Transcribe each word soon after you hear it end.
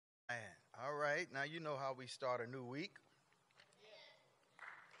All right, now you know how we start a new week.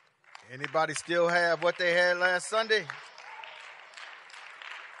 Anybody still have what they had last Sunday?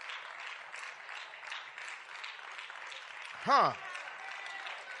 Huh?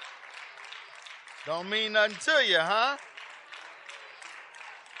 Don't mean nothing to you, huh?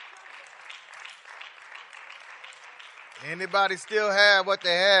 Anybody still have what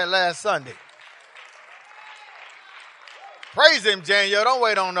they had last Sunday? Praise him, Daniel. Don't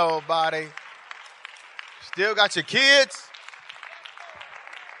wait on nobody. Still got your kids?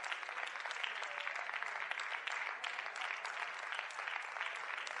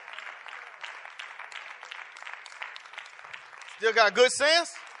 Still got good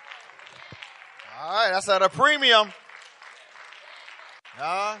sense? All right, that's at a premium.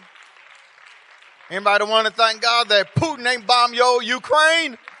 Anybody want to thank God that Putin ain't bombed your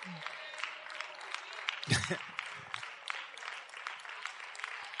Ukraine?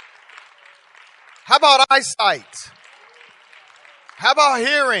 How about eyesight? How about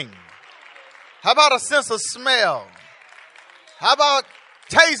hearing? How about a sense of smell? How about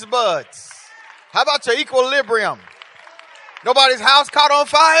taste buds? How about your equilibrium? Nobody's house caught on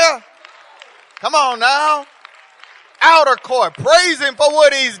fire? Come on now. Outer court. Praise him for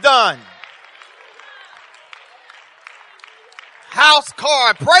what he's done. House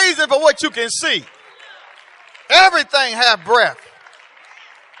card. Praise him for what you can see. Everything have breath.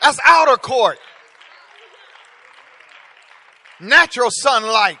 That's outer court. Natural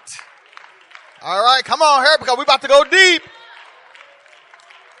sunlight. All right, come on here because we're about to go deep.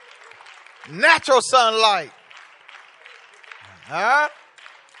 Natural sunlight.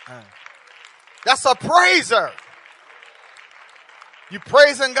 That's a praiser. You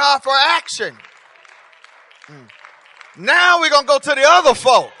praising God for action. Now we're going to go to the other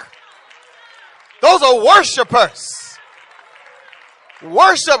folk. Those are worshipers.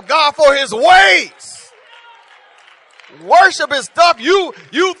 Worship God for his ways. Worship is stuff you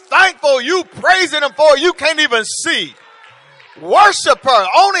thankful, you praising him for, you can't even see. Worshiper,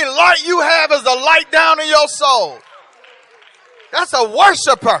 only light you have is the light down in your soul. That's a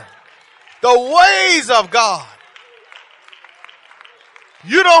worshiper. The ways of God.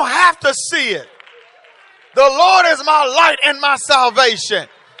 You don't have to see it. The Lord is my light and my salvation.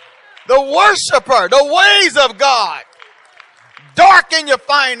 The worshiper, the ways of God. Dark in your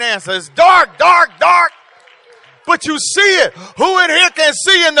finances. Dark, dark, dark. But you see it. Who in here can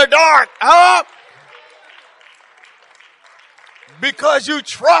see in the dark? Huh? Because you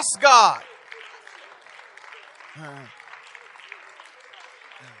trust God.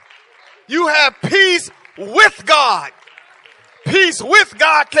 You have peace with God. Peace with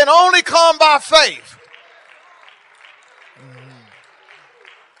God can only come by faith.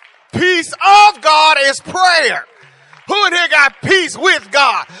 Peace of God is prayer. Who in here got peace with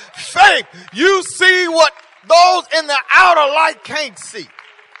God? Faith. You see what those in the outer light can't see.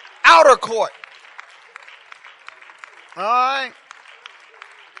 Outer court. All right.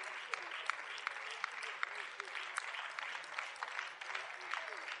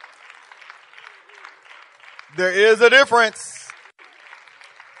 There is a difference.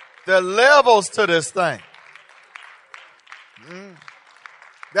 There are levels to this thing.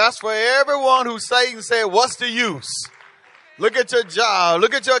 That's for everyone who Satan said, what's the use? Look at your job.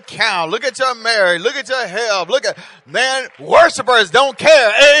 Look at your account. Look at your marriage. Look at your health. Look at, man, worshipers don't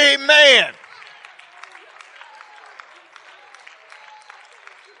care. Amen.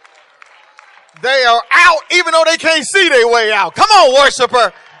 They are out even though they can't see their way out. Come on,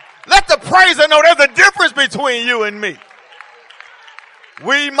 worshiper. Let the praiser know there's a difference between you and me.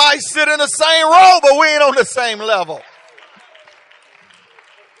 We might sit in the same row, but we ain't on the same level.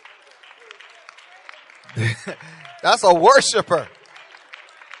 That's a worshiper.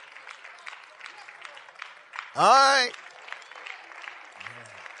 All right.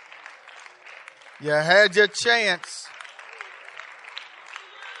 You had your chance.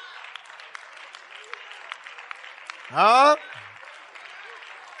 Huh?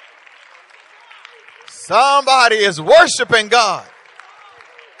 Somebody is worshiping God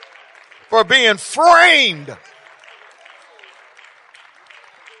for being framed.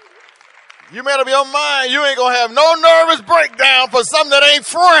 You made up your mind you ain't going to have no nervous breakdown for something that ain't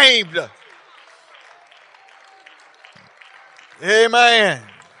framed. Amen.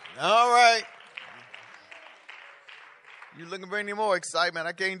 All right. You looking for any more excitement?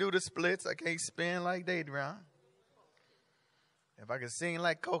 I can't do the splits. I can't spin like they do. If I could sing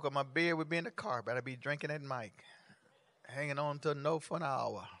like Coco, my beard would be in the car, but I'd be drinking that mic, hanging on to a note for an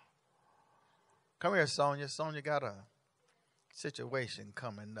hour. Come here, Sonia. Sonia got a situation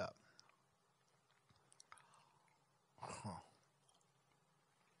coming up.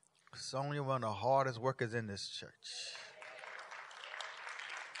 Sonia, one of the hardest workers in this church.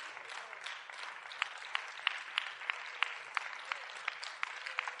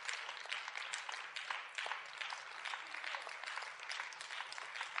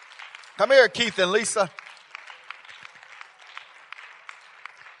 Come here, Keith and Lisa.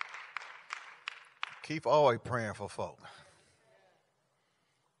 Keith always praying for folk.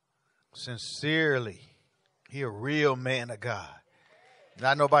 Sincerely. He a real man of God.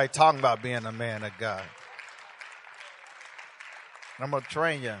 Not nobody talking about being a man of God. I'm going to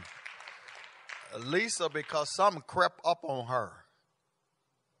train you. Lisa, because something crept up on her.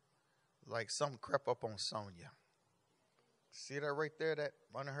 Like something crept up on Sonia. See that right there, that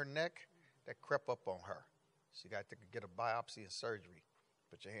under her neck? That crept up on her. She got to get a biopsy and surgery.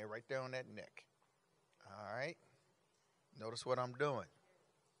 Put your hand right there on that neck. All right? Notice what I'm doing.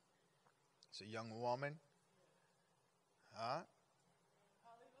 It's a young woman. Huh?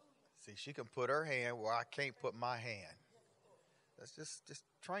 See, she can put her hand where I can't put my hand. That's just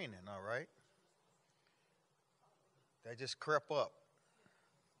training, all right? That just crept up.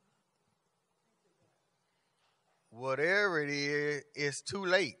 Whatever it is, it's too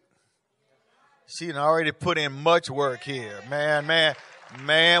late. She done already put in much work here.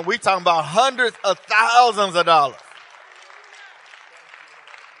 Man, we talking about hundreds of thousands of dollars.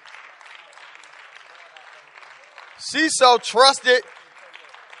 She's so trusted.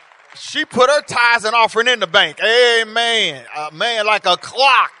 She put her tithes and offering in the bank. Amen. Man, like a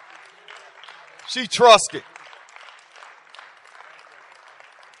clock. She trusted.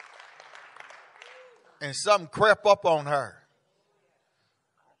 And something crept up on her.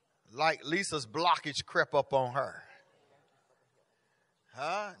 Like Lisa's blockage crept up on her.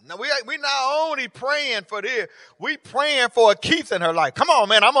 Huh? Now we not only praying for this, we praying for a Keith in her life. Come on,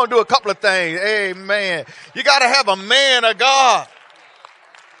 man. I'm going to do a couple of things. Amen. You got to have a man of God.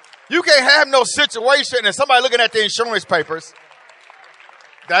 You can't have no situation and somebody looking at the insurance papers.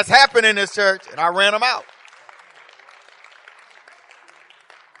 That's happened in this church, and I ran them out.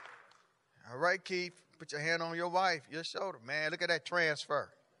 All right, Keith. Put your hand on your wife, your shoulder. Man, look at that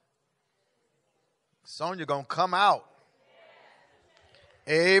transfer. Sonia going to come out.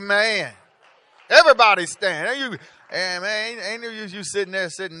 Amen. Everybody stand. Ain't you sitting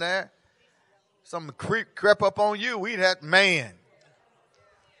there. Something crept up on you. We'd have, man.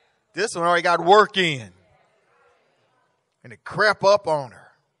 This one already got work in. And it crept up on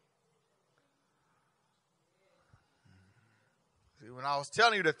her. See, when I was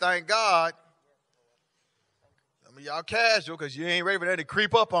telling you to thank God, some of y'all casual because you ain't ready for that to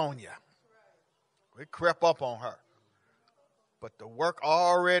creep up on you. It crept up on her. But the work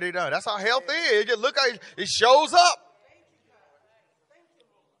already done. That's how health is. Just look at it shows up.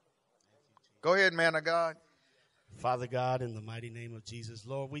 Go ahead, man of God. Father God, in the mighty name of Jesus,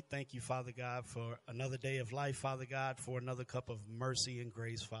 Lord, we thank you, Father God, for another day of life, Father God, for another cup of mercy and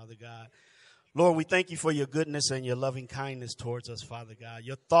grace, Father God. Lord, we thank you for your goodness and your loving kindness towards us, Father God.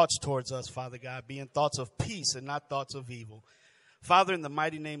 Your thoughts towards us, Father God, being thoughts of peace and not thoughts of evil. Father, in the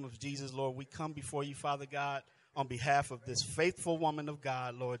mighty name of Jesus, Lord, we come before you, Father God, on behalf of this faithful woman of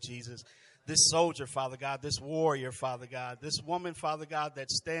God, Lord Jesus, this soldier, Father God, this warrior, Father God, this woman, Father God, that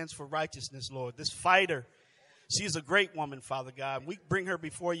stands for righteousness, Lord, this fighter. She's a great woman, Father God. We bring her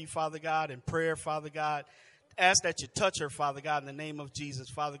before you, Father God, in prayer, Father God. Ask that you touch her, Father God, in the name of Jesus,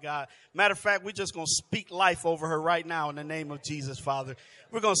 Father God. Matter of fact, we're just going to speak life over her right now in the name of Jesus, Father.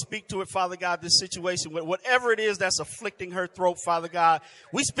 We're going to speak to it, Father God, this situation, whatever it is that's afflicting her throat, Father God.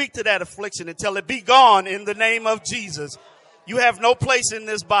 We speak to that affliction until it be gone in the name of Jesus. You have no place in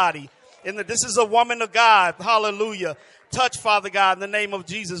this body. This is a woman of God. Hallelujah. Touch, Father God, in the name of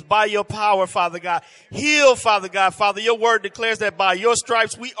Jesus, by your power, Father God. Heal, Father God. Father, your word declares that by your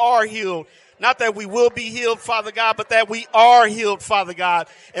stripes we are healed. Not that we will be healed, Father God, but that we are healed, Father God.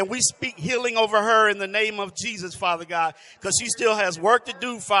 And we speak healing over her in the name of Jesus, Father God, because she still has work to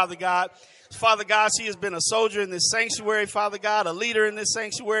do, Father God. Father God, she has been a soldier in this sanctuary, Father God, a leader in this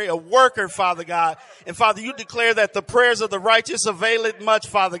sanctuary, a worker, Father God. And Father, you declare that the prayers of the righteous availeth much,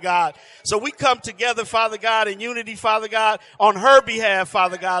 Father God. So we come together, Father God, in unity, Father God, on her behalf,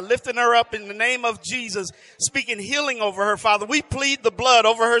 Father God, lifting her up in the name of Jesus, speaking healing over her, Father. We plead the blood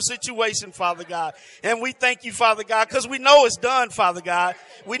over her situation, Father God. And we thank you, Father God, because we know it's done, Father God.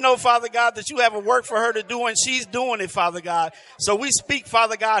 We know, Father God, that you have a work for her to do, and she's doing it, Father God. So we speak,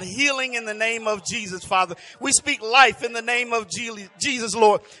 Father God, healing in the name of Jesus, Father. We speak life in the name of Jesus,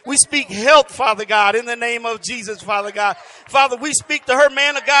 Lord. We speak health, Father God, in the name of Jesus, Father God. Father, we speak to her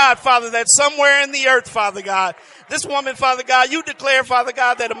man of God, Father, that's somewhere in the earth, Father God, This woman, Father God, you declare, Father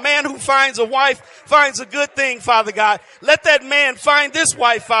God, that a man who finds a wife finds a good thing, Father God. Let that man find this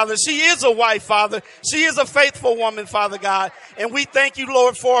wife, Father. She is a wife, Father. She is a faithful woman, Father God. And we thank you,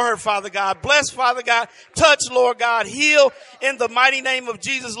 Lord, for her, Father God. Bless, Father God. Touch, Lord God. Heal in the mighty name of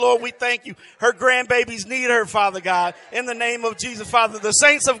Jesus, Lord. We thank you. Her grandbabies need her, Father God. In the name of Jesus, Father. The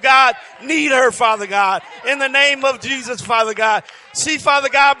saints of God need her, Father God. In the name of Jesus, Father God. She, Father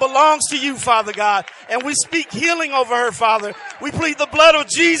God, belongs to you, Father God. And we speak healing over her, Father. We plead the blood of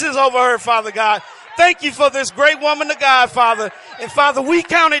Jesus over her, Father God. Thank you for this great woman of God, Father. And Father, we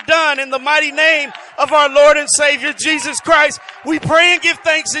count it done in the mighty name of our Lord and Savior, Jesus Christ. We pray and give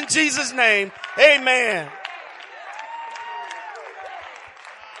thanks in Jesus' name. Amen.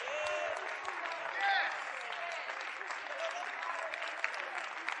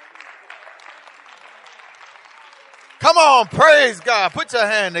 Come on, praise God. Put your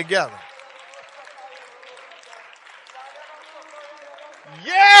hand together.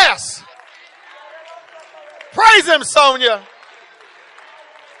 Yes. Praise him, Sonia.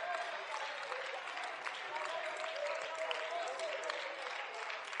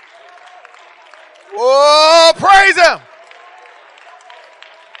 Oh, praise him.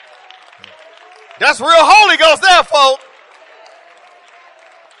 That's real Holy Ghost there, folks.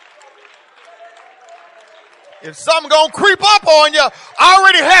 If something gonna creep up on you,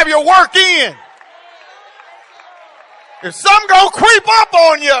 already have your work in. If something gonna creep up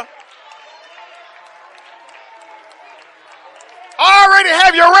on you, already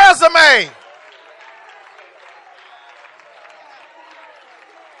have your resume.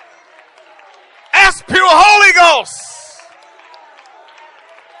 Ask pure Holy Ghost.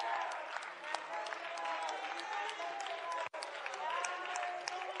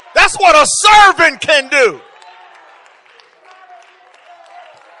 That's what a servant can do.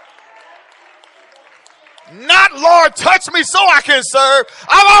 Not, Lord, touch me so I can serve.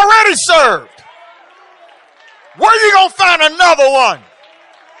 I've already served. Where you going to find another one?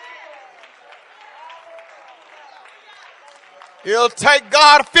 It'll take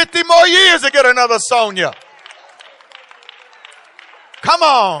God 50 more years to get another Sonia. Come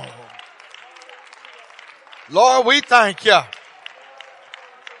on. Lord, we thank you.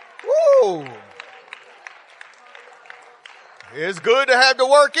 Woo. It's good to have the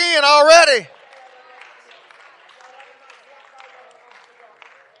work in already.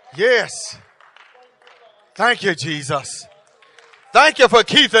 Yes. Thank you, Jesus. Thank you for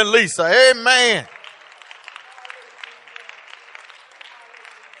Keith and Lisa. Amen.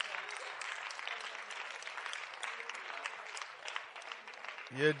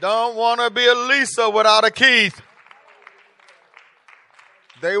 You don't want to be a Lisa without a Keith.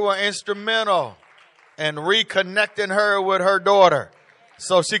 They were instrumental in reconnecting her with her daughter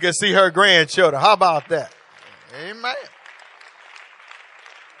so she could see her grandchildren. How about that? Amen.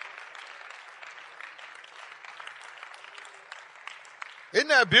 Isn't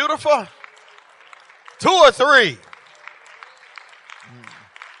that beautiful? 2 or 3.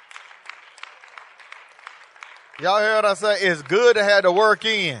 Y'all hear what I say? It's good to have the work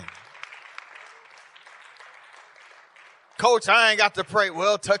in. Coach, I ain't got to pray.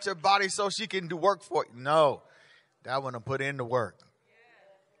 Well, touch her body so she can do work for you. No, that one to put in the work.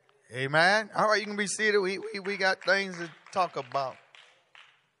 Amen. All right, you can be seated. We got things to talk about.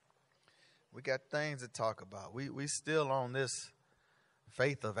 We got things to talk about. We still on this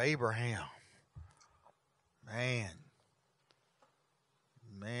faith of Abraham. Man,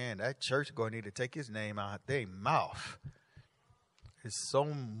 that church going to need to take his name out their mouth. There's so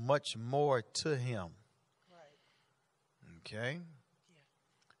much more to him. Right. Okay?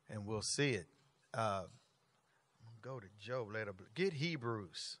 Yeah. And we'll see it. Go to Job later. Get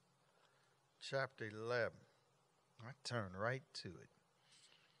Hebrews chapter 11. I turn right to it.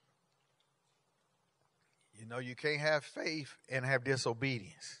 You know, you can't have faith and have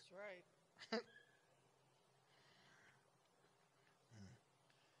disobedience. That's right.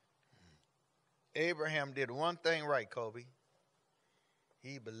 Abraham did one thing right, Kobe.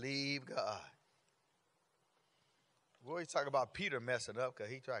 He believed God. Boy, you talk about Peter messing up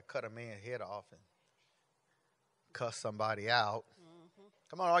because he tried to cut a man's head off and cuss somebody out. Mm-hmm.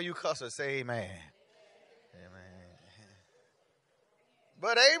 Come on, all you cussers, say amen. Amen.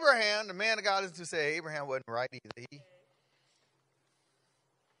 But Abraham, the man of God is to say Abraham wasn't right either.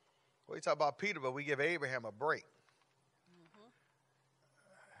 We talk about Peter, but we give Abraham a break. Mm-hmm.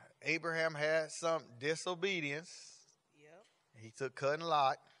 Abraham had some disobedience. Yep. He took cutting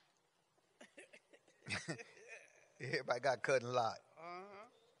lot. Everybody got cutting lot. Uh-huh.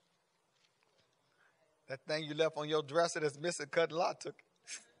 That thing you left on your dresser that's missing cutting lot took it.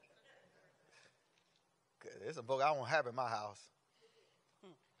 There's some folk I won't have in my house.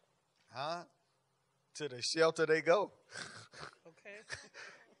 Huh? To the shelter they go. Okay.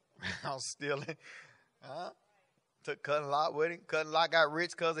 I'm stealing. Huh? Took Cutting Lot with him. Cutting Lot got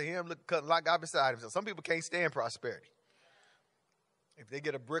rich because of him. Look, Cutting Lot got beside him. So some people can't stand prosperity. If they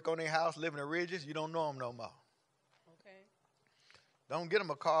get a brick on their house, live in the ridges, you don't know them no more. Okay. Don't get them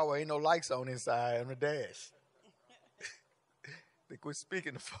a car where ain't no lights on inside on the dash. They quit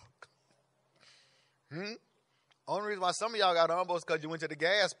speaking to folk. Only reason why some of y'all got humble is because you went to the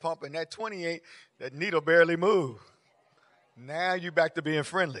gas pump and that 28, that needle barely moved. Now you back to being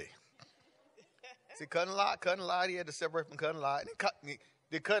friendly. See, Cutting Lot, he had to separate from Cutting Lot.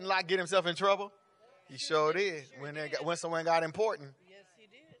 Did Cutting Lot get himself in trouble? He sure did. When someone got important. Yes, he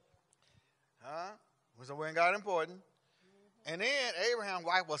did. Huh? When someone got important. Mm-hmm. And then Abraham's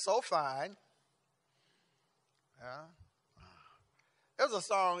wife was so fine. There was a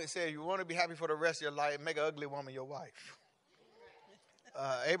song that said, you want to be happy for the rest of your life, make an ugly woman your wife.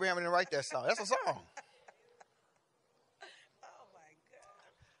 Abraham didn't write that song. That's a song. Oh, my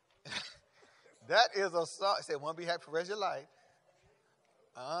God. That is a song. It said, want to be happy for the rest of your life.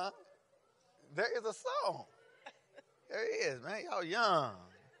 There is a song. There it is, man. Y'all young.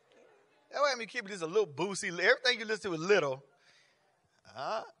 That way I mean keep this a little boosty. Everything you listen to is little.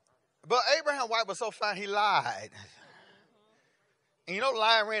 But Abraham's wife was so fine, he lied. And you know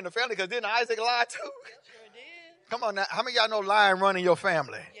lying ran in the family because didn't Isaac lie too? Sure did. Come on now. How many of y'all know lying run in your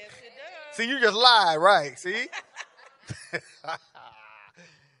family? Yes, it does. See, you just lied, right? See?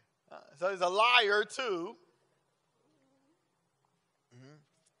 So he's a liar too.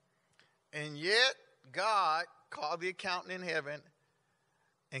 And yet God called the accountant in heaven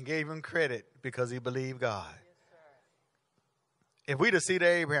and gave him credit because he believed God. Yes, If we to see to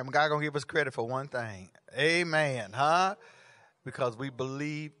Abraham, God going to give us credit for one thing. Amen, huh? Because we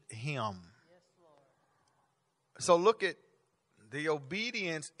believe him. Yes, Lord. So look at the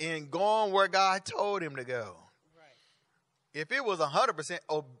obedience in going where God told him to go. Right. If it was 100%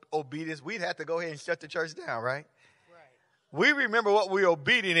 obedience, we'd have to go ahead and shut the church down, right? Right. We remember what we're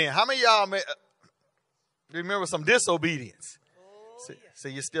obedient in. How many of y'all remember some disobedience? Oh, So, yeah. so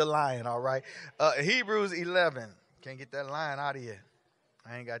you're still lying, all right? Hebrews 11. Can't get that line out of you.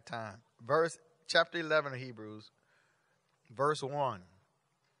 I ain't got time. Chapter 11 of Hebrews, verse 1.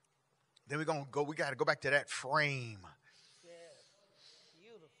 Then we got to go back to that frame. Yes.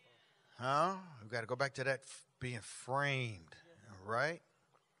 Beautiful. Huh? We got to go back to that being framed, right?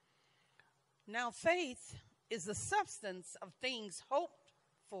 Now, faith is the substance of things hoped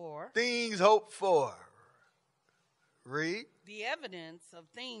for, Things hoped for. Read. the evidence of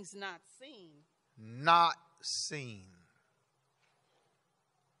things not seen. Not seen.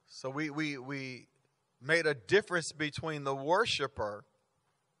 So we made a difference between the worshiper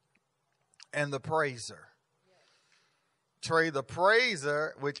and the praiser. Trey, the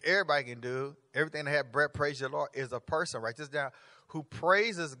praiser, which everybody can do, everything that have breath, praise your Lord, is a person, write this down, who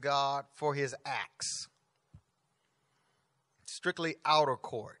praises God for his acts. Strictly outer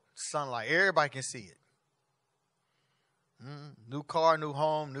court, sunlight, everybody can see it. New car, new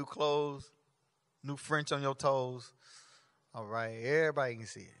home, new clothes, new French on your toes. All right, everybody can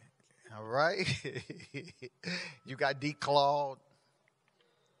see it. All right, you got declawed,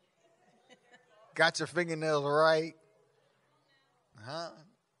 got your fingernails right.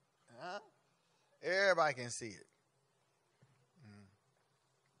 Everybody can see it.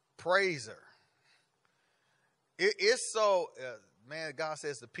 Praiser. It's so, man, God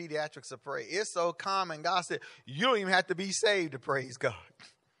says the pediatrics of praise. It's so common. God said, you don't even have to be saved to praise God.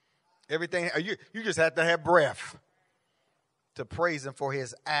 Everything, you just have to have breath to praise him for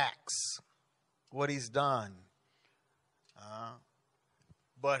his acts, what he's done.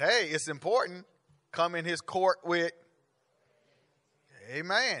 But hey, it's important. Come in his court with,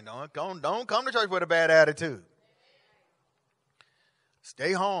 amen. Don't come to church with a bad attitude.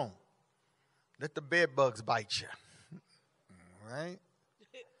 Stay home. Let the bed bugs bite you. Right?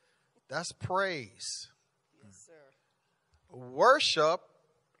 That's praise. Yes, sir. Worship,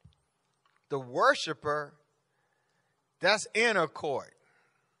 the worshiper, that's inner court.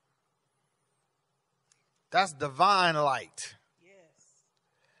 That's divine light. Yes.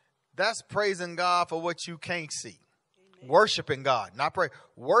 That's praising God for what you can't see. Amen. Worshiping God, not pray.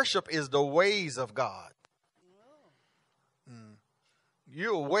 Worship is the ways of God. Oh.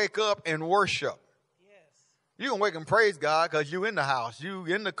 You'll wake up and worship. Yes. You can wake and praise God because you in the house, you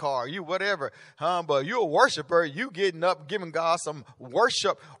in the car, you whatever. But you're a worshiper. You getting up, giving God some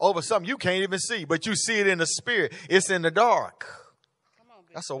worship over something you can't even see, but you see it in the spirit. It's in the dark. Come on,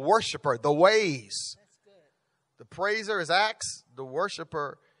 baby. That's a worshiper. The ways. That's good. The praiser is acts. The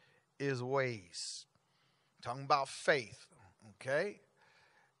worshiper is ways. Talking about faith. Okay?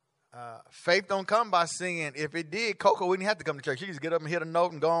 Faith don't come by singing. If it did, Coco wouldn't have to come to church. She just get up and hit a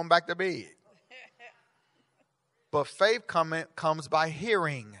note and go on back to bed. But faith comes by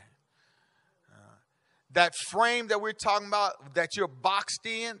hearing. That frame that we're talking about, that you're boxed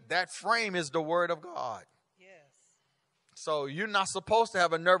in, that frame is the Word of God. Yes. So you're not supposed to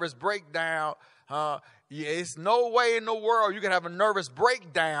have a nervous breakdown. It's no way in the world you can have a nervous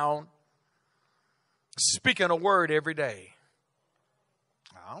breakdown speaking a word every day.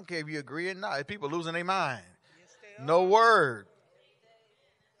 I don't care if you agree or not. People losing their mind. Yes, no word.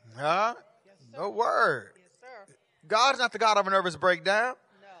 Huh? Yes, no word. Yes, sir. God's not the God of a nervous breakdown.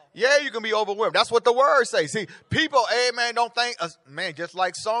 No. Yeah, you can be overwhelmed. That's what the word says. See, people, amen, don't think, man, just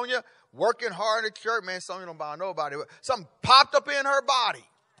like Sonia, working hard at church, man, Sonia don't bother nobody. Something popped up in her body.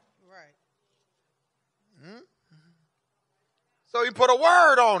 Right. So you put a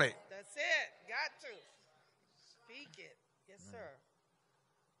word on it. That's it. Got to. Speak it. Yes, sir.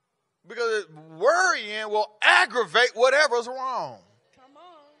 Because worrying will aggravate whatever's wrong. Come on.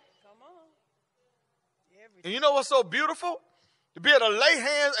 Come on. Everything. And you know what's so beautiful? To be able to lay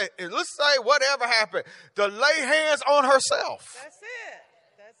hands, and let's say whatever happened, to lay hands on herself. That's it.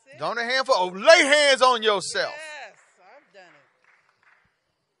 That's it. Don't a handful. Lay hands on yourself. Yes, I've done it.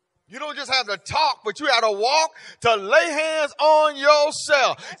 You don't just have to talk, but you have to walk to lay hands on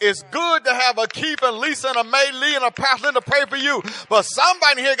yourself. That's it's right. good to have a Keith and Lisa and a May Lee and a Pastor to pray for you. But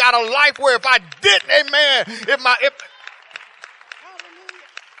somebody here got a life where if I didn't, amen, if Hallelujah.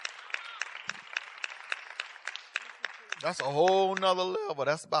 that's a whole nother level.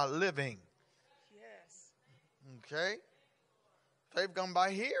 That's about living. Yes. Okay? Faith comes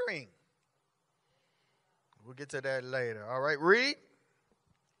by hearing. We'll get to that later. All right, read.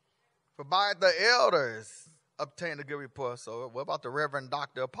 For by the elders obtained a good report. So what about the Reverend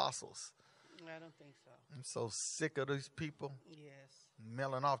Dr. Apostles? I don't think so. I'm so sick of these people Yes.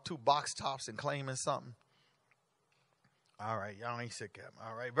 mailing off 2 box tops and claiming something. All right, y'all ain't sick of them.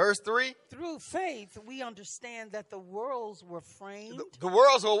 All right, verse 3. Through faith, we understand that the worlds were framed. The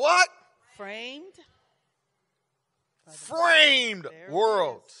worlds were what? Framed. Framed There it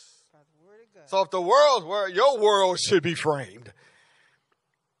worlds. is. By the word of God. So if the worlds were, your world should be framed.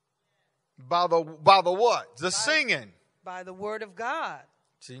 By the what? The singing. By the word of God.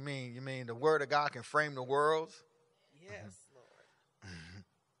 So you mean the word of God can frame the worlds? Yes, Lord.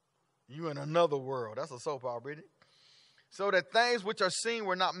 You in another world. That's a soap opera, isn't it? So that things which are seen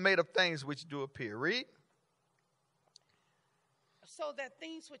were not made of things which do appear. Read. So that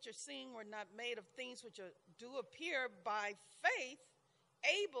things which are seen were not made of things which do appear. By faith,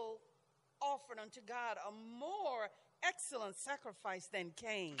 Abel offered unto God a more excellent sacrifice than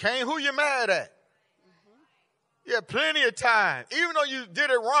Cain. Cain, who you mad at? You had plenty of time. Even though you did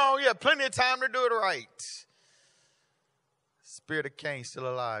it wrong, you had plenty of time to do it right. Spirit of Cain still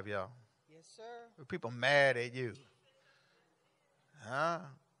alive, y'all. Yes, sir. People mad at you. Huh?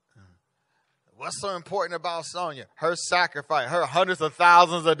 What's so important about Sonia? Her sacrifice, her hundreds of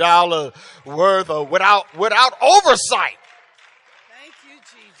thousands of dollars worth of without oversight. Thank you,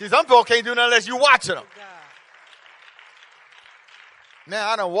 Jesus. See, some people can't do nothing unless you watching them. God. Now,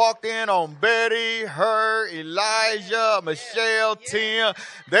 I done walked in on Betty, her, Elijah, Michelle, Tim.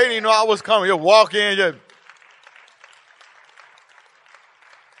 They didn't even know I was coming. You walk in, just.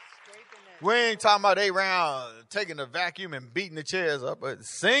 We ain't talking about they round taking the vacuum and beating the chairs up, but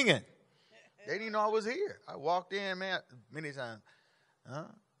singing. They didn't know I was here. I walked in, man, many times. Huh?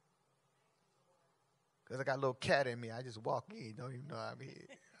 Because I got a little cat in me. I just walk in. Don't even know I'm here.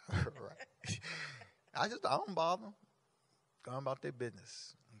 Right. I don't bother them. Go about their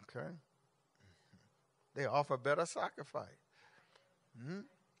business. Okay? They offer a better sacrifice.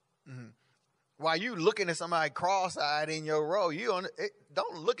 While you looking at somebody cross-eyed in your row,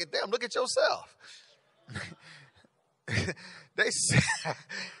 don't look at them. Look at yourself. They say,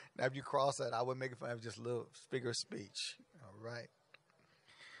 now if you cross-eyed, I would make it fun of just a little figure of speech. All right.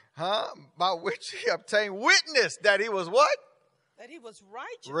 Huh? By which he obtained witness that he was what? That he was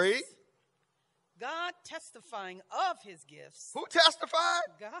righteous. Read. God testifying of his gifts. Who testified?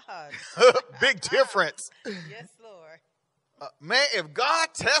 God. Big difference. Yes, Lord. Man, if God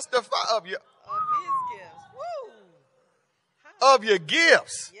testified of his gifts. Woo. Of your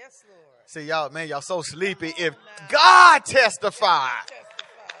gifts. Yes, Lord. See, y'all so sleepy. If God testified.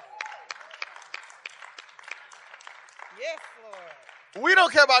 Yes, Lord. We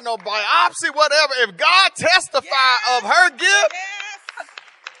don't care about no biopsy, whatever. If God testified of her gift. Yes.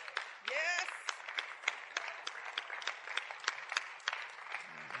 Yes.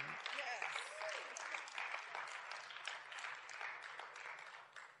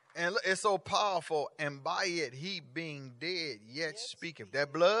 And it's so powerful. And by it, he being dead, yet Yes, speaketh.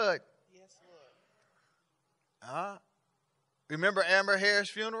 That blood. Yes, Lord. Remember Amber Harris'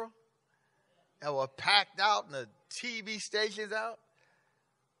 funeral? That was packed out and the TV stations out.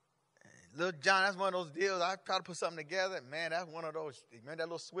 Little John, that's one of those deals. I try to put something together. Man, that's one of those. Remember that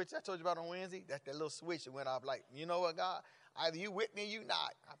little switch I told you about on Wednesday? That's that little switch that went off like, you know what, God? Either you with me or you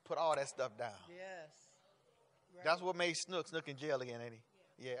not. I put all that stuff down. Yes. Right. That's what made Snook in jail again, ain't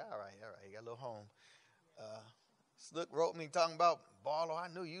he? Yeah, all right. He got a little home. Snook wrote me talking about, Barlowe, I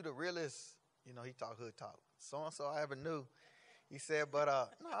knew you the realest. You know, he talk hood talk. So-and-so I ever knew. He said, but,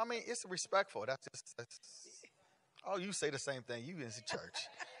 no, I mean, it's respectful. That's you say the same thing. You in the church.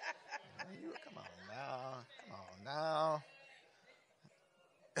 Come on now.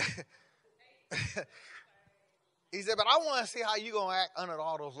 He said, but I want to see how you going to act under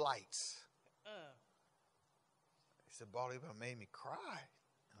all those lights. He said, Barlowe, you made me cry.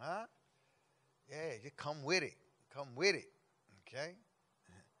 Huh? Yeah, just come with it. Okay?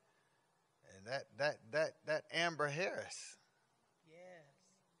 And that Amber Harris. Yes.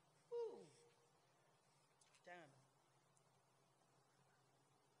 Woo. Damn.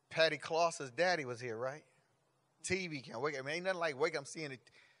 Patty Claus's daddy was here, right? TV can't wake up. I mean, ain't nothing like wake up seeing the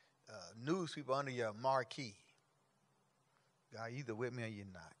news people under your marquee. God, you either with me or you're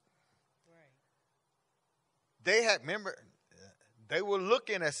not. Right. They had, remember, they were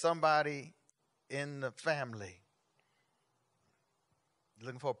looking at somebody in the family,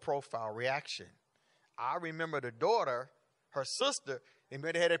 looking for a profile reaction. I remember the daughter, her sister,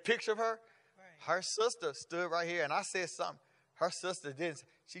 remember they had a picture of her? Right. Her sister stood right here, and I said something. Her sister didn't.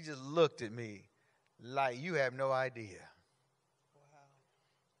 She just looked at me like, you have no idea. Wow.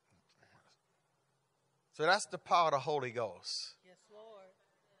 So that's the power of the Holy Ghost. Yes, Lord.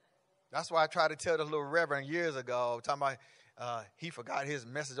 That's why I tried to tell the little reverend years ago, talking about he forgot his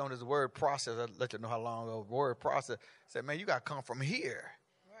message on his word process. I'll let you know how long ago. Word process. Said, man, you got to come from here.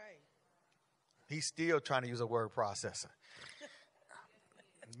 Right. He's still trying to use a word processor.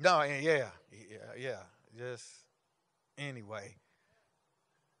 No, yeah. Just anyway.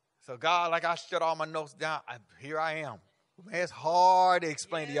 So God, like I shut all my notes down. Here I am. Man, it's hard to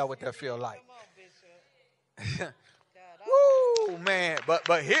explain to y'all what that feel like. Come on, Bishop. Woo, man.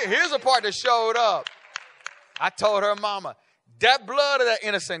 But here's a part that showed up. I told her mama, that blood of that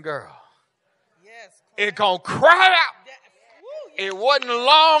innocent girl, Yes. it gonna cry out. Woo, yes. It wasn't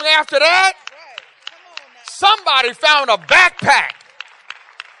long after that. Right. Come on now. Somebody found a backpack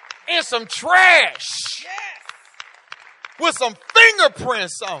in some trash Yes. with some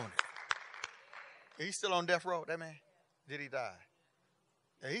fingerprints on it. He's still on death row, that man? Did he die?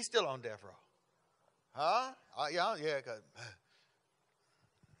 Yeah, he's still on death row. Huh? Yeah, because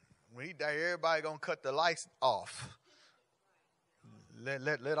when he die, everybody going to cut the lights off.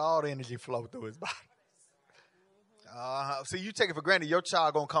 Let all the energy flow through his body. See, you take it for granted your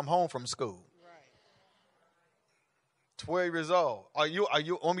child going to come home from school. Right. 12 years old. Are you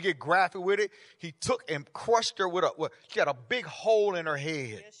want me to get graphic with it? He took and crushed her with she had a big hole in her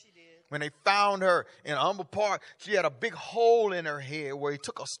head. Yes, she did. When they found her in Humble Park, she had a big hole in her head where he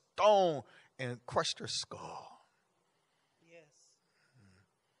took a stone and crushed her skull. Yes.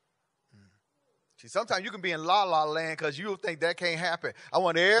 See, sometimes you can be in la-la land because you think that can't happen. I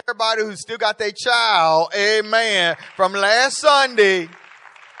want everybody who still got their child, amen, from last Sunday.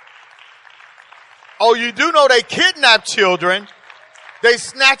 Oh, you do know they kidnap children. They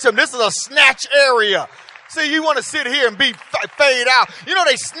snatch them. This is a snatch area. See, you want to sit here and be fade out. You know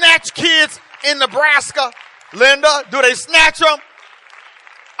they snatch kids in Nebraska, Linda? Do they snatch them?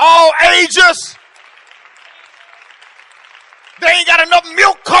 All ages. They ain't got enough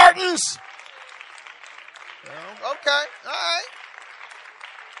milk cartons. Well, okay, all right.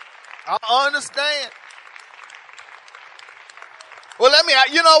 I understand. Well,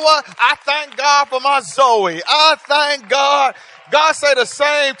 you know what? I thank God for my Zoe. I thank God. God say the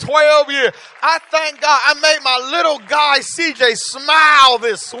same 12 years. I thank God I made my little guy CJ smile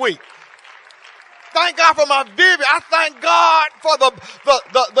this week. Thank God for my Vivian. I thank God for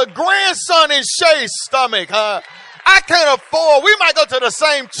the grandson in Shay's stomach. I can't afford. We might go to the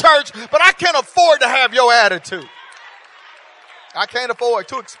same church, but I can't afford to have your attitude. I can't afford.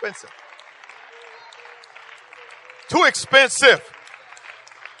 Too expensive. Too expensive.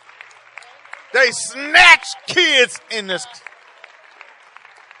 They snatch kids in this.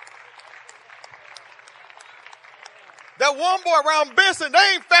 That one boy around Benson,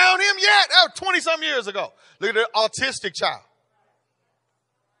 they ain't found him yet. That was 20-some years ago. Look at the autistic child.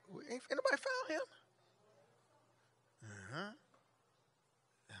 Ain't anybody found him?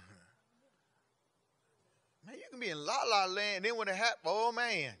 Man, you can be in la-la land, then when it happens, oh,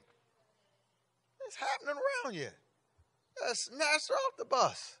 man. What's happening around you? Snatched her off the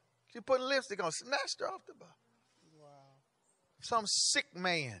bus. She putting lipstick on. Snatched her off the bus. Wow. Some sick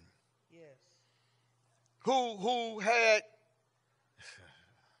man. Yes. Who had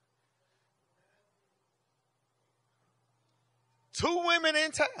two women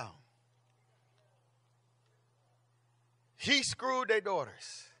in town. He screwed their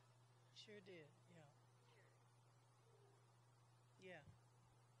daughters. Sure did. Yeah. Yeah.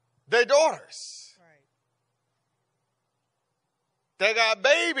 Their daughters. Right. They got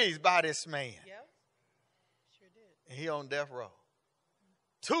babies by this man. Yep. Sure did. And he on death row.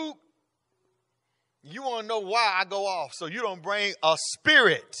 Two, you want to know why I go off, so you don't bring a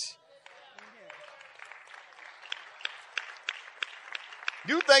spirit.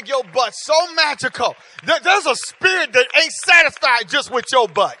 You think your butt's so magical. There's a spirit that ain't satisfied just with your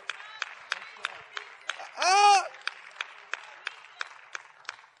butt.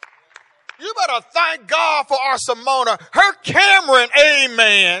 You better thank God for our Simona. Her Cameron,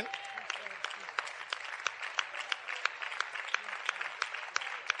 amen.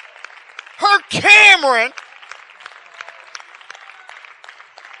 Her Cameron.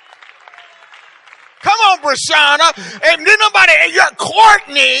 Come on, Brashana. And then nobody,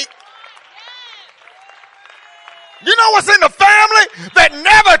 Courtney. You know what's in the family that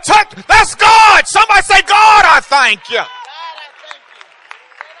never touched? That's God. Somebody say, God, I thank you.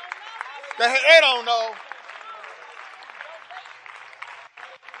 They don't know.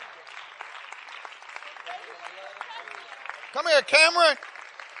 Come here, Cameron.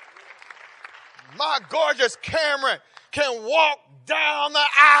 My gorgeous Cameron can walk down the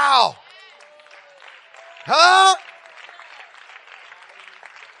aisle. Huh?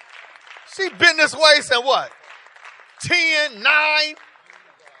 She been this way since what? 10, 9?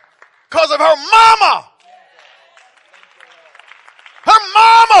 Because of her mama. Her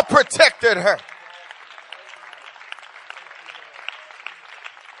mama protected her.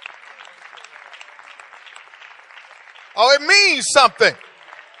 Oh, it means something.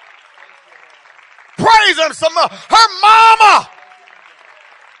 Praise him some more. Her mama.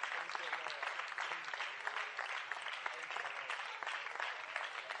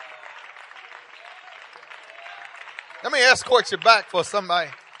 Let me escort you back for somebody.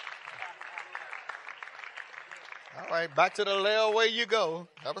 All right, back to the layaway you go.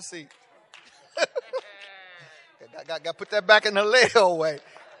 Have a seat. Got to put that back in the layaway.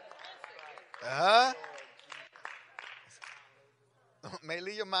 May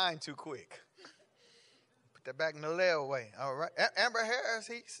leave your mind too quick. Put that back in the layaway. All right. Amber Harris,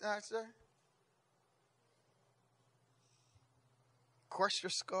 he snatched her. Crushed your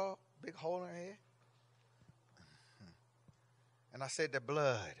skull, big hole in her head. And I said the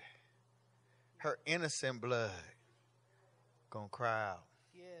blood, her innocent blood, gonna cry out.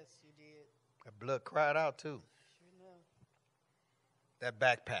 Yes, you did. That blood cried out too. Sure enough. That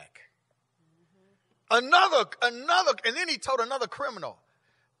backpack. Another, and then he told another criminal,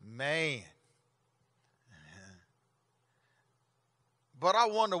 man. But I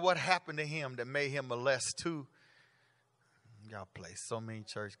wonder what happened to him that made him molest two. Y'all play so many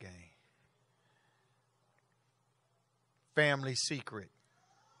church games. Family secret.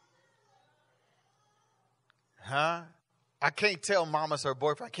 Huh? I can't tell mama's her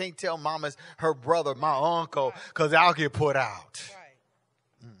boyfriend. I can't tell mama's her brother, my uncle, because I'll get put out.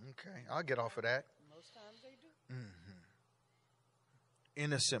 Right. Okay, I'll get off of that. Most times they do.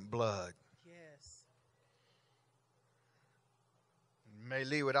 Innocent blood. Yes. May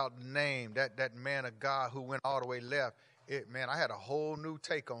leave without the name. That man of God who went all the way left. Man, I had a whole new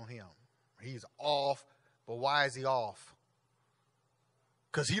take on him. He's off, but why is he off?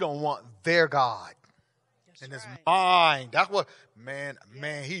 Because he don't want their God. That's in his right. mind. That's what, man,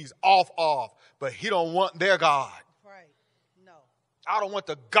 he's off, but he don't want their God. Right. No. I don't want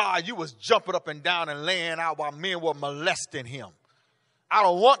the God you was jumping up and down and laying out while men were molesting him. I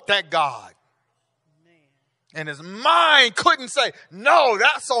don't want that God. Man. And his mind couldn't say, no,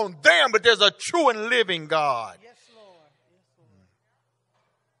 that's on them, but there's a true and living God. Yes, Lord. Yes, Lord.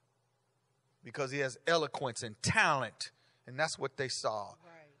 Because he has eloquence and talent, and that's what they saw. Right.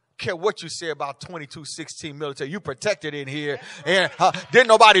 Care what you say about 2216 military. You protected in here. And didn't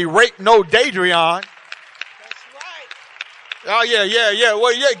nobody rape no Dadrion. That's right. Oh, yeah.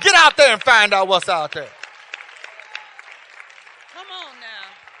 Well, yeah, get out there and find out what's out there. Come on now.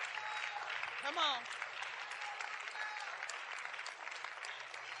 Come on.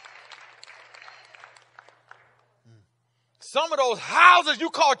 Some of those houses you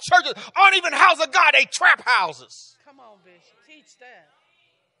call churches aren't even houses of God. They trap houses. Come on, Bishop. Teach that.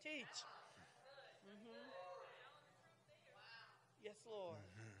 Teach. Yes, Lord.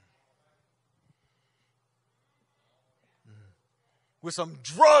 with some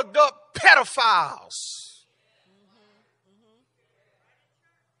drugged up pedophiles.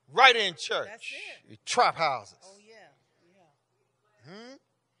 Right in church. That's it. Trap houses. Oh, yeah. And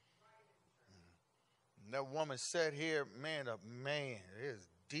that woman sat here, man, it is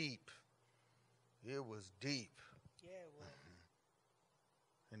deep. It was deep. Yeah, it was.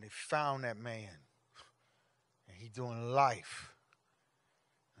 And they found that man. And he doing life.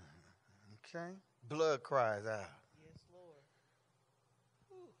 Okay? Blood cries out. Yes, Lord.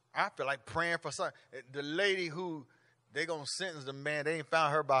 I feel like praying for something. The lady who they going to sentence the man, they ain't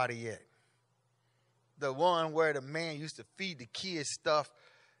found her body yet. The one where the man used to feed the kids stuff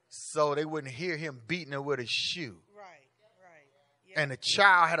so they wouldn't hear him beating her with a shoe. Right. Yeah. And the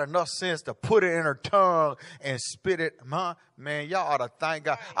child had enough sense to put it in her tongue and spit it. Man, y'all ought to thank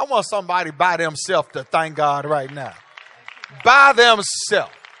God. I want somebody by themselves to thank God right now. By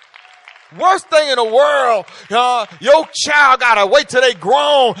themselves. Worst thing in the world, your child got to wait till they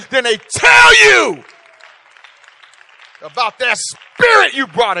grown, then they tell you about that spirit you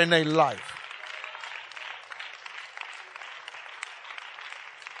brought in their life.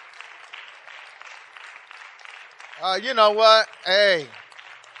 You know what? Hey,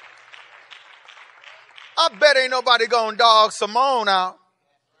 I bet ain't nobody gonna dog Simone out.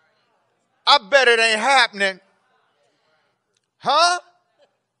 I bet it ain't happening. Huh?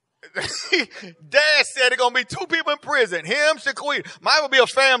 Dad said there's going to be 2 people in prison. Him, Shaquita. Mine will be a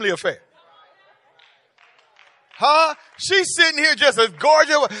family affair. Huh? She's sitting here just as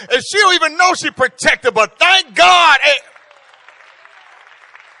gorgeous. And she don't even know she protected. But thank God.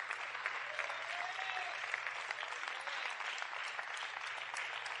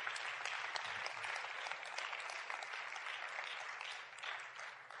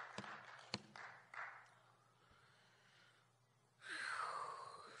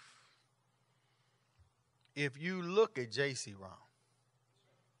 If you look at JC wrong,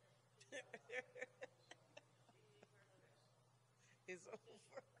 It's over.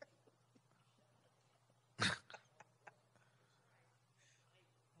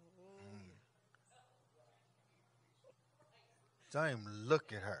 don't even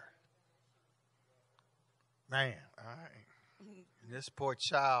look at her. Man, all right. This poor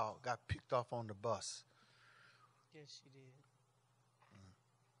child got picked off on the bus. Yes, she did.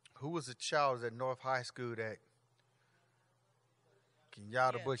 Who was the child at North High School that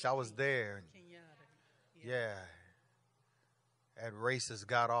Kenyatta Bush? I was there. Kenyatta. Yeah. That racist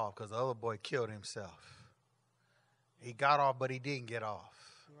got off because the other boy killed himself. He got off, but he didn't get off.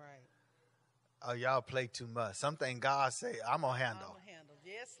 Right. Oh, y'all play too much. Something God say, I'm going to handle. I'm gonna handle.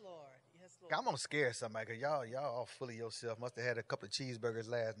 Yes, Lord. Yes, Lord. I'm going to scare somebody because y'all all full of yourself. Must have had a couple of cheeseburgers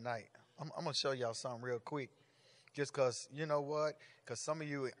last night. I'm going to show y'all something real quick. Just because, you know what? Because some of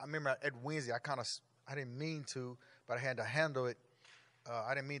you, I remember at Wednesday, I didn't mean to, but I had to handle it.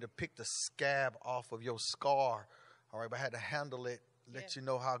 I didn't mean to pick the scab off of your scar, all right, but I had to handle it, let you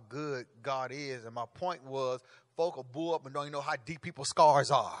know how good God is. And my point was, folk will bull up and don't even know how deep people's scars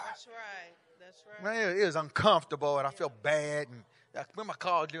are. That's right. That's right. Man, it was uncomfortable, and I felt bad. And I remember I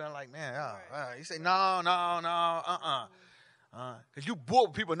called you, and I'm like, man, you say, no, because you bull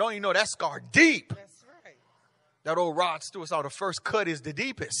up people, don't even know that scar deep. That's right. That old Rod Stewart saw the first cut is the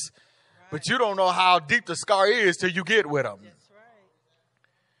deepest. Right. But you don't know how deep the scar is till you get with them. That's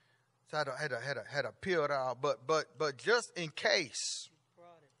right. So I had to peel it out. But just in case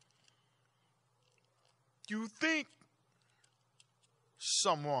you think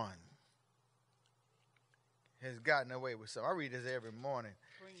someone has gotten away with something. I read this every morning.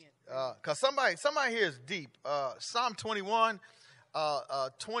 Bring it. Because somebody here is deep. Psalm 21.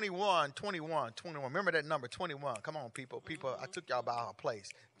 21. Remember that number, 21. Come on, people. I took y'all by our place.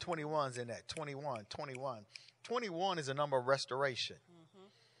 21's in that. 21. 21 is a number of restoration.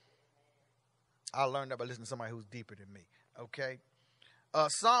 I learned that by listening to somebody who's deeper than me. Okay?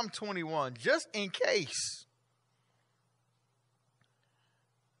 Psalm 21, just in case.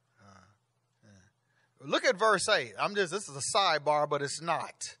 Look at verse 8. This is a sidebar, but it's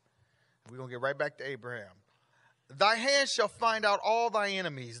not. We're going to get right back to Abraham. Thy hand shall find out all thy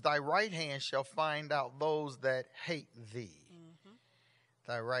enemies. Thy right hand shall find out those that hate thee.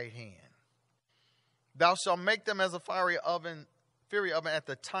 Thy right hand. Thou shalt make them as a fiery oven at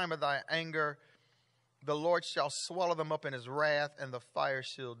the time of thy anger. The Lord shall swallow them up in his wrath, and the fire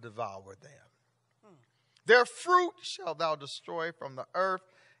shall devour them. Their fruit shalt thou destroy from the earth,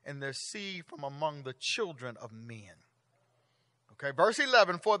 and their seed from among the children of men. Okay, verse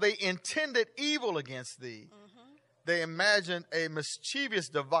 11, for they intended evil against thee. They imagined a mischievous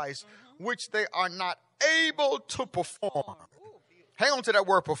device which they are not able to perform. Hang on to that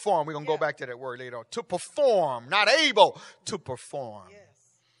word perform. We're going to go Yeah. back to that word later on. To perform, not able to perform. Yes.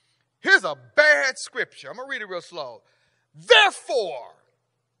 Here's a bad scripture. I'm going to read it real slow. Therefore,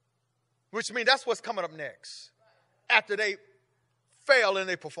 which means that's what's coming up next after they fail in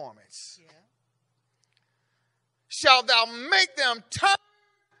their performance. Yeah. Shalt thou make them turn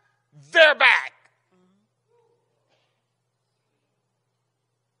their back.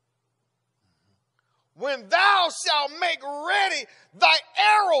 When thou shalt make ready thy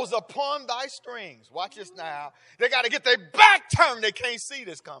arrows upon thy strings. Watch this now. They got to get their back turned. They can't see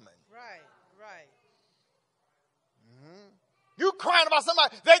this coming. Right. Right. You crying about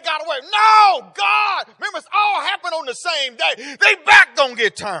somebody, they got away. No, God. Remember, it's all happened on the same day. They back gonna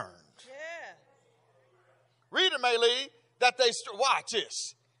get turned. Yeah. Read it, Maylee. That they, watch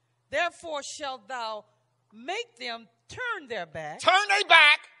this. Therefore shalt thou make them turn their back Turn they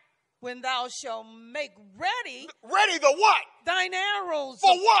back. when thou shalt make ready Ready the what? thine arrows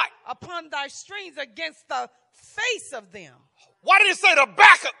For what? upon thy strings against the face of them. Why did it say the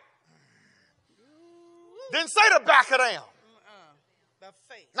back of? Didn't say the back of them. The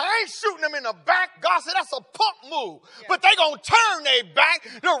face. Now, I ain't shooting them in the back. God said that's a punk move. Yeah. But they going to turn their back.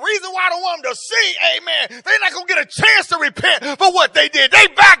 The reason why I don't want them to see, amen, they're not going to get a chance to repent for what they did. They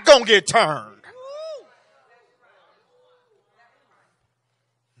back going to get turned. Woo.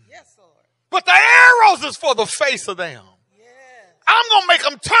 Yes, Lord. But the arrows is for the face of them. Yes. I'm going to make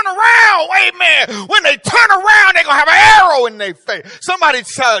them turn around, amen. When they turn around, they're going to have an arrow in their face. Somebody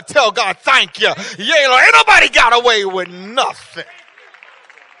tell God, thank you. Yeah, Lord, ain't nobody got away with nothing.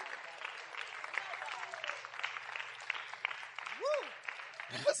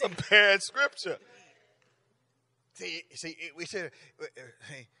 That's a bad scripture. See, we should.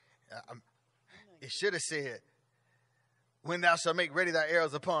 It should have said, "When thou shalt make ready thy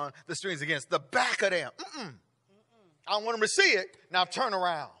arrows upon the strings against the back of them." I don't want them to see it. Now turn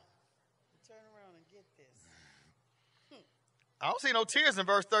around. Turn around and get this. I don't see no tears in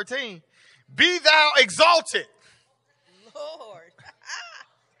verse 13. Be thou exalted. Lord.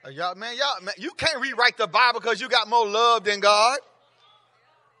 Y'all, man, you can't rewrite the Bible because you got more love than God.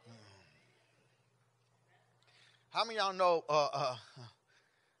 How many of y'all know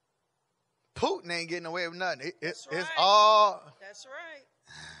Putin ain't getting away with nothing? It's all. That's right.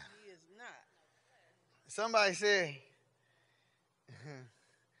 He is not. Somebody said,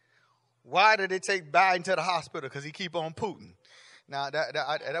 why did they take Biden to the hospital? Because he keep on Putin. Now,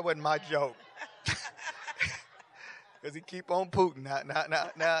 that wasn't my joke. Because he keep on Putin. Now,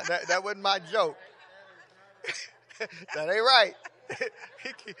 that wasn't my joke. That ain't right.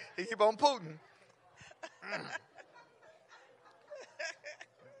 he keep on Putin.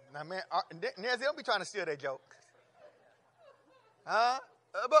 Now, man, Nancy, don't be trying to steal that joke. Huh?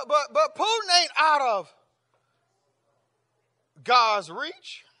 But Putin ain't out of God's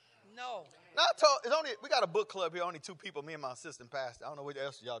reach. No. Now, we got a book club here, only 2 people, me and my assistant pastor. I don't know what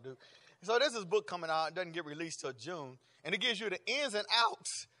else y'all do. So there's this book coming out. It doesn't get released till June. And it gives you the ins and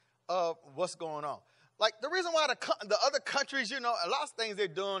outs of what's going on. Like, the reason why the other countries, a lot of things they're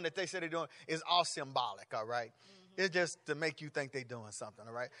doing that they say they're doing is all symbolic, all right? Mm-hmm. It's just to make you think they're doing something,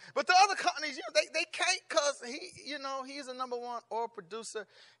 all right? But the other companies, they can't because he's a number 1 oil producer.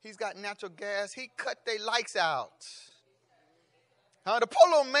 He's got natural gas. He cut their lights out. The poor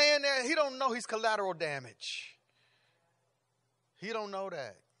little man there, he don't know he's collateral damage. He don't know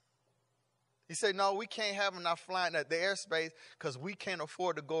that. He said, no, we can't have him not flying at the airspace because we can't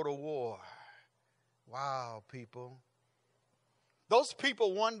afford to go to war. Wow, people. Those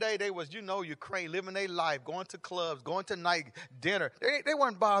people one day, they was, Ukraine, living their life, going to clubs, going to night dinner. They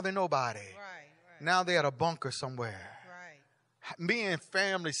weren't bothering nobody. Right. Now they're at a bunker somewhere. Right. Me and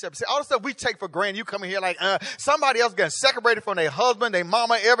family, all the stuff we take for granted. You come in here like somebody else getting separated from their husband, their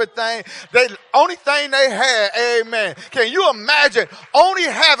mama, everything. The only thing they had, amen. Can you imagine only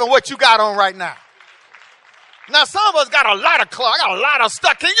having what you got on right now? Now, some of us got a lot of clothes. I got a lot of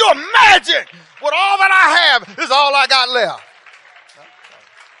stuff. Can you imagine with all that I have, this is all I got left?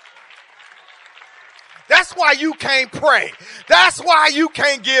 That's why you can't pray. That's why you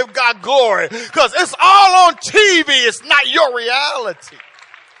can't give God glory. Because it's all on TV. It's not your reality.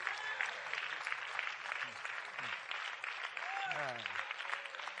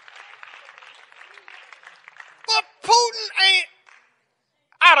 But Putin ain't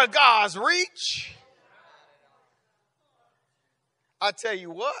out of God's reach. I tell you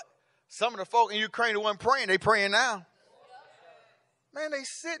what, some of the folk in Ukraine who weren't praying, they praying now. Man, they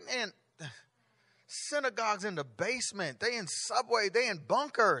sitting in synagogues in the basement. They in subway. They in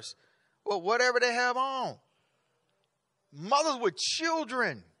bunkers. Well, whatever they have on. Mothers with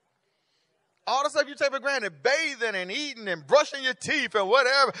children. all the stuff you take for granted, bathing and eating and brushing your teeth and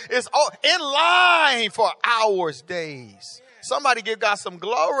whatever, it's all in line for hours, days. Somebody give God some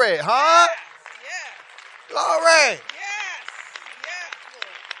glory, huh? Yes. Glory. Yes. Yes, Lord.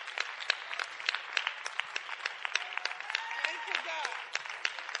 Thank you, God.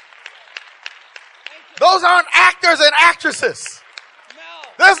 Thank you. Those aren't actors and actresses. No.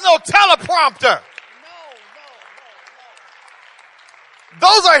 There's no teleprompter. No.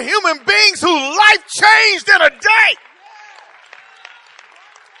 Those are human beings whose life changed in a day.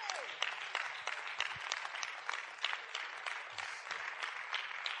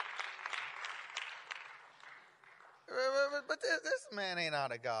 But this man ain't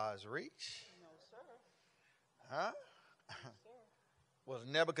out of God's reach. No, sir. Huh? Was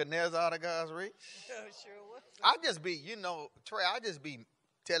Nebuchadnezzar out of God's reach? Sure was. I just be, Trey, I just be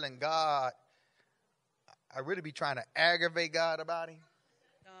telling God, I really be trying to aggravate God about him.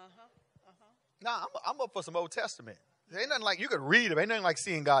 Nah, I'm up for some Old Testament. There ain't nothing like, you could read it, ain't nothing like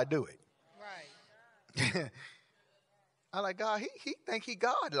seeing God do it. Right. I like, God, he think he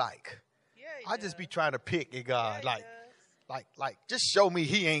God-like. Yeah, I just be trying to pick a God, yeah, like, just show me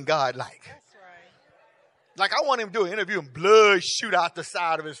he ain't God-like. That's right. Like, I want him to do an interview and blood shoot out the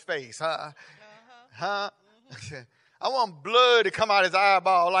side of his face, huh? Huh? Mm-hmm. I want blood to come out his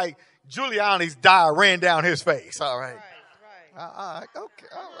eyeball like Giuliani's dye ran down his face, all right? Right. All right, okay,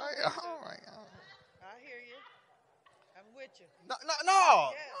 all right. I hear you. I'm with you. No,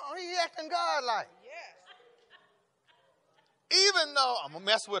 Yes. he acting God-like. Yes. Even though, I'm going to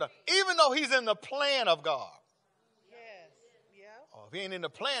mess with him, even though he's in the plan of God. Yes. Yeah. Oh, if he ain't in the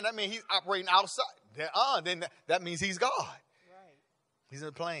plan, that means he's operating outside. Then that means he's God. Right. He's in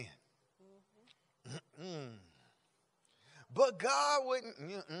the plan. Mm-hmm. But God wouldn't.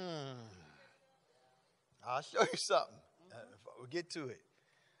 I'll show you something. We'll get to it.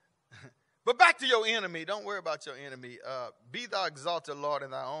 But back to your enemy. Don't worry about your enemy. Be thou exalted, Lord,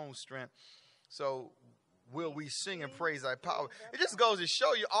 in thy own strength. So will we sing and praise thy power. It just goes to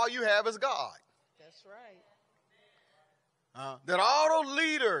show you all you have is God. That's right. That all those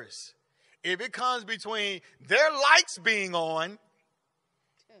leaders, if it comes between their lights being on,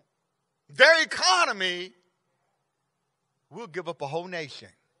 their economy, we'll give up a whole nation.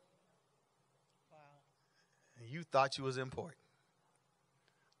 Wow. And you thought you was important.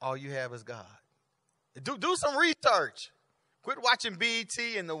 All you have is God. Do some research. Quit watching BET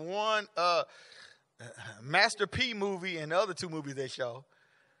and the one Master P movie and the other two movies they show.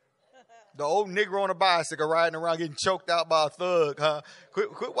 The old Negro on a bicycle riding around getting choked out by a thug, huh?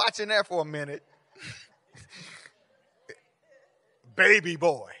 Quit watching that for a minute. Baby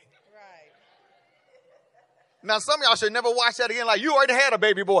Boy. Right. Now, some of y'all should never watch that again. Like, you already had a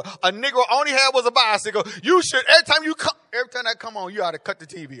baby boy. A Negro only had was a bicycle. You should, every time that come on, you ought to cut the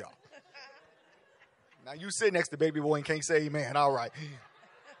TV off. Now, you sit next to baby boy and can't say amen. All right.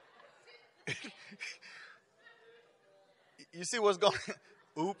 You see what's going on?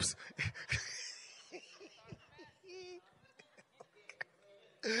 Oops.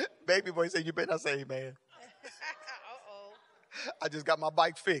 Baby boy said, you better not say amen. Uh-oh. I just got my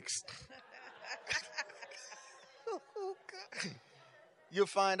bike fixed. You'll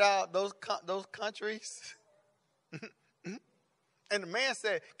find out those countries. And the man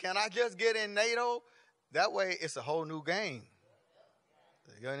said, can I just get in NATO? That way, it's a whole new game.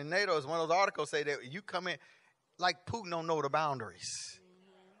 You're in NATO, is one of those articles say that you come in, like Putin don't know the boundaries.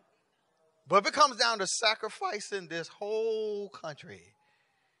 But if it comes down to sacrificing this whole country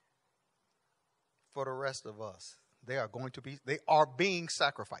for the rest of us, they are being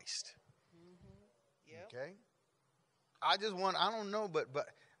sacrificed. Mm-hmm. Yep. Okay? I don't know, but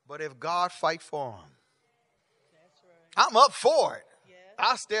if God fight for them, That's right. I'm up for it. Yes.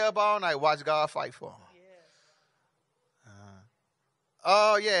 I'll stay up all night, watch God fight for them. Yes.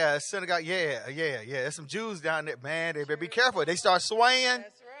 Oh, yeah, synagogue. Yeah. There's some Jews down there. Man, they better be careful. They start swaying.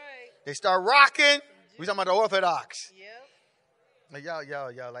 That's right. They start rocking. We talking about the Orthodox. Yep. Like, y'all,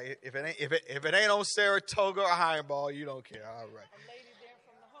 like if it ain't on Saratoga or Heimball, you don't care. All right. A lady there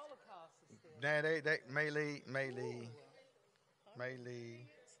from the Holocaust is there. They may lead.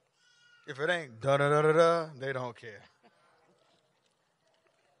 If it ain't da-da-da-da-da, they don't care.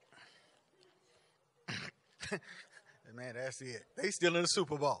 Man, that's it. They still in the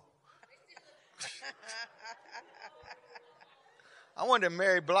Super Bowl. I wonder if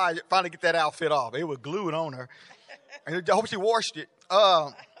Mary Blige finally get that outfit off. It was glued on her. And I hope she washed it.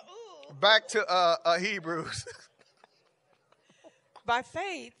 Back to Hebrews. By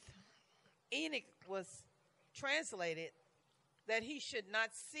faith, Enoch was translated that he should not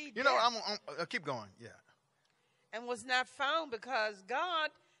see death. I'll keep going. Yeah. And was not found because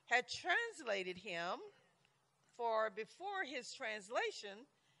God had translated him, for before his translation,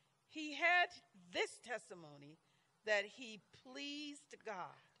 he had this testimony that he pleased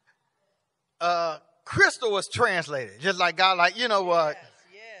God. Crystal was translated, just like God, like, you know what?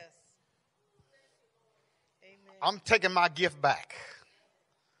 Yes. Amen. I'm taking my gift back.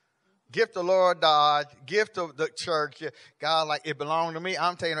 Gift the Lord God, gift of the church. God, like, it belonged to me.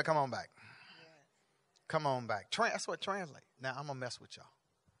 I'm telling you, come on back. Yes. Come on back. That's what translate. Now, I'm going to mess with y'all.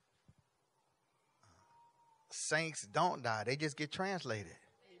 Saints don't die. They just get translated.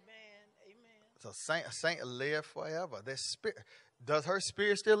 Amen. So a saint will live forever. Their spirit, does her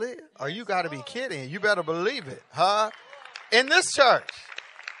spirit still live? Or you got to be kidding. You better believe it. Huh? In this church.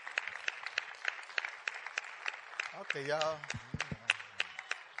 Okay, y'all.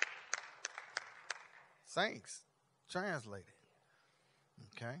 Saints translated.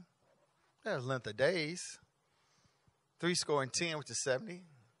 Okay. There's length of days. 70, which is 70.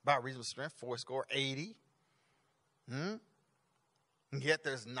 By reasonable strength, 80. And yet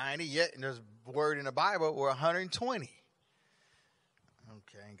there's 90. Yet and there's word in the Bible where 120.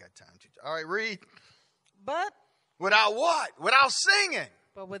 Okay, I ain't got time to. All right, read. But without what? Without singing.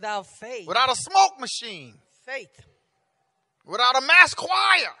 But without faith. Without a smoke machine. Faith. Without a mass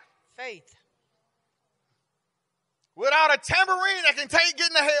choir. Faith. Without a tambourine that can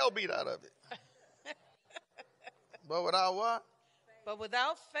getting the hell beat out of it. But without what? But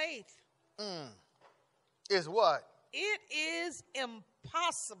without faith. Is what? It is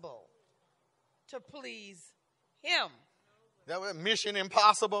impossible to please him. That was mission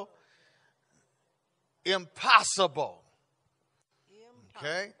impossible? Impossible.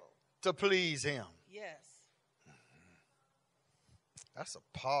 Okay? To please him. Yes. That's a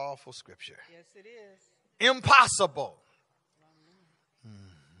powerful scripture. Yes, it is. Impossible.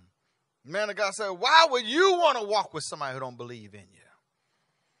 Man of God said, why would you want to walk with somebody who don't believe in you?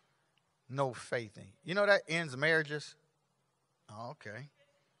 No faith in you. You know that ends marriages? Oh, okay.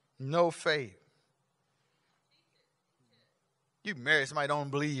 No faith. You marry somebody who don't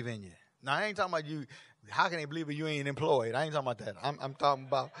believe in you. Now, I ain't talking about you. How can they believe if you ain't employed? I ain't talking about that. I'm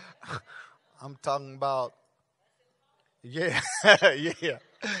talking about, yeah, yeah.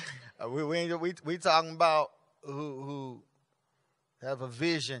 We talking about who have a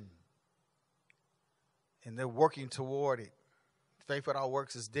vision and they're working toward it. Faith without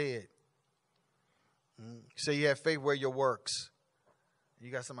works is dead. So you have faith where your works. You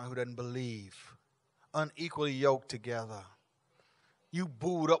got somebody who doesn't believe. Unequally yoked together. You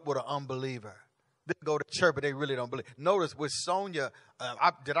booed up with an unbeliever. They go to church, but they really don't believe. Notice with Sonia,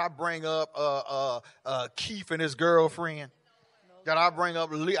 did I bring up Keith and his girlfriend? Did I bring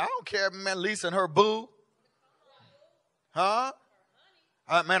up Lee? I don't care, man, Lisa and her boo. Huh?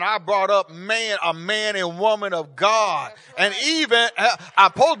 Man, I brought up a man and woman of God. And even,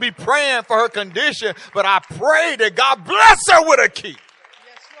 I'm supposed to be praying for her condition, but I pray that God bless her with a key.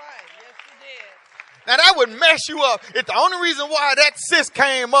 That's right. Yes, you did. Now, that would mess you up. If the only reason why that sis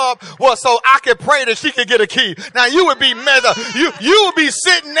came up was so I could pray that she could get a key. Now, you would be messed up. You would be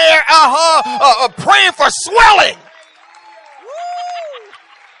sitting there, praying for swelling.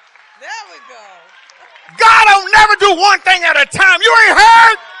 There we go. God don't never do one thing at a time. You ain't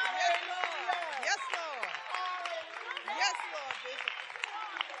heard? Yes, Lord. Yes, Lord. Yes, Lord,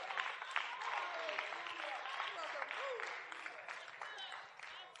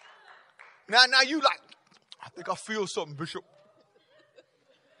 Bishop. Now you like, I think I feel something, Bishop.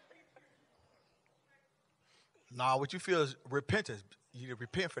 Nah, what you feel is repentance. You need to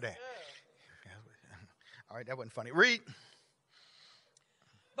repent for that. All right, that wasn't funny. Read.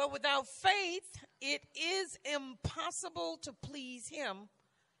 But without faith, it is impossible to please him.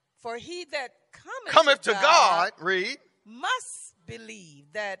 For he that cometh to God, read, must believe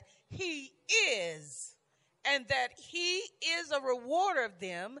that he is, and that he is a rewarder of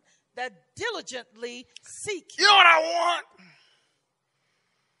them that diligently seek him. You know what I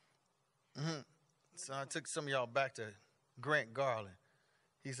want? So I took some of y'all back to Grant Garland.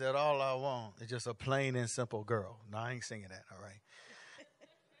 He said, all I want is just a plain and simple girl. No, I ain't singing that, all right?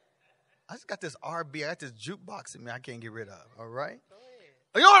 I just got this RB. I got this jukebox in me I can't get rid of. All right? Go ahead.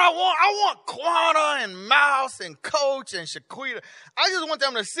 You know what I want? I want Quana and Mouse and Coach and Shaquita. I just want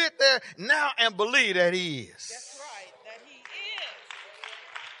them to sit there now and believe that he is. That's right. That he is.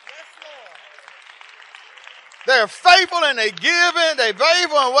 Yes, Lord. They're faithful and they giving. They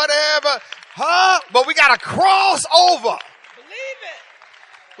faithful and whatever. Huh? But we got to cross over. Believe it.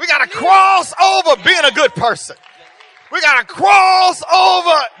 We got to cross over being a good person. We got to cross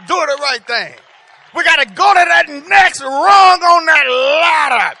over doing the right thing. We got to go to that next rung on that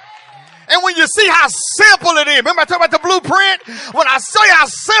ladder. And when you see how simple it is, remember I talked about the blueprint? When I show you how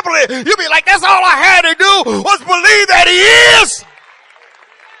simple it is, you'll be like, that's all I had to do was believe that he is.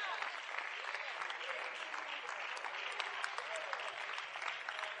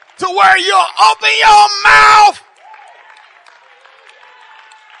 To where you'll open your mouth.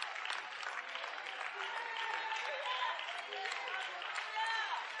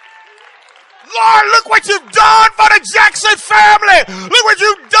 Lord, look what you've done for the Jackson family. Look what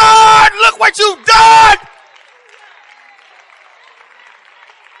you've done. Look what you've done.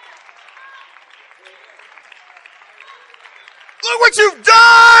 Look what you've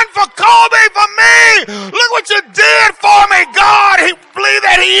done for Kobe, for me. Look what you did for me, God. He believe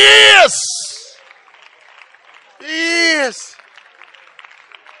that he is. He is.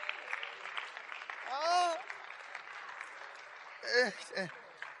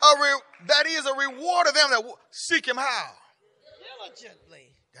 That is a reward of them that seek him how?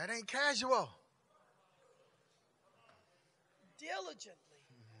 Diligently. That ain't casual. Diligently.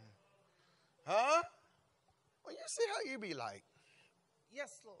 Huh? Well, you see how you be like.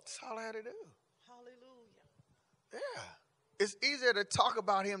 Yes, Lord. That's all I had to do. Hallelujah. Yeah. It's easier to talk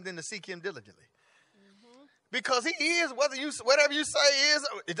about him than to seek him diligently. Mm-hmm. Because he is, whatever you say is,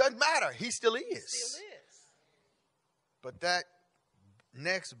 it doesn't matter. He still is. He still is. But that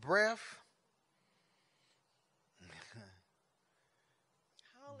next breath,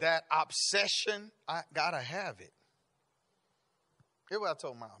 that obsession, I gotta have it. Here's what I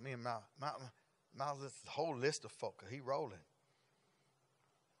told Miles. Me and Miles, this whole list of folk. He rolling.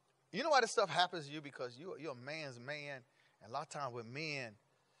 You know why this stuff happens to you? Because you're a man's man. And a lot of times with men,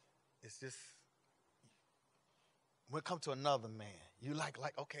 it's just, when it comes to another man, you like,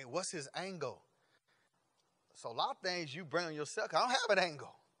 okay, what's his angle? So a lot of things you bring on yourself. I don't have an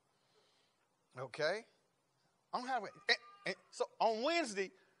angle. Okay? I don't have it. And so on Wednesday,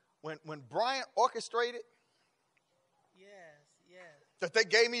 when Brian orchestrated that they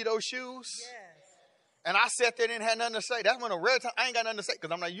gave me those shoes, and I sat there and didn't have nothing to say. That's when a rare time I ain't got nothing to say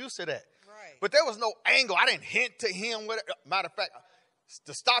because I'm not used to that. Right. But there was no angle. I didn't hint to him. Matter of fact,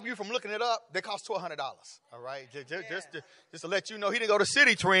 to stop you from looking it up, they cost $1,200. All right? Just to let you know, he didn't go to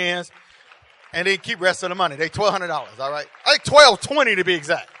City Trends and didn't keep the rest of the money. They $1,200. All right? I think $1,220 to be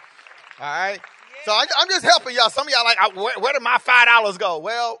exact. All right? Yeah. So I'm just helping y'all. Some of y'all like, where did my $5 go?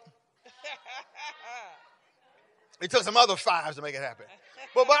 Well, it took some other fives to make it happen.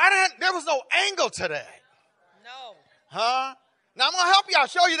 But there was no angle to that. No. Huh? Now I'm going to help y'all,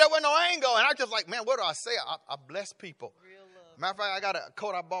 show you that wasn't no angle. And I just like, man, what do I say? I bless people. Real love. Matter of fact, I got a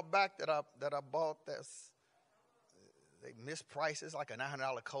coat I bought back that I bought they mispriced. It's like a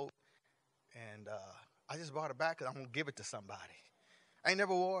 $900 coat. And I just bought it back because I'm going to give it to somebody. I ain't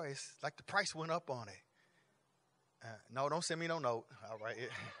never wore it. It's like the price went up on it. No, don't send me no note. All right.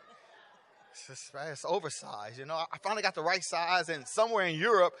 It's oversized. You know, I finally got the right size and somewhere in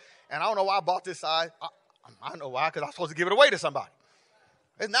Europe, and I don't know why I bought this size. I don't know why, because I'm supposed to give it away to somebody.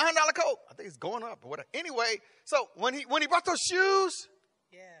 It's $900 coat. I think it's going up or whatever. Anyway, so when he brought those shoes,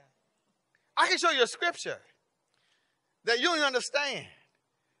 I can show you a scripture that you don't even understand.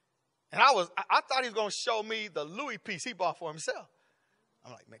 And I thought he was going to show me the Louis piece he bought for himself.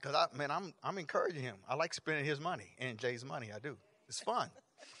 I'm like, man, I'm encouraging him. I like spending his money and Jay's money. I do. It's fun.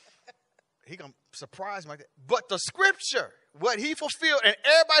 He going to surprise me like that. But the scripture, what he fulfilled, and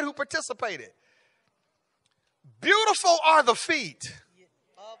everybody who participated, beautiful are the feet.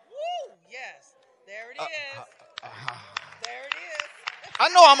 Woo, yes. There it is. There it is. I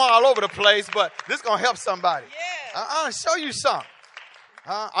know I'm all over the place, but this is going to help somebody. Yes. I'll show you something.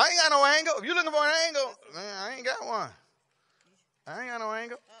 I ain't got no angle. If you're looking for an angle, man, I ain't got one. I ain't got no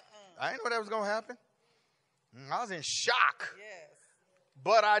angle. I didn't know that was going to happen. I was in shock. Yes.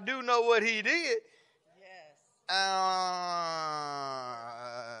 But I do know what he did. Yes.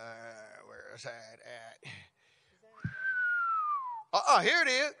 Where is that at? Here it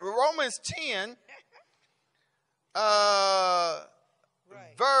is. Romans 10,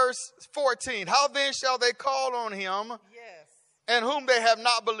 verse 14. How then shall they call on him? Yes. And whom they have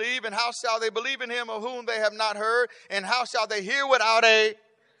not believed? And how shall they believe in him of whom they have not heard? And how shall they hear without a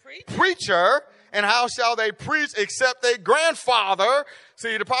preacher? And how shall they preach except their grandfather?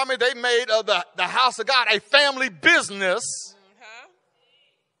 See, the problem is they made of the house of God a family business. Mm-hmm.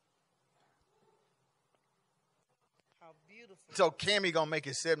 How beautiful. So Cammie going to make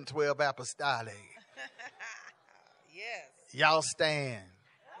it 712 Apostolic. Yes. Y'all stand.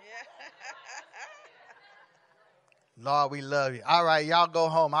 Yeah. Lord, we love you. All right, y'all go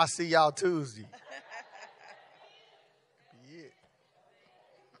home. I'll see y'all Tuesday.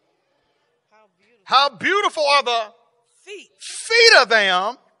 How beautiful are the feet of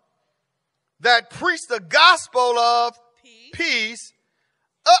them that preach the gospel of peace,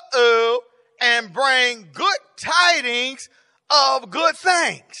 and bring good tidings of good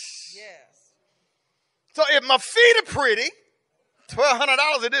things. Yes. So if my feet are pretty,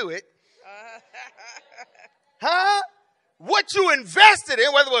 $1,200 to do it, huh? What you invested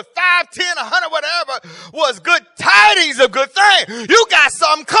in, whether it was 5, 10, 100, whatever, was good tidings of good things. You got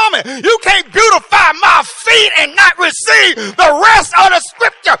something coming. You can't beautify my feet and not receive the rest of the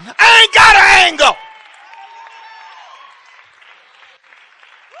scripture. I ain't got an angle.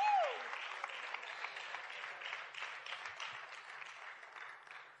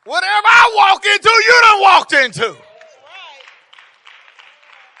 Whatever I walk into, you done walked into. That's right.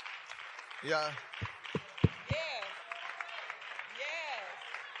 Yeah.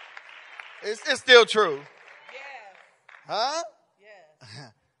 Yes. It's still true. Yes. Huh?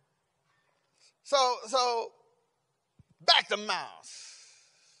 Yes. So back to Mouse.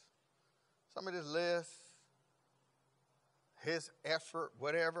 Some of this list, his effort,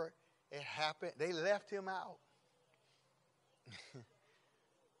 whatever, it happened. They left him out.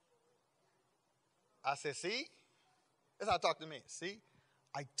 I said, see? That's how I talk to me. See?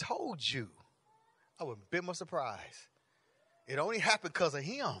 I told you. I was a bit more surprised. It only happened because of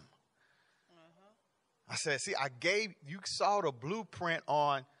him. I said, see, you saw the blueprint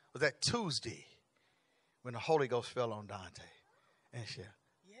on, was that Tuesday when the Holy Ghost fell on Dante and shit.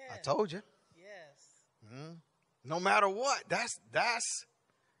 Yes. I told you. Yes. Mm-hmm. No matter what, that's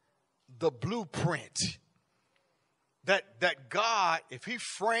the blueprint. That God, if he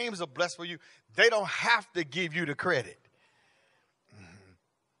frames a blessing for you, they don't have to give you the credit. Mm-hmm.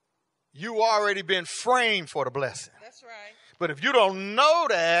 You already been framed for the blessing. That's right. But if you don't know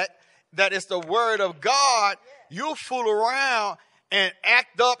that it's the word of God, you'll fool around and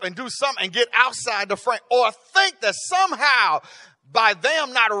act up and do something and get outside the frame, or think that somehow by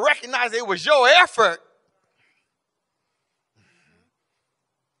them not recognizing it was your effort,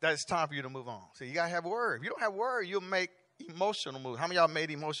 that it's time for you to move on. So you got to have word. If you don't have word, you'll make emotional moves. How many of y'all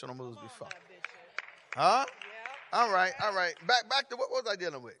made emotional moves before? Huh? Yeah. All right. Back to what was I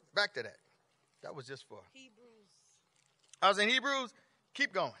dealing with? Back to that. That was just for Hebrews. I was in Hebrews.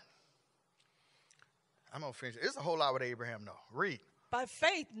 Keep going. I'm going to finish it. It's a whole lot with Abraham, though. Read. By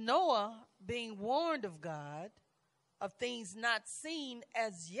faith, Noah, being warned of God of things not seen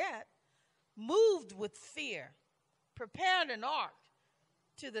as yet, moved with fear, prepared an ark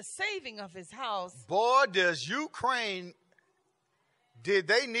to the saving of his house. Boy, does Ukraine, did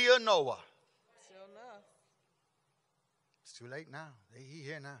they need a Noah? Sure enough. It's too late now. He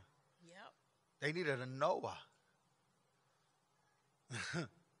here now. Yep. They needed a Noah.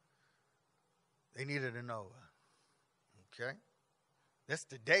 They needed a Noah. Okay? That's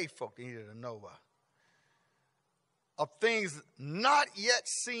the day, folk. They needed a Noah. Of things not yet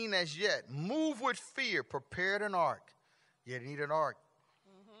seen as yet. Move with fear. Prepared an ark. Yeah, they needed an ark.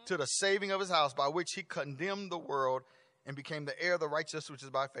 To the saving of his house, by which he condemned the world and became the heir of the righteousness which is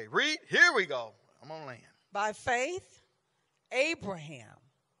by faith. Read. Here we go. I'm on land. By faith, Abraham,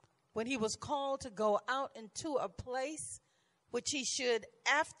 when he was called to go out into a place which he should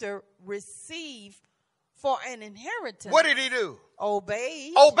after receive for an inheritance. What did he do?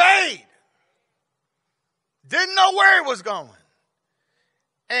 Obeyed. Obeyed. Didn't know where he was going.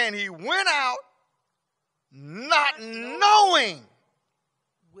 And he went out not knowing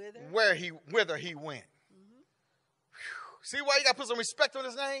whither he went. Mm-hmm. See why you got to put some respect on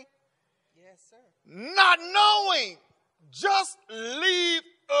his name? Yes, sir. Not knowing. Just leave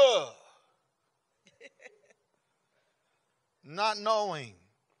Not knowing.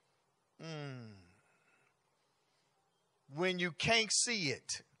 When you can't see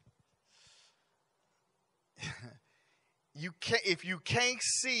it. If you can't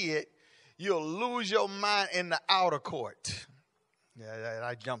see it, you'll lose your mind in the outer court. Yeah,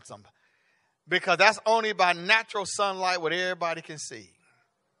 I jumped something. Because that's only by natural sunlight what everybody can see.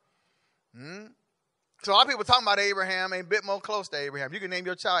 So a lot of people talking about Abraham ain't a bit more close to Abraham. You can name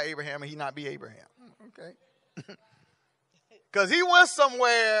your child Abraham and he not be Abraham. Okay. Because he went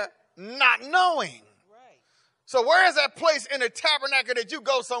somewhere not knowing. Right. So where is that place in the tabernacle that you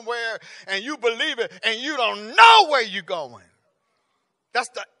go somewhere and you believe it and you don't know where you're going? That's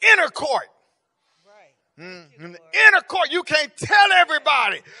the inner court. In the inner court, you can't tell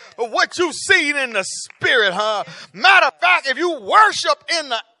everybody what you've seen in the spirit, huh? Matter of fact, if you worship in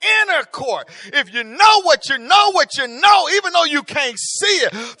the inner court. If you know what you know, even though you can't see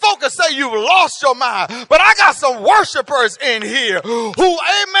it, folks say you've lost your mind. But I got some worshipers in here who,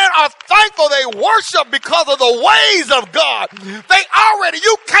 amen, are thankful they worship because of the ways of God.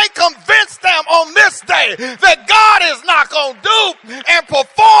 You can't convince them on this day that God is not going to do and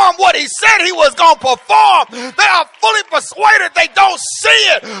perform what he said he was going to perform. They are fully persuaded they don't see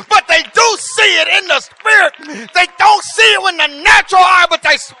it, but they do see it in the spirit. They don't see it with the natural eye, but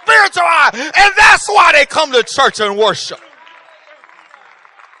they spiritual eye. And that's why they come to church and worship.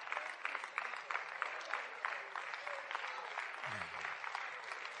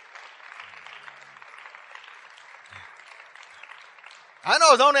 I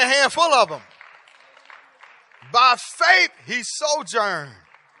know it's only a handful of them. By faith, he sojourned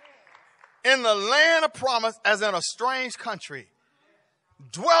in the land of promise as in a strange country,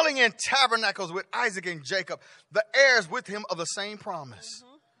 dwelling in tabernacles with Isaac and Jacob, the heirs with him of the same promise.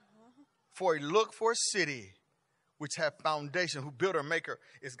 For he looked for a city which had foundation, who builder maker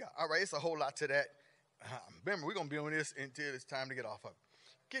is God. All right, it's a whole lot to that. Remember, we're going to be on this until it's time to get off of it.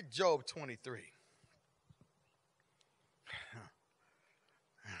 Get Job 23.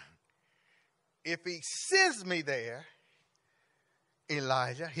 If he sends me there,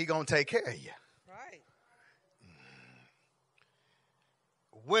 Elijah, he going to take care of you. Right.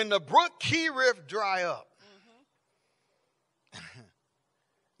 When the brook Kerith dry up,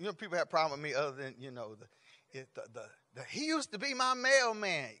 you know, people have a problem with me other than, you know, he used to be my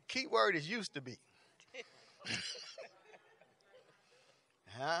mailman. Key word is used to be.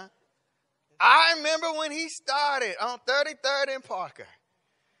 Huh? I remember when he started on 33rd and Parker.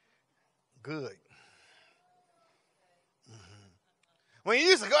 Good. When he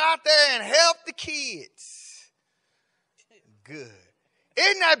used to go out there and help the kids. Good.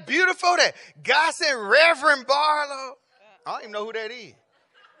 Isn't that beautiful that God sent Reverend Barlowe? I don't even know who that is.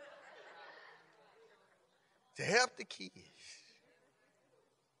 To help the kids.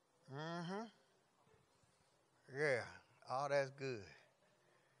 Yeah, all that's good.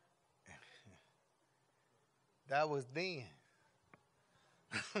 That was then.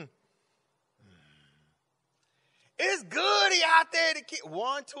 It's good he out there to keep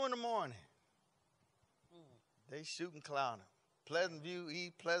 1, 2 in the morning. They shooting clowning. Pleasant View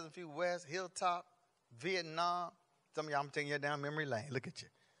East, Pleasant View West, Hilltop, Vietnam. Some of y'all, I'm taking you down memory lane. Look at you.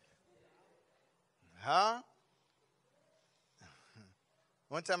 Huh?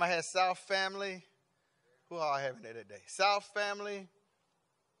 One time I had South Family. Who all I having there that day? South Family,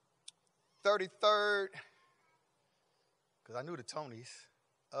 33rd, because I knew the Tonys.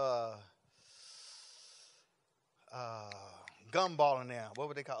 Gumballing now. What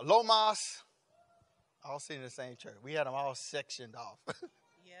would they call it? Lomas. All sitting in the same church. We had them all sectioned off.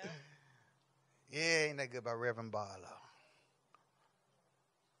 Yeah. Yeah, ain't that good about Reverend Barlowe.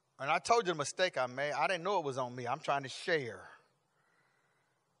 And I told you the mistake I made. I didn't know it was on me. I'm trying to share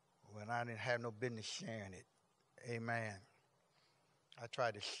when I didn't have no business sharing it. Amen. I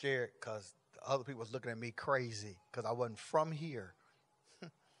tried to share it because other people was looking at me crazy because I wasn't from here.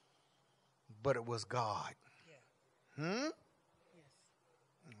 But it was God. Yeah. Yes.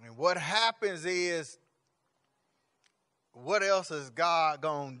 And what happens is, what else is God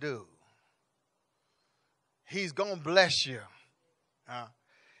going to do? He's going to bless you.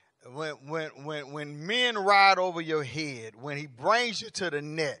 When men ride over your head, when he brings you to the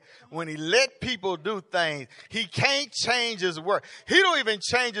net, when he let people do things, he can't change his word. He don't even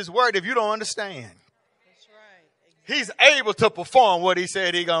change his word if you don't understand. That's right. Exactly. He's able to perform what he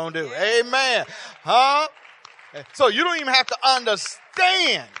said he's going to do. Yeah. Amen. Huh? So you don't even have to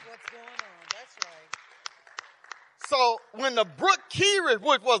understand. What's going on? That's right. So when the brook Kerith,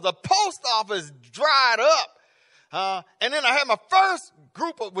 which was the post office, dried up, and then I had my first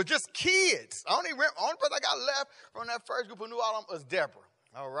group with just kids. Only person I got left from that first group who knew all of them was Deborah.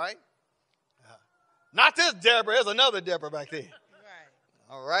 All right? Not this Deborah. There's another Deborah back there. Right.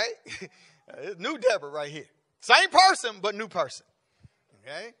 All right? It's new Deborah right here. Same person, but new person.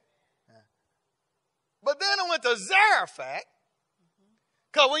 Okay? But then I went to Zarephath.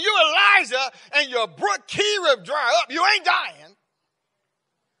 Because when you're Elijah and your brook Kerith dry up, you ain't dying.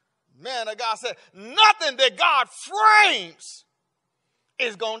 Man of God said, nothing that God frames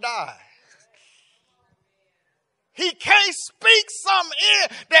is going to die. He can't speak something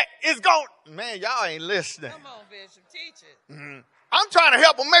in that is going to... Man, y'all ain't listening. Come on, Bishop. Teach it. Mm-hmm. I'm trying to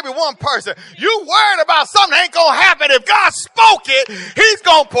help maybe one person. You worried about something that ain't going to happen. If God spoke it, he's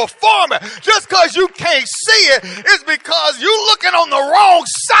going to perform it. Just because you can't see it is because you're looking on the wrong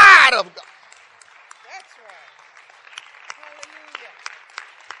side of God. That's right. Hallelujah.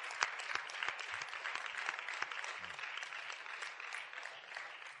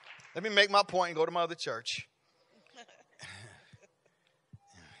 Let me make my point and go to my other church.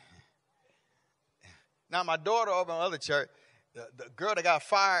 Now, my daughter over in my other church, the girl that got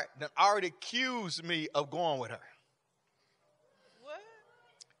fired, already accused me of going with her. What?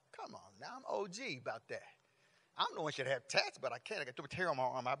 Come on, now I'm OG about that. I'm the one should have tats, but I can't. I got too much hair on my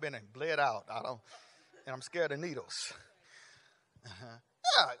arm. I've been bled out. And I'm scared of needles. Yeah,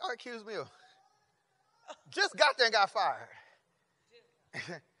 already accused me of. Just got there and got fired.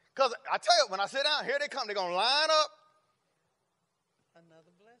 Because I tell you, when I sit down, here they come. They're going to line up.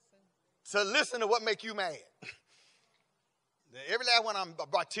 Another blessing. To listen to what make you mad. Every last one, I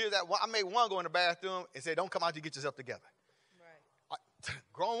brought tears out. I made one go in the bathroom and say, don't come out to get yourself together. Right.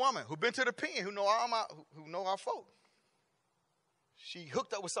 Grown woman who been to the pen, who know our folk. She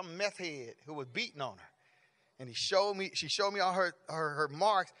hooked up with some meth head who was beating on her. And she showed me all her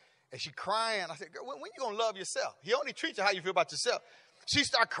marks, and she crying. I said, girl, when you going to love yourself? He only treats you how you feel about yourself. She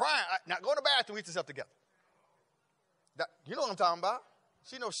started crying. Now go in the bathroom, get yourself together. You know what I'm talking about.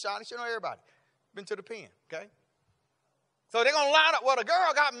 She knows Shawnee. She knows everybody. Been to the pen, okay? So they're going to line up. Well, the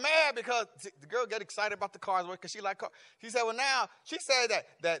girl got mad because the girl got excited about the cars because she liked cars. She said, well, now, she said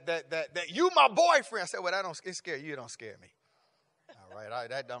that you my boyfriend. I said, well, that don't scare you. It don't scare me. All right,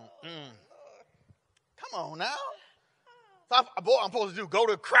 that don't. Come on now. So I'm supposed to go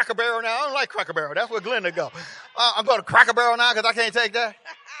to Cracker Barrel now. I don't like Cracker Barrel. That's where Glenda go. I'm going to Cracker Barrel now because I can't take that.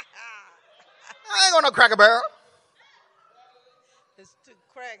 I ain't going to Cracker Barrel. It's two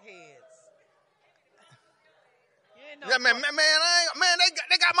crackheads. Yeah, man,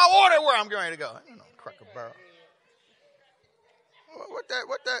 they got my order where I'm going to go. I ain't no Cracker Barrel. What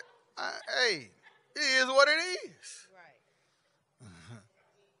that? Hey, it is what it is. Right.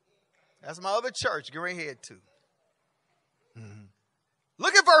 That's my other church. Get right here too.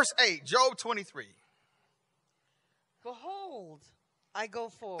 Look at verse 8, Job 23. Behold, I go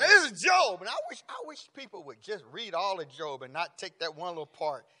forward. Now, this is Job, and I wish people would just read all of Job and not take that one little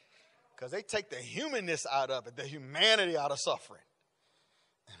part, because they take the humanness out of it, the humanity out of suffering.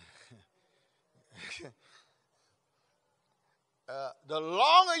 The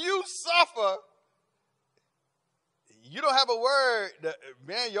longer you suffer, you don't have a word,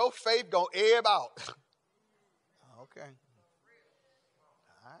 man, your faith gonna ebb out. Okay.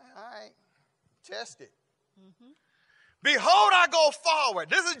 All right. Test it. Mm-hmm. Behold, I go forward.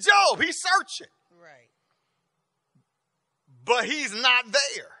 This is Job. He's searching. Right. But he's not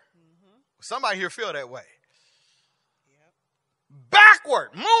there. Mm-hmm. Somebody here feel that way. Yep.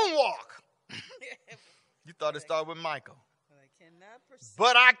 Backward. Moonwalk. You thought it started with Michael.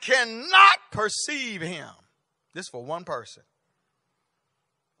 But I cannot perceive him. This is for one person.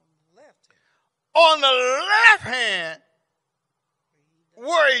 On the left hand,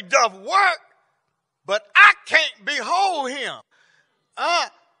 where he doth work, but I can't behold him.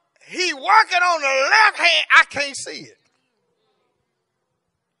 He working on the left hand, I can't see it.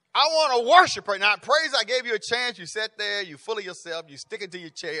 I want to worship her. Now, praise, I gave you a chance. You sat there, you full of yourself, you stick it to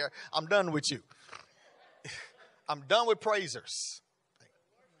your chair. I'm done with you. I'm done with praisers.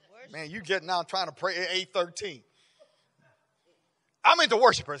 Man, you getting out trying to pray at 8:13. I'm into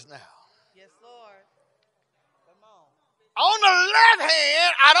worshipers now. Yes, Lord. Come on the left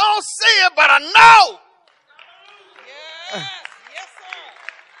hand, I don't see it, but I know. Yes, yes, sir.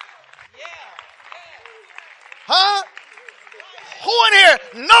 Yeah. Huh? Who in here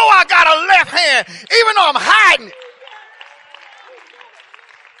know I got a left hand, even though I'm hiding it?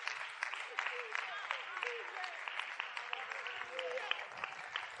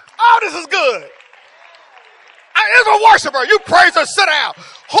 Oh, this is good. As a worshiper, you praise her, sit down.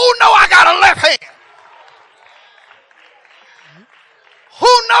 Who know I got a left hand? Who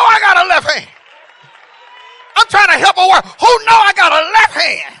know I got a left hand? I'm trying to help a work. Who know I got a left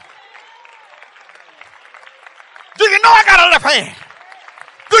hand? Do you know I got a left hand?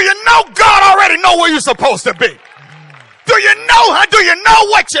 Do you know God already know where you're supposed to be? Do you know, do you know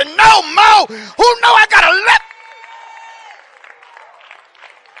what you know, Mo? Who know I got a left?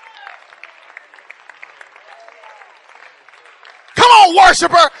 Come on,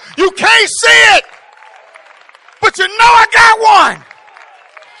 worshiper. You can't see it, but you know I got one.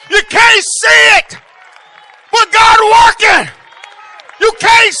 You can't see it, but God working. You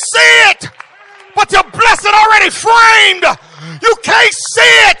can't see it, but your blessing already framed. You can't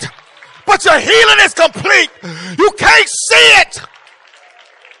see it, but your healing is complete. You can't see it,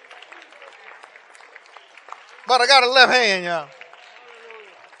 but I got a left hand, y'all.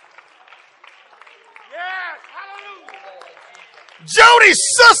 Jody's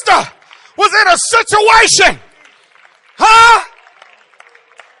sister was in a situation, huh?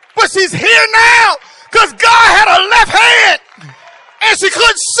 But she's here now because God had a left hand and she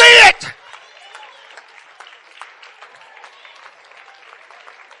couldn't see it.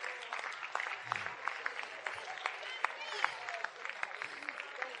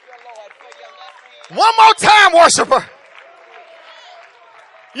 One more time, worshiper.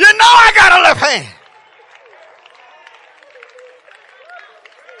 You know I got a left hand.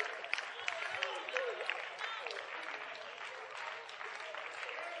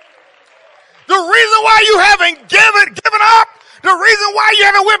 The reason why you haven't given up, the reason why you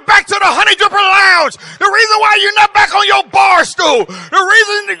haven't went back to the Honey Dripper Lounge, the reason why you're not back on your bar stool, the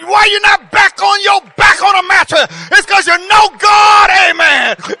reason why you're not back on your back on a mattress is because you know God,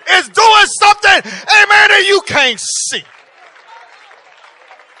 amen, is doing something, amen, that you can't see.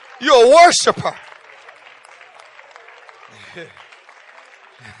 You're a worshiper.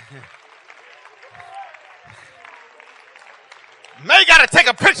 May got to take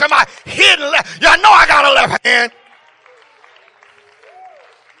a picture of my hidden left. Y'all know I got a left hand.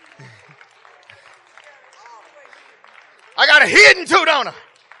 I got a hidden too, don't I?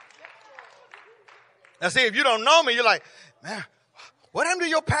 Now see, if you don't know me, you're like, man, what happened to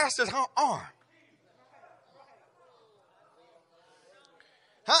your pastor's arm?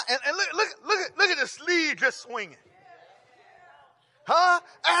 Huh? And look at the sleeve just swinging. Huh?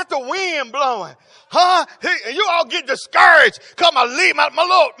 After wind blowing. Huh? And you all get discouraged because my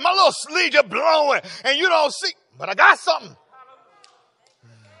little sleeve just blowing and you don't see. But I got something.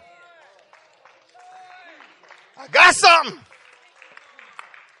 I got something.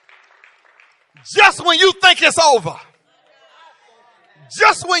 Just when you think it's over.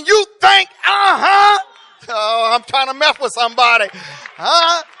 Just when you think, oh, I'm trying to mess with somebody.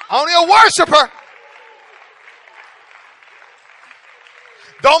 Only a worshiper.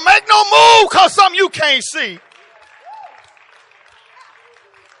 Don't make no move because something you can't see.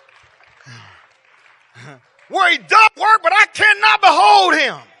 Where he does work, but I cannot behold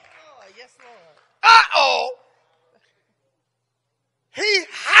him. Oh, yes, Lord. Uh-oh. He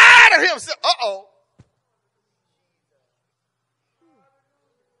hid himself. Uh-oh.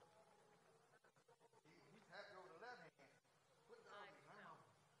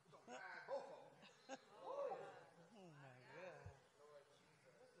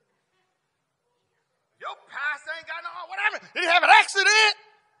 Your pastor ain't got no, what happened? Did he have an accident?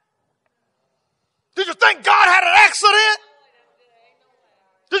 Did you think God had an accident?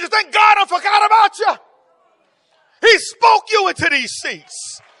 Did you think God done forgot about you? He spoke you into these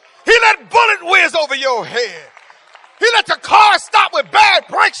seats. He let bullet whiz over your head. He let your car stop with bad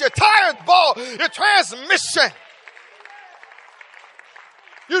brakes, your tires ball, your transmission.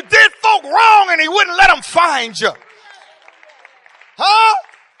 You did folk wrong and he wouldn't let them find you. Huh?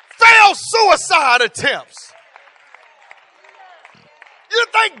 Failed suicide attempts. You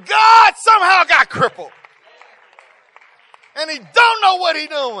think God somehow got crippled. And he don't know what he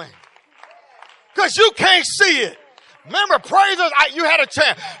doing. Because you can't see it. Remember, praisers, you had a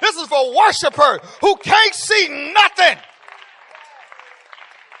chance. This is for worshipers who can't see nothing.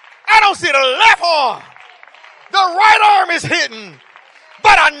 I don't see the left arm. The right arm is hidden.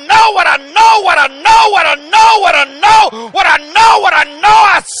 But I know what I know, what I know, what I know, what I know, what I know, what I know.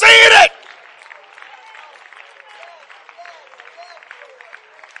 I seen it.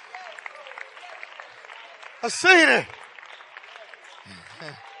 I seen it.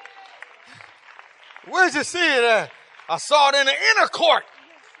 Where'd you see it at? I saw it in the inner court.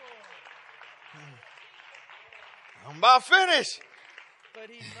 I'm about finished. But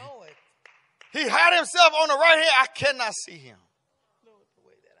he know it. He had himself on the right hand. I cannot see him.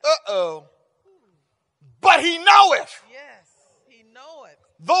 Uh-oh. But he knoweth. Yes, he knoweth.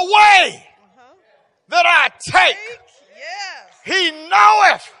 The way that I take. Yes. He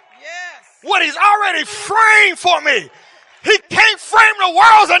knoweth. Yes. What he's already framed for me. He can't frame the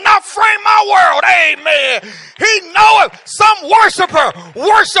world and not frame my world. Amen. He knoweth. Some worshiper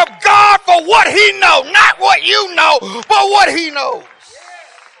worship God for what he know. Not what you know, but what he knows.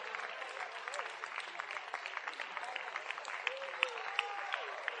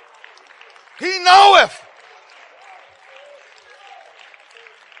 He knoweth.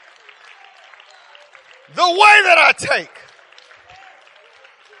 The way that I take.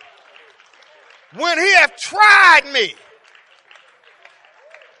 When he hath tried me,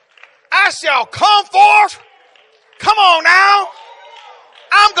 I shall come forth. Come on now.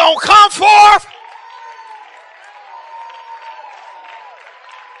 I'm going to come forth.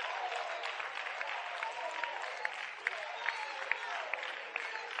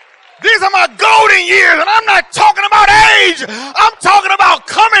 These are my golden years, and I'm not talking about age. I'm talking about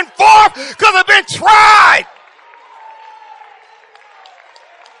coming forth because I've been tried.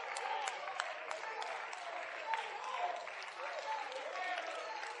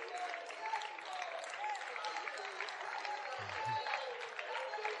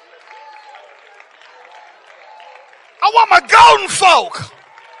 I want my golden folk.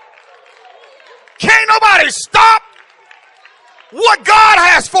 Can't nobody stop what God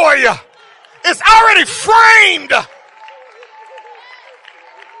has for you. It's already framed.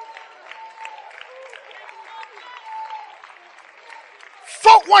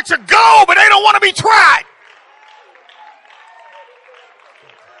 Folk want you to go, but they don't want to be tried.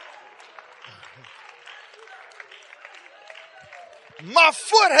 My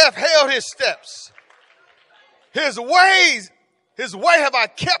foot hath held his steps. His way have I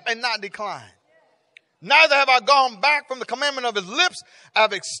kept and not declined. Neither have I gone back from the commandment of his lips. I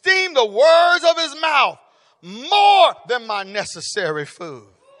have esteemed the words of his mouth more than my necessary food.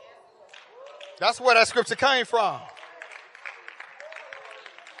 That's where that scripture came from.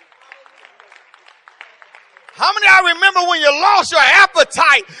 How many of y'all remember when you lost your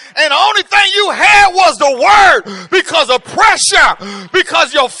appetite and the only thing you had was the word because of pressure,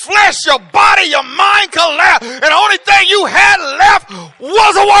 because your flesh, your body, your mind collapsed, and the only thing you had left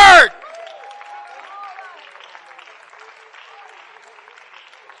was a word?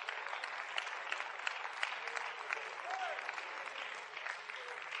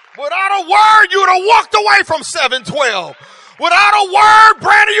 Without a word, you would have walked away from 712. Without a word,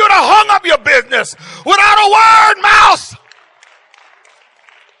 Brandon, you would have hung up your business. Without a word, Mouse.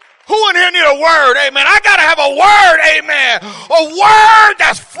 Who in here need a word? Amen. I got to have a word. Amen. A word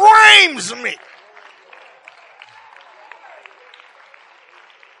that frames me.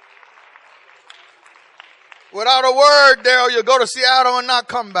 Without a word, Daryl, you'll go to Seattle and not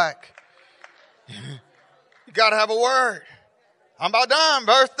come back. You got to have a word. I'm about done.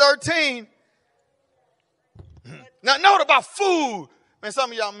 Verse 13. Now, note about food. Man,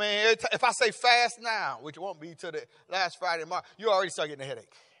 some of y'all, man, if I say fast now, which won't be till the last Friday tomorrow, you already start getting a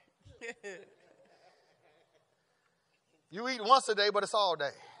headache. You eat once a day, but it's all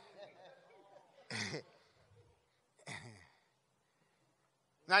day.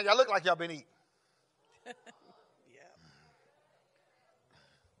 Now, y'all look like y'all been eating.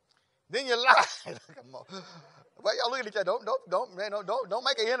 Then you lie. Well, y'all looking at each other. Don't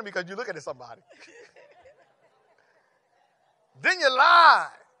make an enemy because you're looking at somebody. Then you lie.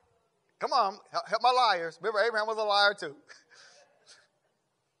 Come on, help my liars. Remember, Abraham was a liar too.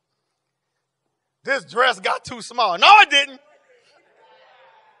 This dress got too small. No, it didn't.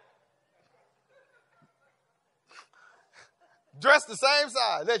 Dress the same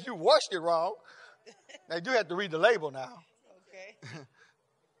size. Unless you washed it wrong. Now, you do have to read the label now. Okay.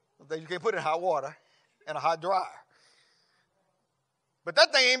 You can't put it in hot water and a hot dryer. But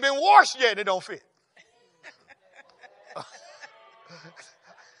that thing ain't been washed yet and it don't fit.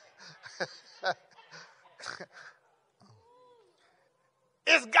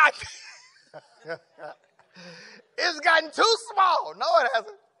 It's gotten too small. No, it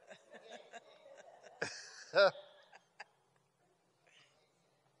hasn't.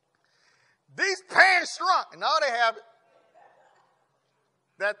 These pants shrunk. No, they haven't.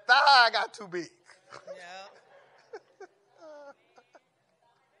 That thigh got too big. Yeah.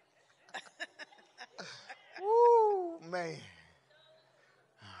 Woo, man.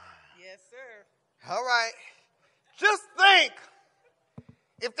 Yes, sir. All right. Just think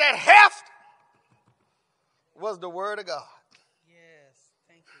if that heft was the word of God. Yes.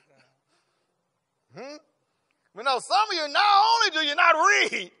 Thank you, God. But no, some of you, not only do you not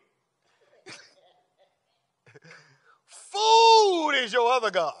read, food is your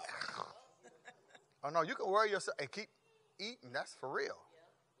other God. Oh, no, you can worry yourself and keep eating. That's for real.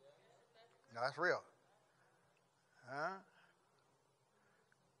 No, that's real. Huh?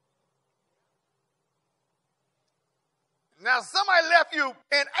 Now, somebody left you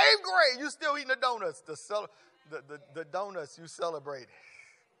in 8th grade. You still eating the donuts, the donuts you celebrated.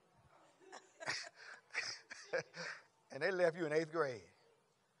 And they left you in 8th grade.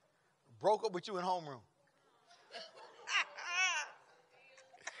 Broke up with you in homeroom.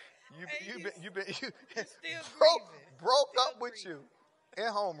 You broke up with you in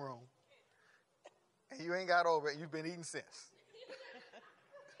homeroom. And you ain't got over it. You've been eating since.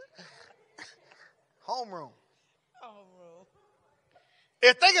 Homeroom.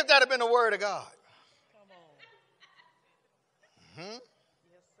 Think if that had been the word of God. Come on. Yes,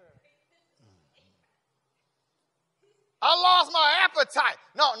 sir. I lost my appetite.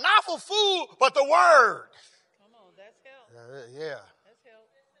 No, not for food, but the word. Come on, that's help. Yeah. That's help.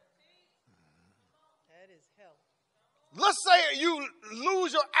 That is help. Let's say you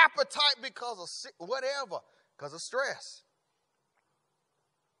lose your appetite because of whatever, because of stress.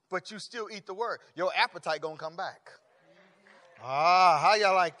 But you still eat the word. Your appetite gonna come back. How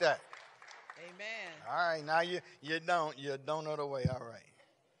y'all like that? Amen. All right, now you don't know the way. All right.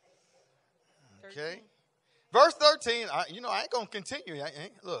 Okay. Verse 13, I ain't going to continue.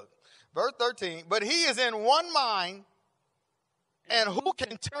 Look, verse 13, but he is in one mind, and who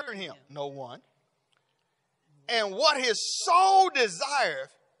can turn him? No one. And what his soul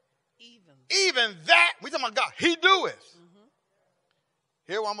desireth, even that, we talking about God, he doeth.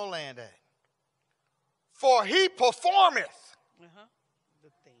 Here I'm going to land at. For he performeth. The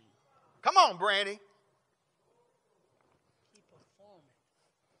thing. Come on, Brandy. He performeth.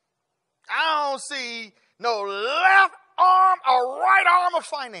 I don't see no left arm or right arm of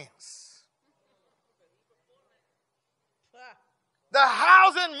finance. The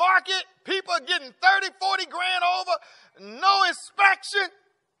housing market, people are getting 30, 40 grand over, no inspection.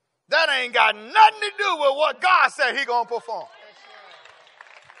 That ain't got nothing to do with what God said he going to perform.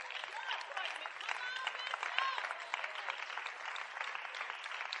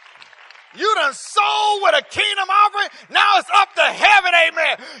 You done sold with a kingdom offering. Now it's up to heaven,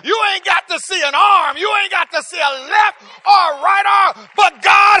 amen. You ain't got to see an arm. You ain't got to see a left or a right arm. But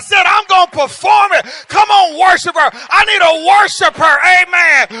God said, I'm going to perform it. Come on, worship her. I need a worshiper,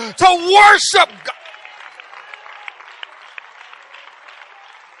 amen, to worship God.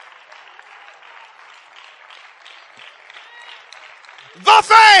 The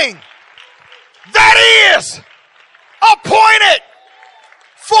thing that is appointed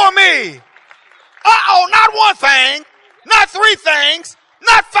for me. Not one thing, not three things,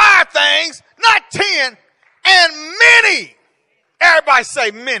 not five things, not 10, and many. Everybody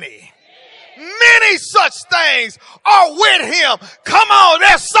say many. Many such things are with him. Come on,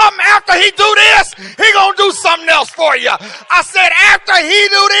 there's something after he do this, he gonna do something else for you. I said after he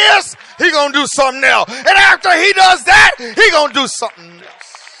do this, he gonna do something else. And after he does that, he gonna do something else.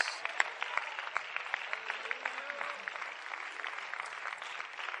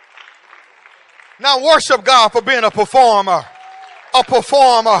 Now worship God for being a performer. A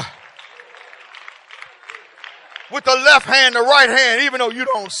performer. With the left hand, the right hand, even though you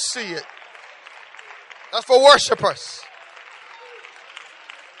don't see it. That's for worshipers.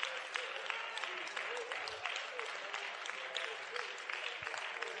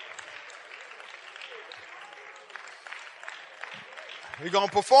 You're going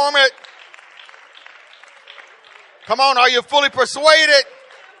to perform it. Come on, are you fully persuaded?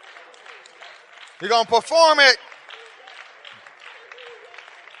 You're going to perform it.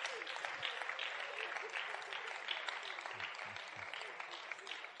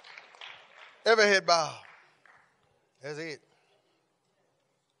 Every head bow. That's it.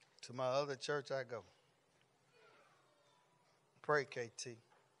 To my other church I go. Pray, KT.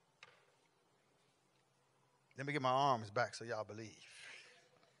 Let me get my arms back so y'all believe.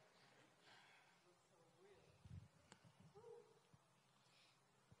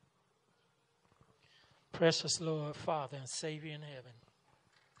 Precious Lord, Father, and Savior in heaven.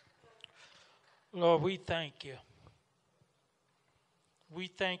 Lord, we thank you. We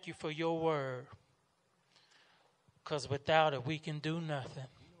thank you for your word. Because without it, we can do nothing.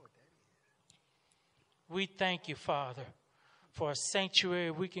 We thank you, Father, for a sanctuary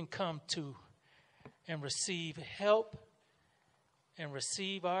we can come to and receive help and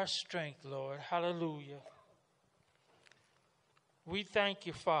receive our strength, Lord. Hallelujah. We thank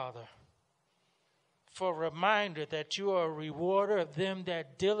you, Father, for a reminder that you are a rewarder of them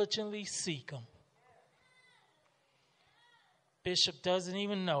that diligently seek them. Bishop doesn't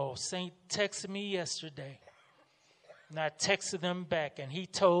even know. Saint texted me yesterday. And I texted them back, and he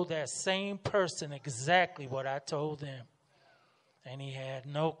told that same person exactly what I told them. And he had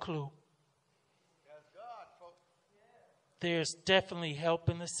no clue. There's definitely help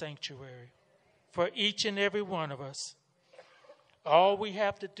in the sanctuary for each and every one of us. All we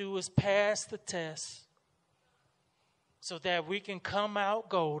have to do is pass the test so that we can come out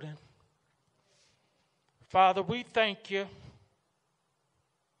golden. Father, we thank you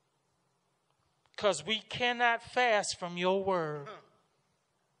because we cannot fast from your word.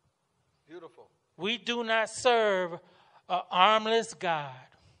 Beautiful. We do not serve an armless God.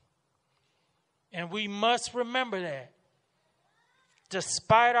 And we must remember that.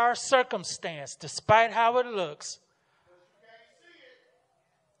 Despite our circumstance, despite how it looks,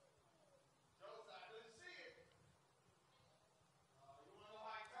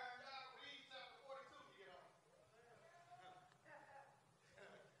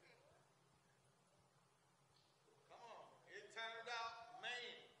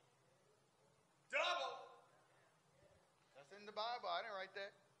 in the Bible. I didn't write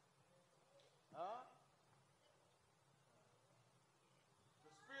that. Huh?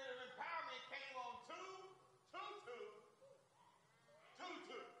 The spirit of empowerment came on two.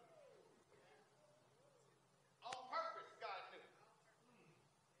 On purpose, God knew.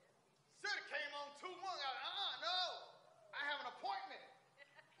 Should have came on 2-1.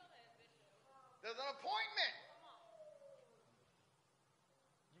 There's an appointment.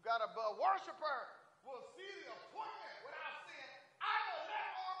 You got a worshiper will see the appointment without saying either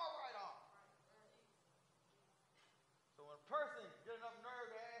left arm or right arm. So when a person get enough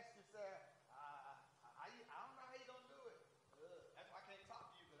nerve to ask you, say, I don't know how you're going to do it. That's why I can't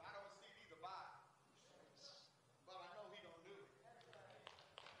talk to you, because I don't see either by. But I know he's going to do it.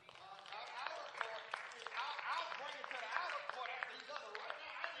 I'll bring it to the outer court after he does it. Right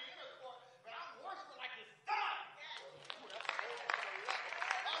now, I'm in the inner court, but I'm worshiping like it's done. Ooh, that's a whole other level.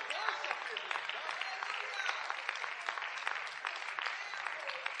 I'm worshiping.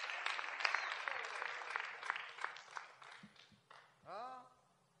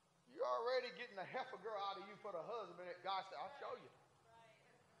 You already getting a heifer girl out of you for the husband that God said, I'll show you.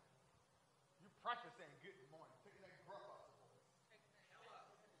 You practicing good morning, taking that gruff out the voice.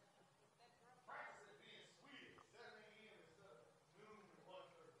 Practicing being sweet at 7 a.m. instead of noon and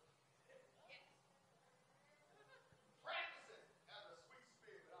 1:30. Practicing having a sweet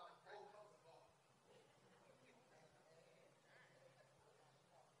spirit without 4 cups of coffee.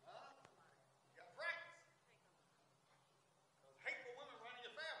 You got practice. Those hateful women running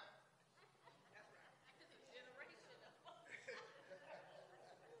your family.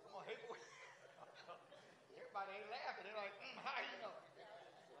 Come on, hateful women. Everybody ain't laughing. They're like, how you know?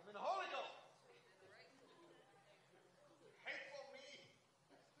 I'm in the Holy Ghost. Hateful me.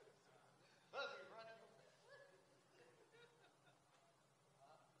 Husband running your family.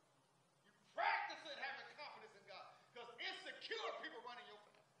 You practice it having confidence in God. Because insecure people running your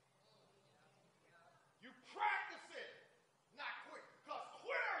family. You practice it not quit. Because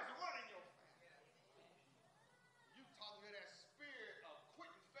quitters are running your family. You talking to that spirit of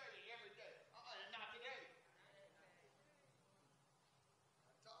quitting failure every day. And not today.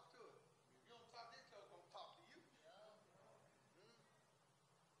 Talk to it. If you don't talk to it, it's going to talk to you.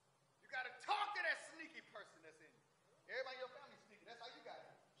 You got to talk to that sneaky person that's in you. Everybody in your family sneaky. That's how you got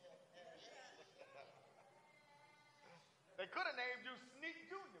it. They could have named you Sneak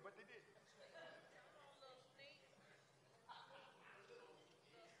Junior, but they didn't. That's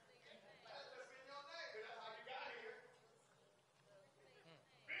just in your name. That's how you got here.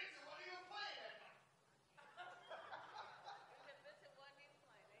 Vincent wasn't even playing that night.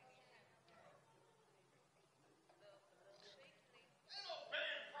 Ain't no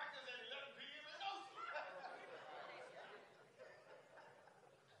band practice at 11 p.m. in no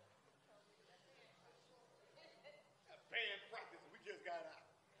band practice, we just got out.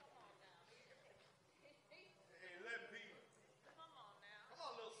 At 11 p.m. Come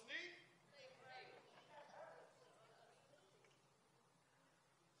on, little sneak.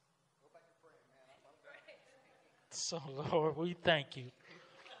 Go back to praying, man. So, Lord, we thank you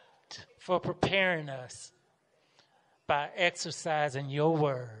for preparing us by exercising your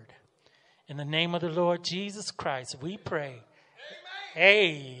word. In the name of the Lord Jesus Christ, we pray.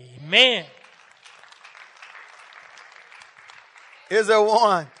 Amen. Is there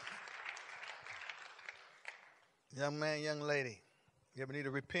one? Young man, young lady, you ever need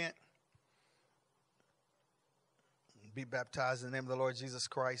to repent? Be baptized in the name of the Lord Jesus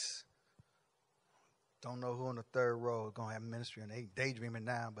Christ. Don't know who in the third row is going to have ministry, and they daydreaming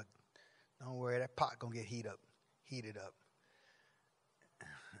now, but don't worry, that pot going to get heated up.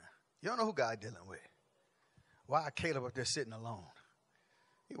 You don't know who God dealing with. Why Caleb up there sitting alone?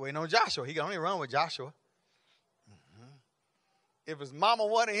 He waiting on Joshua. He can only run with Joshua. If his mama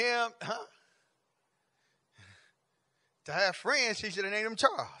wanted him to have friends, she should have named him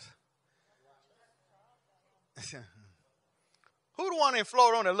Charles. Who the one in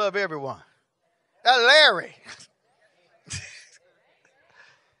Florida that love everyone? That's Larry.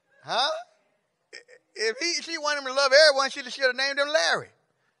 Huh? If she wanted him to love everyone, she should have named him Larry.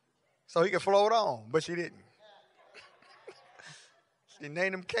 So he could float on, but she didn't. She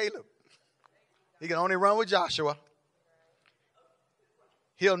named him Caleb. He can only run with Joshua.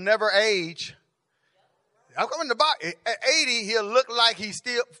 He'll never age. I'll come in the box. At 80, he'll look like he's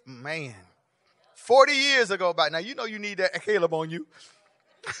still, man, 40 years ago by now. You know you need that Caleb on you.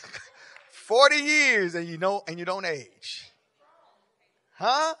 40 years and you don't age.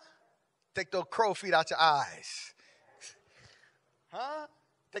 Huh? Take those crow feet out your eyes. Huh?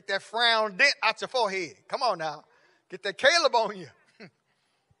 Take that frown dent out your forehead. Come on now. Get that Caleb on you.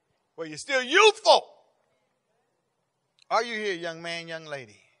 Well, you're still youthful. Are you here, young man, young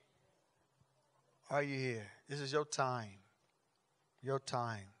lady? Are you here? This is your time. Your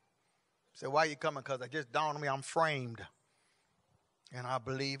time. Say, why are you coming? Because I just dawned on me I'm framed. And I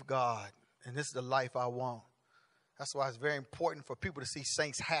believe God. And this is the life I want. That's why it's very important for people to see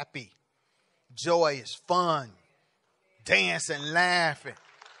saints happy, joyous, fun, dancing, laughing.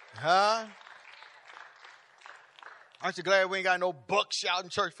 Huh? Aren't you glad we ain't got no buck shouting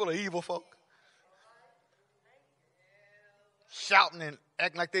church full of evil folk? Shouting and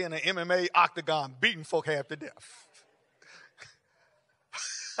acting like they in an MMA octagon, beating folk half to death.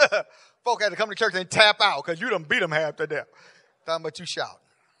 Folk had to come to church and tap out because you done beat them half to death. Talking about you shouting.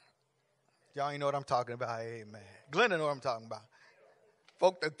 Y'all ain't know what I'm talking about. Amen. Glenda know what I'm talking about.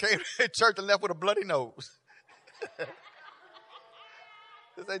 Folk that came to church and left with a bloody nose.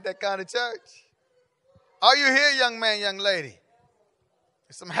 This ain't that kind of church. Are you here, young man, young lady?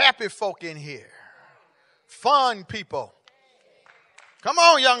 There's some happy folk in here. Fun people. Come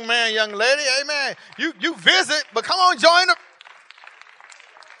on, young man, young lady. Amen. You visit, but come on, join them.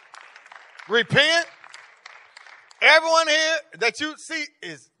 Repent. Everyone here that you see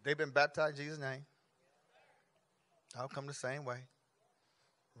they've been baptized in Jesus' name. I'll come the same way.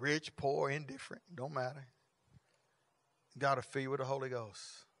 Rich, poor, indifferent, don't matter. God will fill you with the Holy Ghost.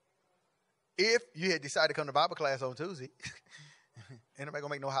 If you had decided to come to Bible class on Tuesday, ain't nobody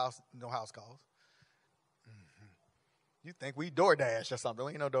gonna make no house calls. Mm-hmm. You think we DoorDash or something?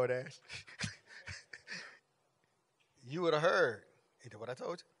 We ain't no DoorDash. You would have heard. Ain't that what I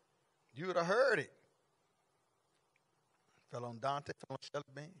told you? You would have heard it. Fell on Dante, fell on Shelly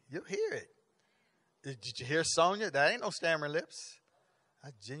Bean. You'll hear it. Did you hear Sonia? That ain't no stammering lips.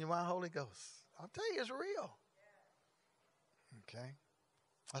 That's genuine Holy Ghost. I'll tell you, it's real. Okay?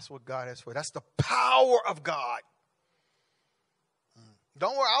 That's what God has for you. That's the power of God.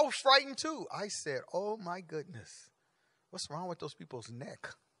 Don't worry, I was frightened too. I said, oh my goodness. What's wrong with those people's neck?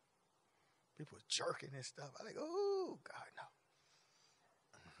 People jerking and stuff. I think, oh, God, no.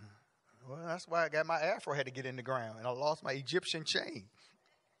 Well, that's why I got my afro had to get in the ground, and I lost my Egyptian chain.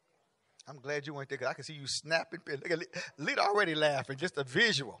 I'm glad you went there because I can see you snapping. Look at Lita already laughing. Just a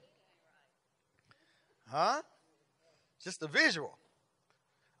visual. Huh? Just a visual.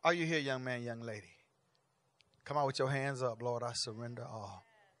 Are you here, young man, young lady? Come out with your hands up. Lord, I surrender all.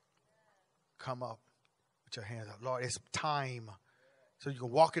 Come up with your hands up. Lord, it's time so you can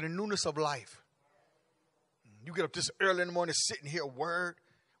walk in the newness of life. You get up this early in the morning, sit and hear a word.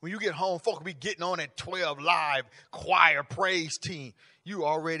 When you get home, folk will be getting on at 12 live, choir, praise team. You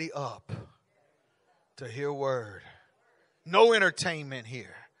already up to hear word. No entertainment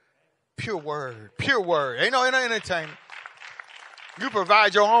here. Pure word. Pure word. Ain't no entertainment. You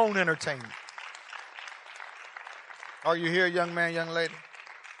provide your own entertainment. Are you here, young man, young lady?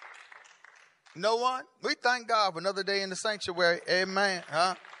 No one? We thank God for another day in the sanctuary. Amen.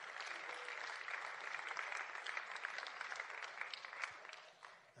 Huh?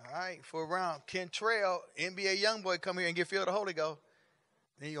 All right, for a round. Kentrell, NBA young boy, come here and get filled with the Holy Ghost.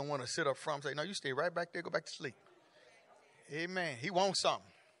 Then you're going to want to sit up front and say, no, you stay right back there, go back to sleep. Amen. He wants something.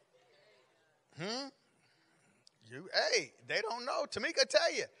 Hey, they don't know. Tamika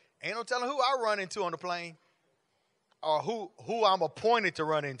tell you. Ain't no telling who I run into on the plane or who I'm appointed to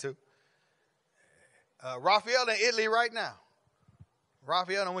run into. Raphael in Italy right now.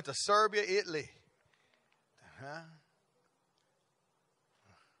 Raphael went to Serbia, Italy.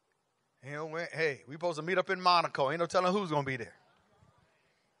 Hey, we supposed to meet up in Monaco. Ain't no telling who's going to be there.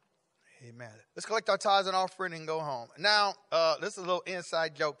 Amen. Let's collect our tithes and offering and go home. Now, this is a little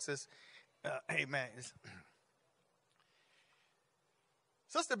inside joke. Amen.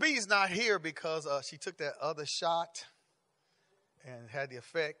 Sister B's not here because she took that other shot and had the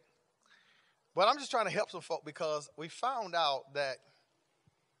effect. But I'm just trying to help some folk because we found out that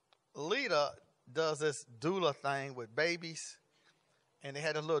Lita does this doula thing with babies. And they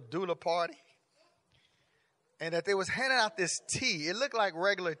had a little doula party. And that they was handing out this tea. It looked like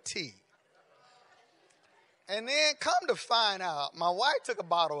regular tea. And then come to find out, my wife took a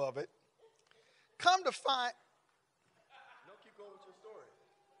bottle of it. Come to find. No, keep going with your story.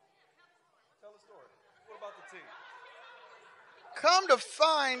 Tell the story. What about the tea? Come to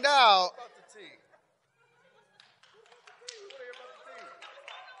find out. What about the tea?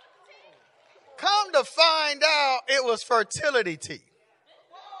 Come to find out it was fertility tea.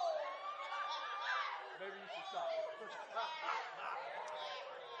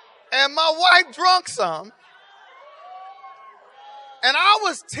 And my wife drunk some. And I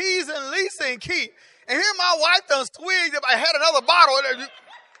was teasing Lisa and Keith. And here my wife done twigged if I had another bottle.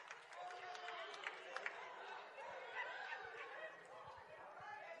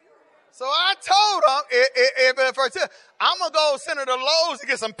 So I told them, I'm going to go Senator Lowe's to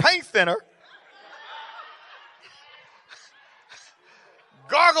get some paint thinner.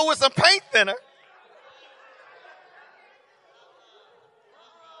 Gargle with some paint thinner.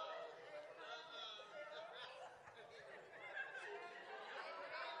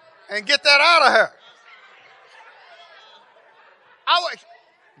 And get that out of her.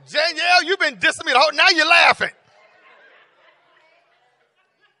 Danielle, you've been dissing me the whole. Now you're laughing.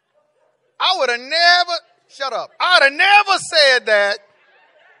 I would have never, shut up. I would have never said that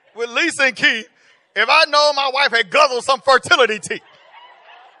with Lisa and Keith if I know my wife had guzzled some fertility tea.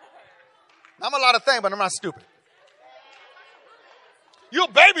 I'm a lot of things, but I'm not stupid. You a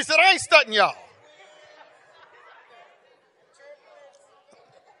babysitter, I ain't stunting y'all.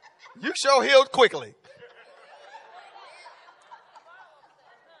 You sure healed quickly.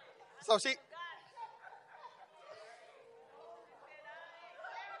 So she...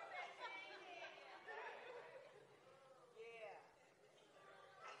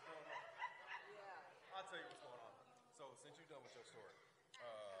 I'll tell you what's going on. So since you're done with your story,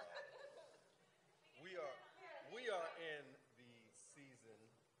 we are in the season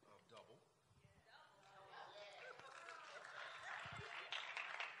of double.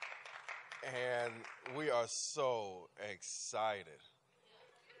 And we are so excited.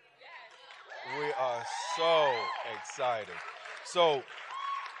 We are so excited. So,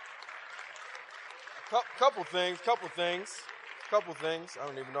 couple things. I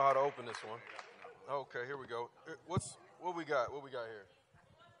don't even know how to open this one. Okay, here we go. What we got? What we got here?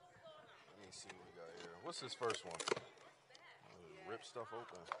 Let me see what we got here. What's this first one? Rip stuff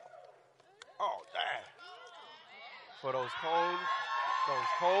open. Oh, damn. For those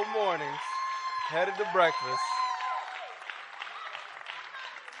cold mornings, headed to breakfast.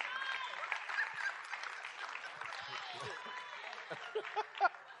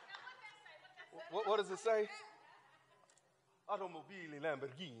 What does it say? Automobile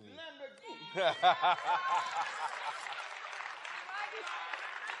Lamborghini.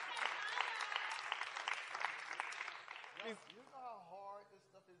 You know how hard this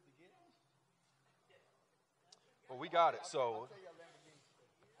stuff is to get? Well, we got it, so.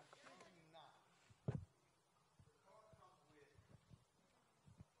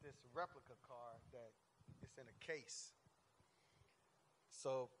 This replica car that it's in a case.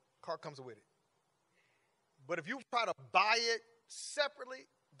 So car comes with it. But if you try to buy it separately,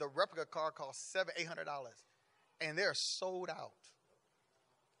 the replica car costs $700-800, and they're sold out.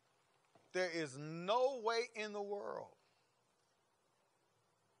 There is no way in the world.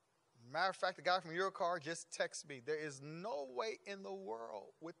 Matter of fact, the guy from your car just texted me. There is no way in the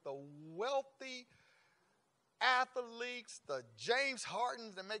world with the wealthy athletes, the James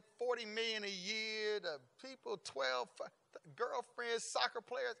Hardens that make $40 million a year, the people 12 girlfriends, soccer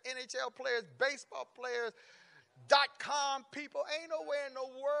players, NHL players, baseball players, .com people. Ain't nowhere in the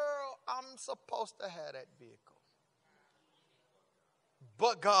world I'm supposed to have that vehicle.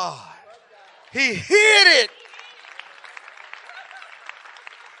 But God, He hid it.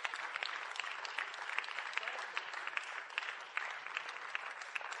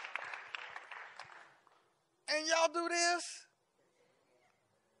 And y'all do this?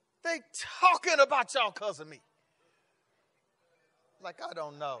 They talking about y'all because of me. Like I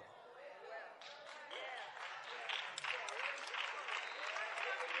don't know.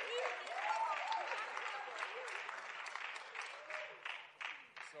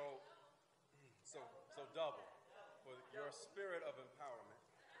 So double for your spirit of empowerment.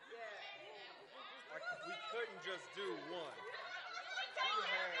 We couldn't just do one. We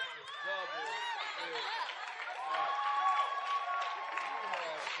had to double it up.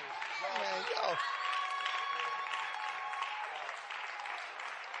 Man, yo.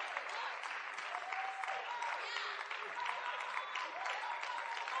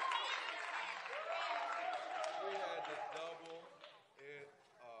 We had to double it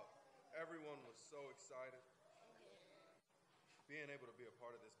up. Everyone was so excited. Being able to be a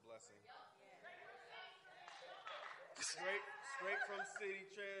part of this blessing. Straight from City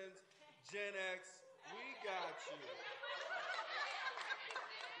Trends, Gen X, we got you.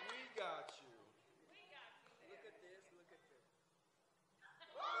 We got you. Look at this, look at this.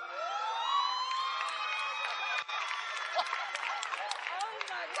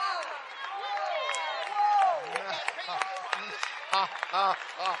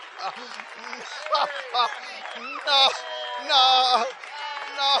 No.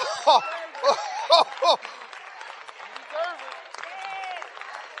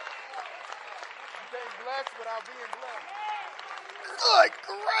 Blessed without being blessed. Good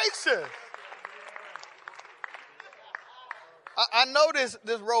gracious. I know this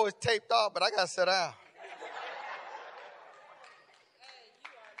row is taped off, but I got to sit down.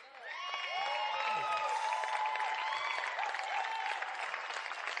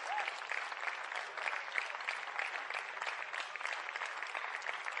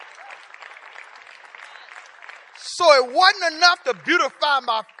 So it wasn't enough to beautify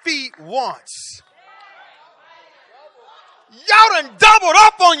my feet once. Y'all done doubled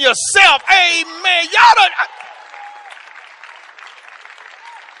up on yourself. Amen. Y'all done.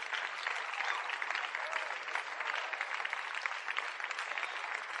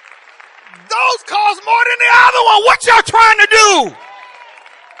 Ghost costs more than the other one. What y'all trying to do?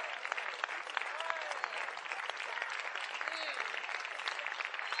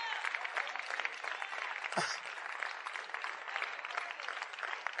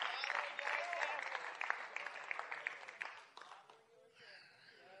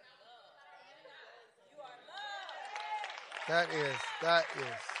 That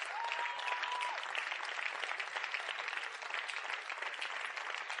is.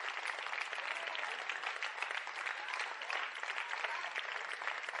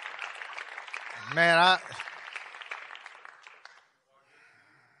 Man,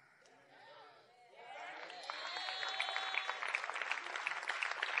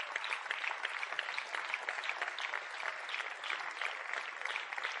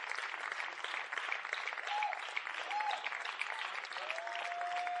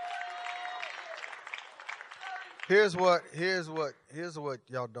 here's what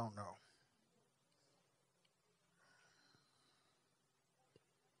y'all don't know.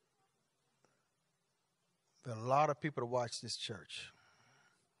 There are a lot of people to watch this church.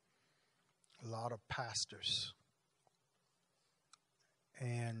 A lot of pastors.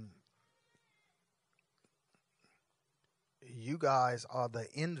 And you guys are the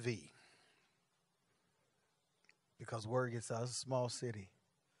envy. Because word gets out, it's a small city.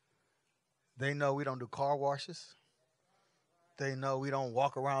 They know we don't do car washes. They know we don't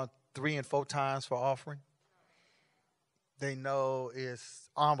walk around 3 and 4 times for offering. They know it's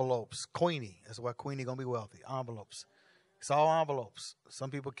envelopes. Queenie. That's why Queenie going to be wealthy. Envelopes. It's all envelopes. Some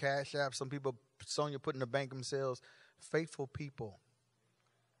people cash app. Some people Sonia put in the bank themselves. Faithful people.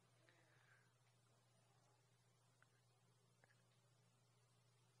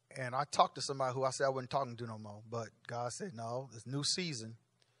 And I talked to somebody who I said I wasn't talking to no more. But God said, no, it's new season.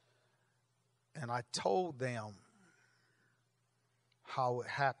 And I told them how it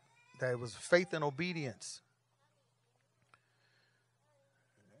happened. That it was faith and obedience.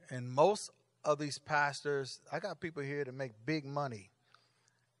 And most of these pastors, I got people here that make big money,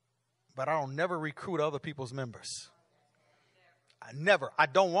 but I don't never recruit other people's members. I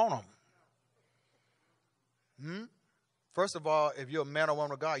don't want them. First of all, if you're a man or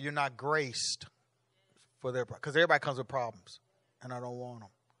woman of God, you're not graced for their, because everybody comes with problems, and I don't want them.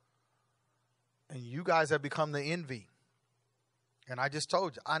 And you guys have become the envy. And I just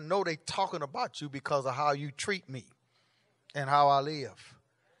told you, I know they talking about you because of how you treat me and how I live.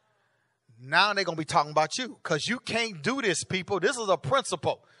 Now they're going to be talking about you because you can't do this, people. This is a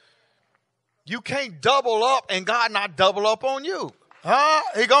principle. You can't double up and God not double up on you. Huh?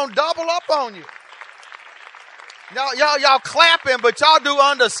 He going to double up on you. Y'all clapping, but y'all do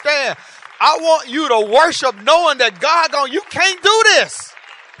understand. I want you to worship knowing that God you can't do this.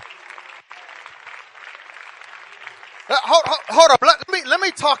 Hold up. Let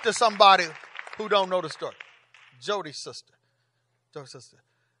me talk to somebody who don't know the story. Jody's sister.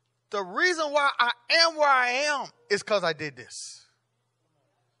 The reason why I am where I am is because I did this.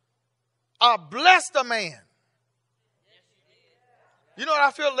 I blessed a man. You know what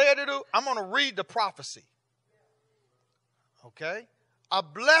I feel led to do? I'm going to read the prophecy. Okay? I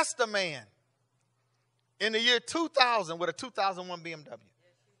blessed a man in the year 2000 with a 2001 BMW.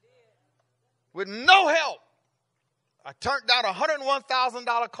 With no help. I turned down a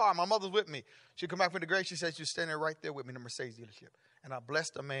 $101,000 car. My mother's with me. She come back from the grave. She said, you're standing right there with me in the Mercedes dealership. And I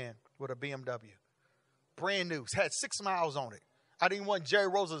blessed a man with a BMW. Brand new. Had 6 miles on it. I didn't want Jerry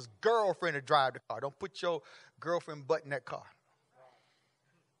Rosa's girlfriend to drive the car. Don't put your girlfriend butt in that car.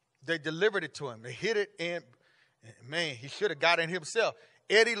 They delivered it to him. They hit it in. Man, he should have got in himself.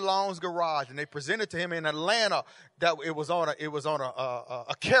 Eddie Long's garage. And they presented to him in Atlanta that it was on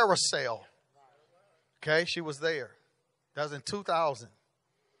a carousel. Okay, she was there. That was in 2000.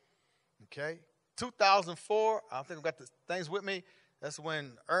 Okay, 2004. I think I've got the things with me. That's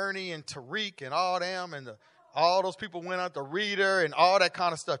when Ernie and Tariq and all them and all those people went out to Reader and all that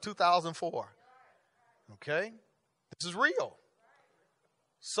kind of stuff. 2004. Okay, this is real.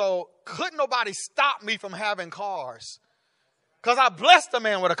 So couldn't nobody stop me from having cars because I blessed a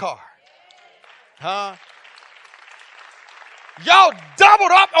man with a car. Huh? Y'all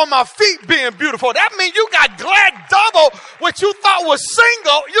doubled up on my feet being beautiful. That means you got glad double. What you thought was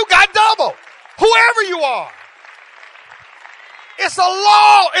single, you got double. Whoever you are. It's a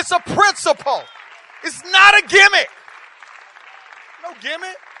law. It's a principle. It's not a gimmick. No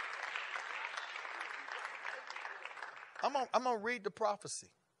gimmick. I'm going to read the prophecy.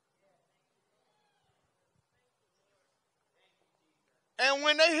 And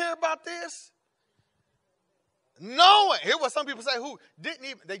when they hear about this, knowing, hear what some people say who didn't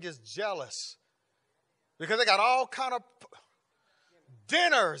even, they just jealous. Because they got all kind of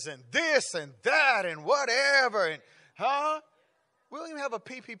dinners and this and that and whatever. And we don't even have a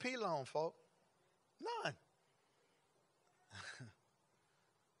PPP loan, folks. None.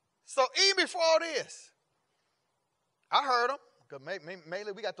 So even before all this, I heard them, because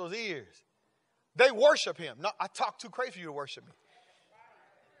mainly we got those ears. They worship him. No, I talk too crazy for you to worship me.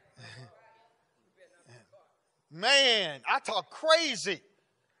 Man, I talk crazy.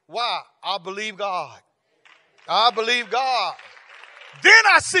 Why? I believe God. I believe God. Then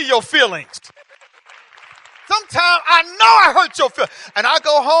I see your feelings. Sometimes I know I hurt your feelings. And I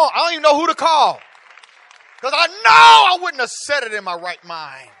go home, I don't even know who to call. Because I know I wouldn't have said it in my right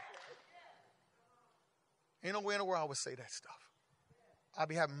mind. Ain't no way in the world I would say that stuff. I'd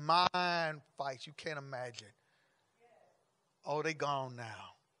be having mind fights you can't imagine. Oh, they gone now.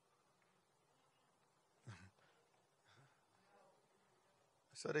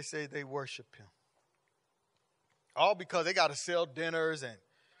 So they say they worship him. All because they got to sell dinners and,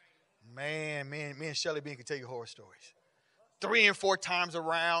 man, me and Shelly Bean can tell you horror stories. 3 and 4 times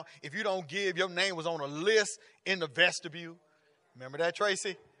around. If you don't give, your name was on a list in the vestibule. Remember that,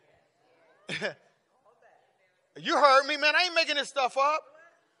 Tracy? You heard me, man. I ain't making this stuff up.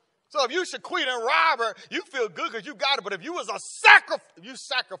 So if you Shaquita and Robert, you feel good because you got it. But if you was you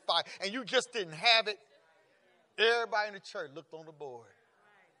sacrificed and you just didn't have it, everybody in the church looked on the board.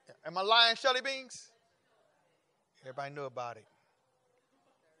 Am I lying, Shelly Beans? Everybody knew about it.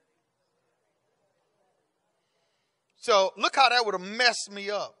 So look how that would have messed me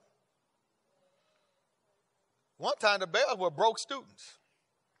up. One time the Bells were broke students.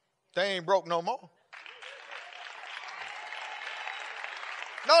 They ain't broke no more.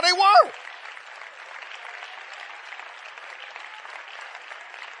 No, they weren't.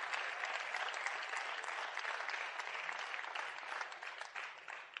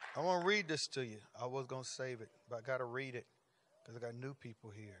 I want to read this to you. I was going to save it, but I got to read it because I got new people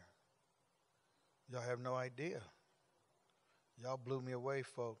here. Y'all have no idea. Y'all blew me away,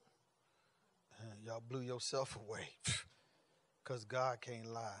 folk. Y'all blew yourself away because God can't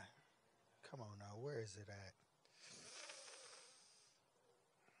lie. Come on now, where is it at?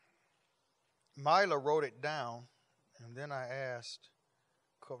 Mila wrote it down, and then I asked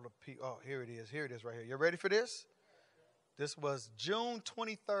a couple of people. Oh, here it is. Here it is right here. You ready for this? This was June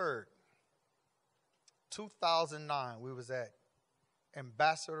 23rd, 2009. We was at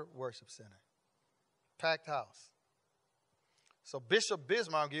Ambassador Worship Center. Packed house. So Bishop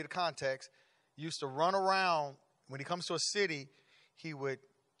Bismarck, I'll give you the context, used to run around. When he comes to a city, he would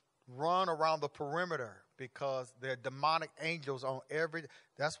run around the perimeter because there are demonic angels on every,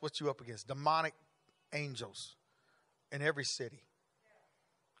 that's what you're up against, demonic angels in every city.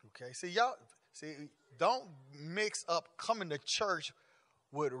 Okay, don't mix up coming to church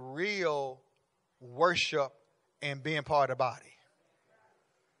with real worship and being part of the body.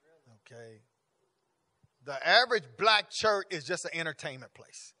 Okay. The average black church is just an entertainment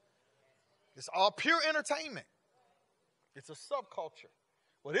place. It's all pure entertainment. It's a subculture.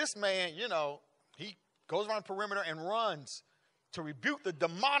 Well, this man, he goes around the perimeter and runs to rebuke the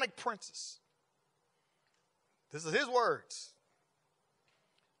demonic princes. This is his words.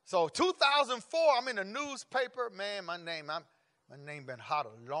 So 2004, I'm in the newspaper. Man, my name been hot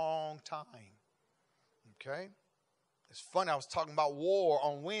a long time. Okay? It's funny, I was talking about war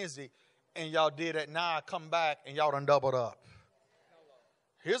on Wednesday, and y'all did it. Now I come back, and y'all done doubled up.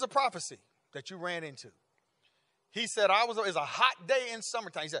 Here's a prophecy that you ran into. He said, it's a hot day in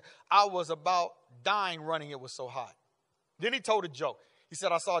summertime. He said, I was about dying running. It was so hot. Then he told a joke. He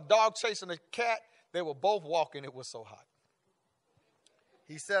said, I saw a dog chasing a cat. They were both walking. It was so hot.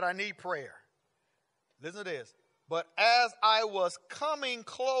 He said, I need prayer. Listen to this. But as I was coming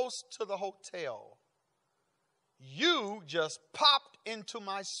close to the hotel, you just popped into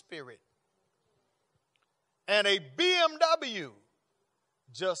my spirit. And a BMW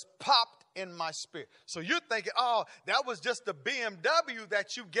just popped in my spirit. So you're thinking, oh, that was just the BMW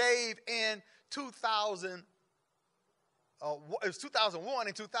that you gave in 2000. It was 2001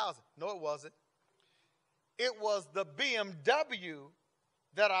 and 2000. No, it wasn't. It was the BMW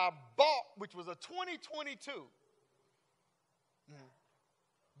that I bought, which was a 2022,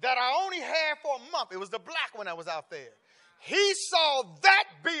 that I only had for a month. It was the black one that was out there. He saw that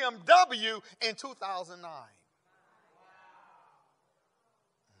BMW in 2009.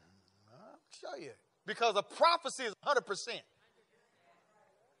 I'll show you. Because the prophecy is 100%.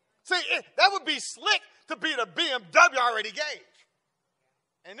 See, that would be slick to be the BMW I already gave.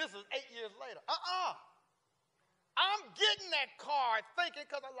 And this is 8 years later. I'm getting that car thinking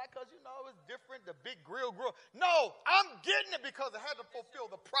because it's different, the big grill. No, I'm getting it because it had to fulfill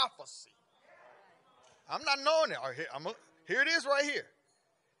the prophecy. I'm not knowing it. Here it is right here.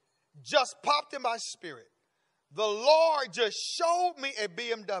 just popped in my spirit. The Lord just showed me a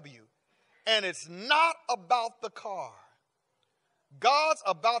BMW, and it's not about the car. God's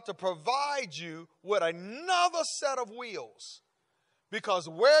about to provide you with another set of wheels, because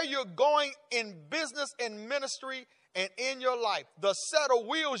where you're going in business and ministry and in your life, the set of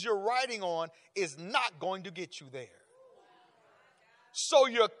wheels you're riding on is not going to get you there. So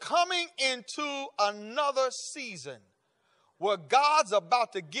you're coming into another season where God's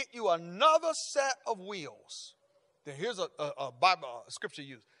about to get you another set of wheels. Then here's a Bible scripture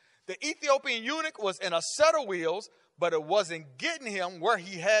used. The Ethiopian eunuch was in a set of wheels, but it wasn't getting him where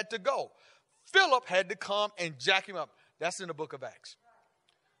he had to go. Philip had to come and jack him up. That's in the book of Acts.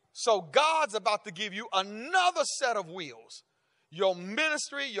 So God's about to give you another set of wheels. Your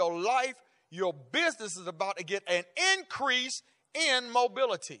ministry, your life, your business is about to get an increase in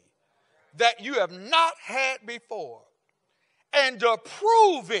mobility that you have not had before. And to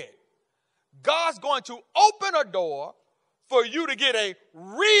prove it, God's going to open a door for you to get a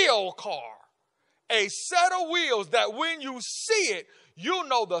real car, a set of wheels that when you see it, you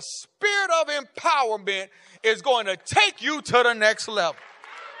know the spirit of empowerment is going to take you to the next level.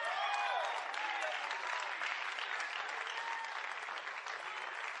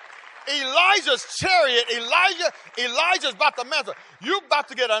 Elijah's chariot, Elijah's about to master. You're about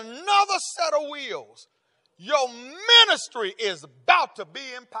to get another set of wheels. Your ministry is about to be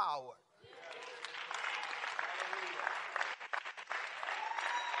empowered.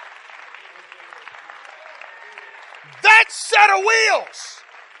 That set of wheels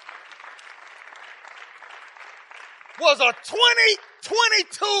was a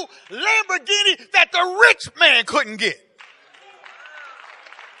 2022 Lamborghini that the rich man couldn't get.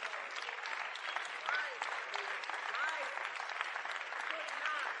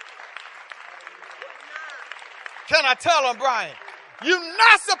 Can I tell them, Brian? You're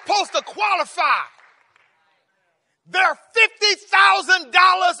not supposed to qualify. They're $50,000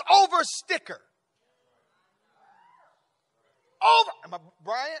 over sticker.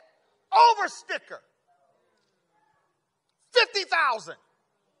 Brian? Over sticker. 50,000.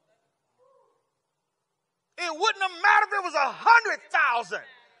 It wouldn't have mattered if it was 100,000.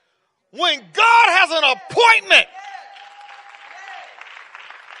 When God has an appointment,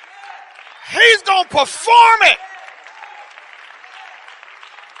 He's going to perform it.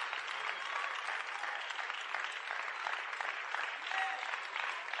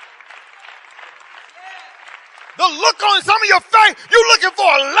 The look on some of your face, you're looking for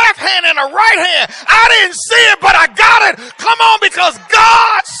a left hand and a right hand. I didn't see it, but I got it. Come on, because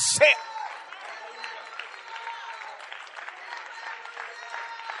God said.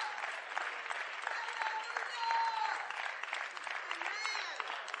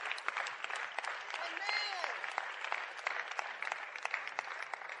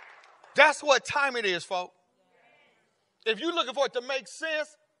 That's what time it is, folks. If you're looking for it to make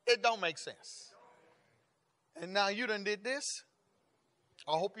sense, it don't make sense. And now you done did this.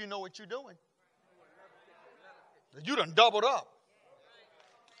 I hope you know what you're doing. You done doubled up.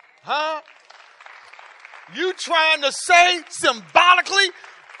 Huh? You trying to say symbolically,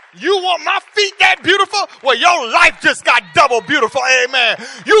 you want my feet that beautiful? Well, your life just got double beautiful. Amen.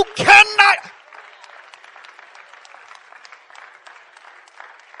 You cannot.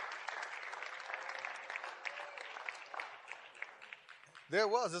 There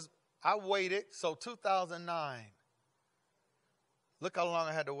was this. I waited, so 2009. Look how long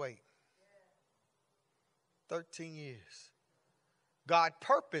I had to wait. 13 years. God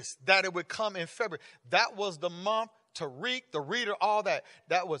purposed that it would come in February. That was the month to read, the reader, all that.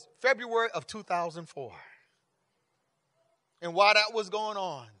 That was February of 2004. And while that was going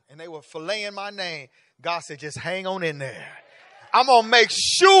on, and they were filleting my name, God said, just hang on in there. I'm going to make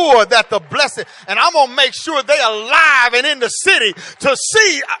sure that the blessing, and I'm going to make sure they are alive and in the city to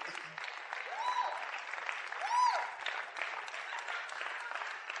see.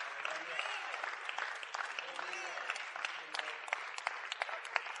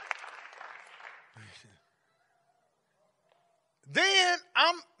 Then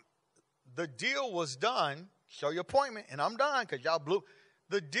the deal was done. Show your appointment, and I'm done because y'all blew.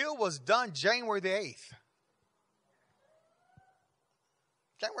 The deal was done January the 8th.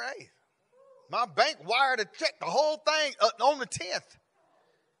 January 8th. My bank wired a check, the whole thing on the 10th.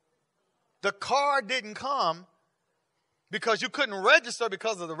 The car didn't come because you couldn't register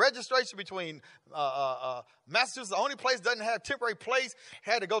because of the registration between Massachusetts. The only place doesn't have temporary place.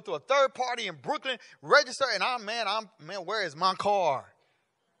 Had to go to a third party in Brooklyn, register, and where is my car?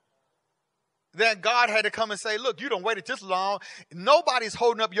 Then God had to come and say, look, you don't waited this long. Nobody's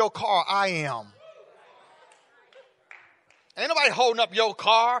holding up your car. I am. Ain't nobody holding up your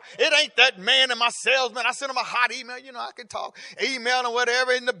car. It ain't that man and my salesman. I sent him a hot email. You know, I can talk, email or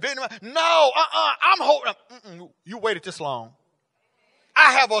whatever in the business. No, I'm holding up. You waited this long.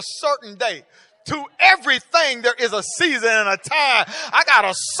 I have a certain day. To everything, there is a season and a time. I got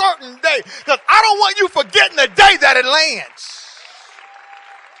a certain day because I don't want you forgetting the day that it lands.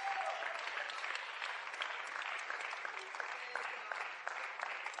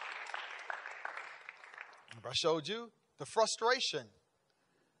 Remember I showed you the frustration.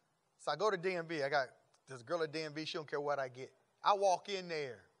 So I go to DMV. I got this girl at DMV. She don't care what I get. I walk in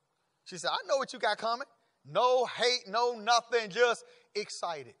there. She said, I know what you got coming. No hate, no nothing, just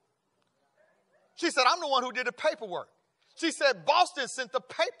excited. She said, I'm the one who did the paperwork. She said, Boston sent the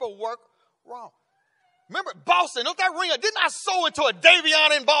paperwork wrong. Remember, Boston, don't that ring? Didn't I sew into a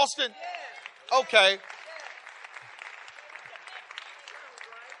Davion in Boston? Okay.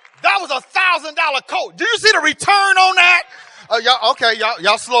 That was $1,000 coat. Did you see the return on that? Y'all, okay,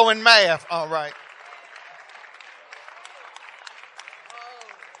 y'all slow in math. All right.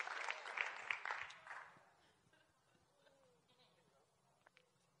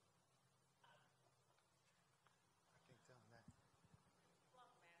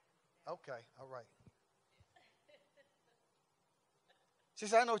 Okay, all right. She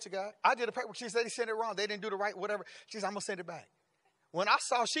said, I know what you got. I did the paperwork. She said, they sent it wrong. They didn't do the right, whatever. She said, I'm going to send it back. When I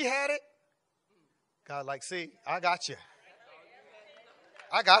saw she had it, God, like, see, I got you.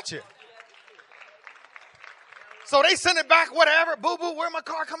 I got you. So they sent it back, whatever. Boo, boo, where my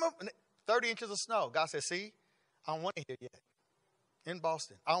car come up? 30 inches of snow. God said, see, I don't want it here yet. In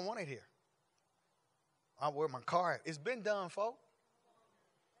Boston. I don't want it here. Where my car at? It's been done, folks.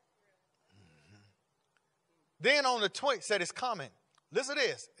 Then on the 20th, said it's coming. Listen to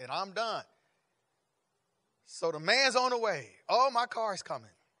this, and I'm done. So the man's on the way. Oh, my car is coming.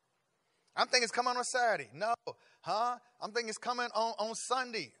 I'm thinking it's coming on Saturday. No. I'm thinking it's coming on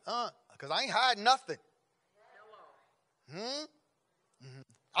Sunday. Because I ain't hiding nothing.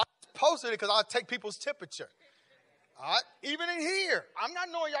 I posted it because I'll take people's temperature. All right? Even in here. I'm not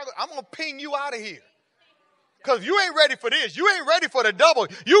knowing y'all. I'm going to ping you out of here. Because you ain't ready for this. You ain't ready for the double.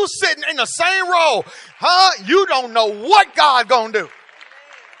 You sitting in the same row. You don't know what God's going to do.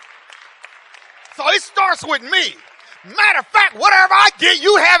 So it starts with me. Matter of fact, whatever I get,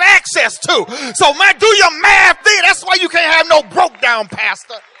 you have access to. So, man, do your math thing. That's why you can't have no broke down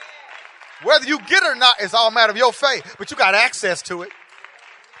pastor. Whether you get it or not, it's all a matter of your faith. But you got access to it.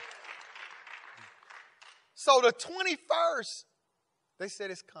 So the 21st, they said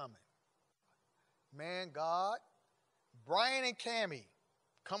it's coming. Man, God, Brian and Cammie,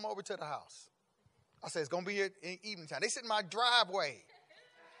 come over to the house. I said, it's going to be in evening time. They sit in my driveway.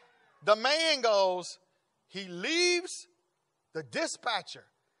 The man goes, he leaves the dispatcher.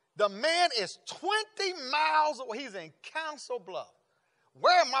 The man is 20 miles away. He's in Council Bluff.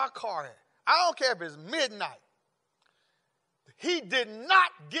 Where my car at? I don't care if it's midnight. He did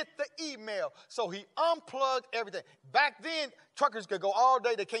not get the email, so he unplugged everything. Back then, truckers could go all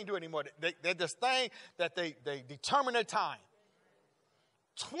day. They can't do it anymore. They're this thing that they determine their time.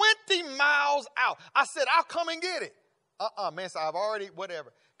 20 miles out. I said, I'll come and get it. Man, so I've already,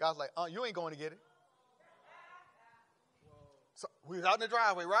 whatever. God's like, you ain't going to get it. So we was out in the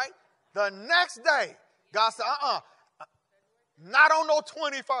driveway, right? The next day, God said, not on no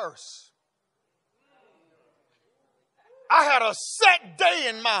 21st. I had a set day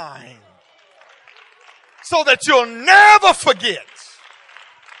in mind so that you'll never forget.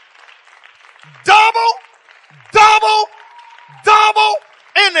 Double, double, double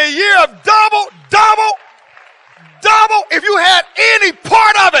in the year of double, double, double. If you had any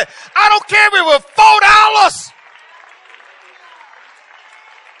part of it, I don't care if it was $4.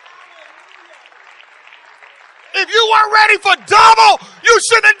 If you weren't ready for double, you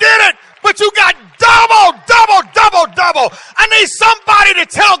shouldn't have did it. But you got double, double, double, double. I need somebody to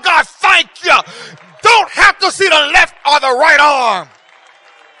tell God, thank you. Don't have to see the left or the right arm.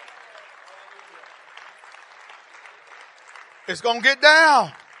 It's going to get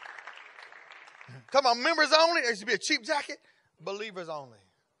down. Come on, members only. There should be a cheap jacket. Believers only.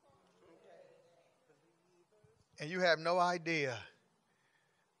 And you have no idea.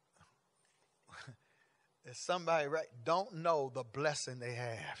 If somebody don't know the blessing they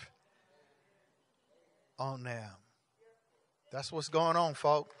have on them. That's what's going on,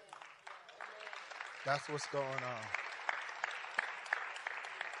 folks. That's what's going on.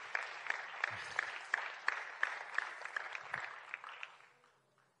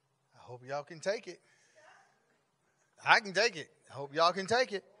 I hope y'all can take it. I can take it. I hope y'all can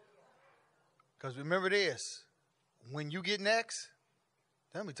take it. Because remember this. When you get next,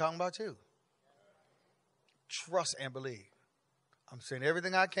 they'll be talking about you. Trust and believe. I'm saying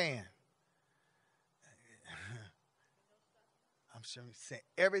everything I can. I'm saying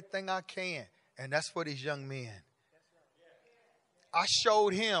everything I can. And that's for these young men. I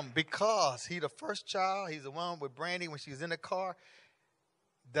showed him, because he's the first child, he's the one with Brandy when she's in the car,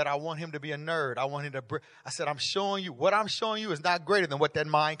 that I want him to be a nerd. I want him to, I said, I'm showing you, what I'm showing you is not greater than what that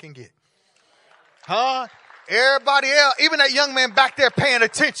mind can get. Huh? Everybody else, even that young man back there paying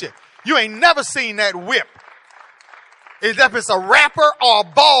attention, you ain't never seen that whip. If it's a rapper or a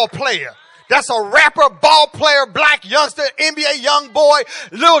ball player. That's a rapper, ball player, black youngster, NBA young boy,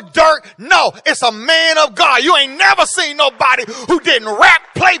 Lil Durk. No, it's a man of God. You ain't never seen nobody who didn't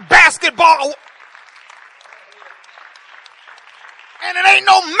rap, play basketball. And it ain't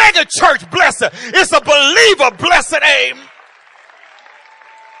no mega church blessing. It's a believer blessing. Amen.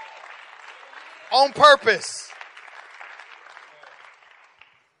 On purpose.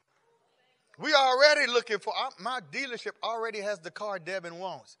 We already looking for, my dealership already has the car Devin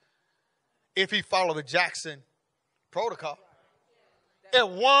wants. If he follow the Jackson protocol. At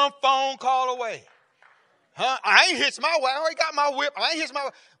one phone call away. Huh? I ain't hitched my whip. I already got my whip. I ain't hitched my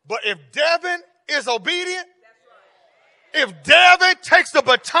whip. But if Devin is obedient, if Devin takes the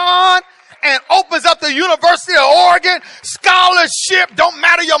baton and opens up the University of Oregon scholarship, don't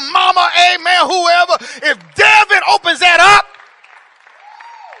matter your mama, amen, whoever, if Devin opens that up,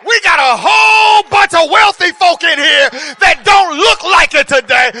 we got a whole bunch of wealthy folk in here that don't look like it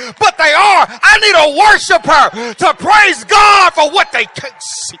today, but they are. I need a worshiper to praise God for what they can't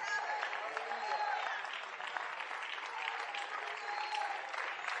see.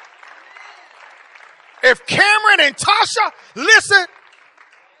 If Cameron and Tasha listen,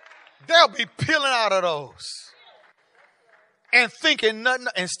 they'll be peeling out of those and thinking nothing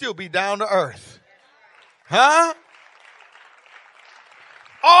and still be down to earth. Huh?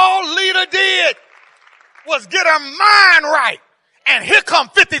 All Lita did was get her mind right. And here come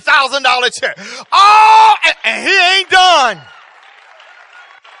 $50,000 check. Oh, and he ain't done.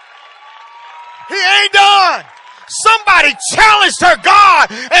 He ain't done. Somebody challenged her God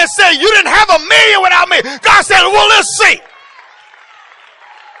and said, you didn't have $1 million without me. God said, well, let's see.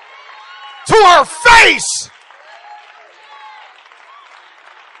 To her face.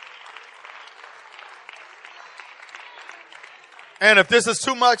 And if this is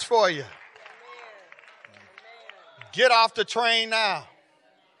too much for you, get off the train now.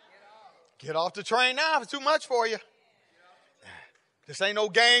 Get off the train now if it's too much for you. This ain't no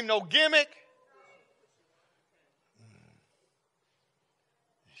game, no gimmick.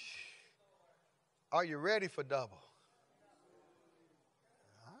 Are you ready for double?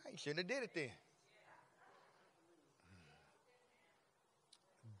 I shouldn't have did it then.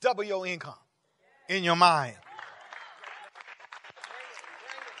 Double your income in your mind.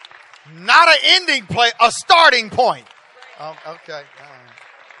 Not an ending point, a starting point. Okay. All right.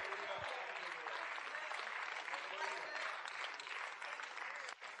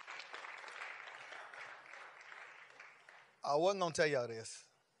 I wasn't going to tell y'all this,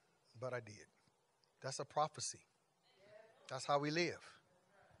 but I did. That's a prophecy. That's how we live.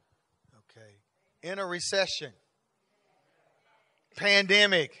 Okay. In a recession,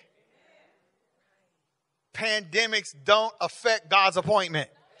 pandemic. Pandemics don't affect God's appointment.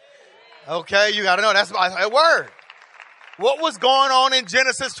 Okay, you got to know that's a word. What was going on in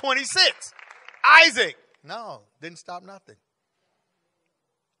Genesis 26? Isaac. No, didn't stop nothing.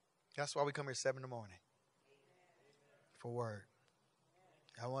 That's why we come here 7 in the morning for word.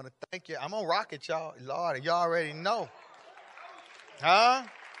 I want to thank you. I'm going to rock it, y'all. Lord, y'all already know. Huh?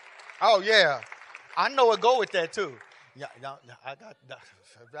 Oh, yeah. I know it go with that, too. Yeah, I got.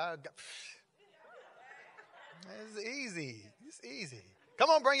 It's easy. It's easy. Come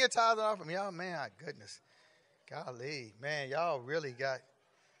on, bring your tithes off from y'all. Man, my goodness. Golly. Man, y'all really got.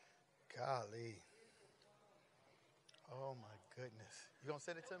 Golly. Oh, my goodness. You going to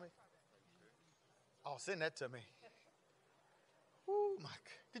send it to me? Oh, send that to me. Ooh, my.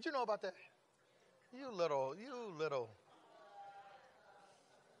 Did you know about that? You little.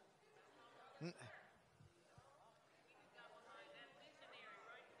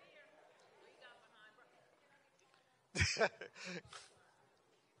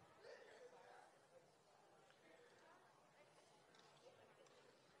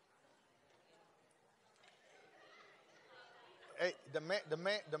 Hey, the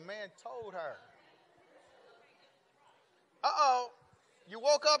man told her. Uh-oh, you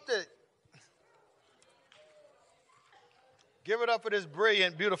woke up to. Give it up for this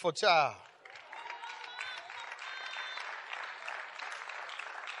brilliant, beautiful child.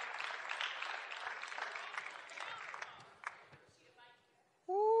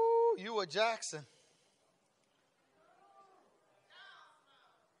 Woo, you a Jackson.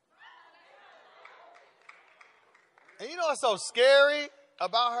 what's so scary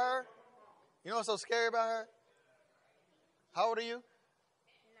about her? You know what's so scary about her? How old are you? 9.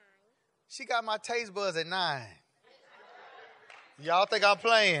 She got my taste buds at 9. Y'all think I'm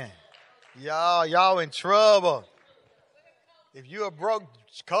playing? Y'all in trouble. If you a broke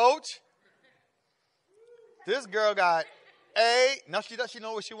coach, this girl got A. No, she does. She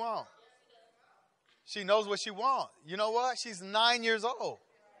knows what she wants. She knows what she wants. You know what? She's 9 years old.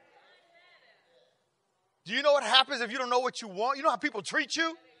 Do you know what happens if you don't know what you want? You know how people treat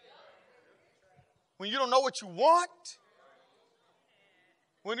you? When you don't know what you want?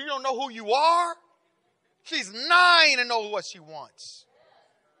 When you don't know who you are? She's 9 and knows what she wants.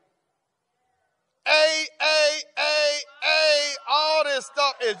 A, all this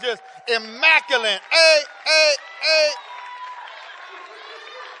stuff is just immaculate. A.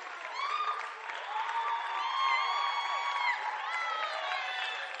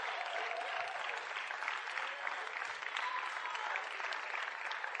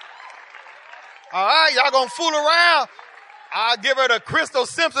 All right, y'all gonna fool around. I'll give her the Crystal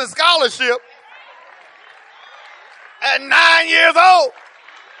Simpson Scholarship at 9 years old.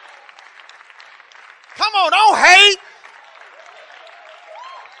 Come on, don't hate.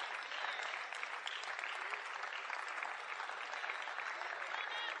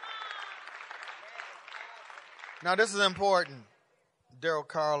 Now, this is important. Daryl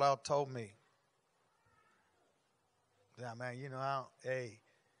Carlisle told me. Yeah, man, you know,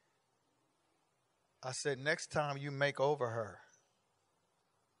 I said, next time you make over her.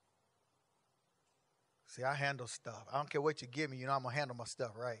 See, I handle stuff. I don't care what you give me. You know I'm going to handle my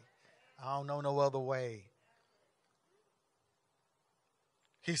stuff right. I don't know no other way.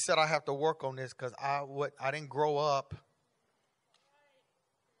 He said I have to work on this because I didn't grow up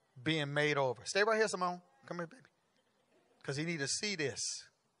being made over. Stay right here, Simone. Come here, baby. Because he need to see this.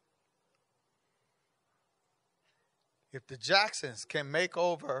 If the Jacksons can make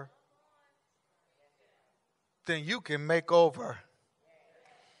over, then you can make over.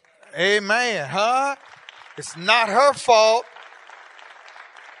 Amen, huh? It's not her fault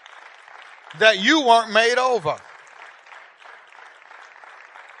that you weren't made over.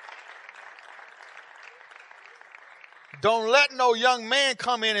 Don't let no young man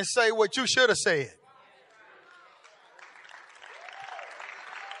come in and say what you should have said.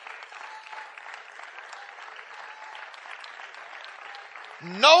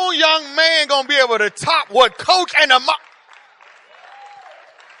 No young man gonna be able to top what coach and the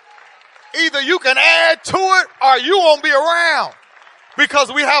either you can add to it or you won't be around.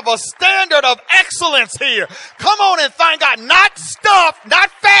 Because we have a standard of excellence here. Come on and thank God. Not stuff, not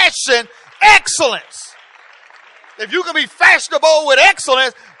fashion, excellence. If you can be fashionable with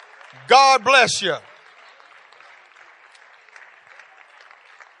excellence, God bless you.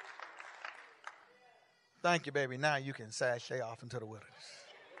 Thank you, baby. Now you can sashay off into the wilderness.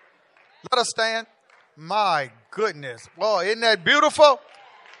 Let us stand. My goodness. Boy, isn't that beautiful?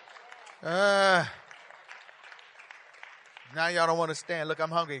 Now y'all don't want to stand. Look,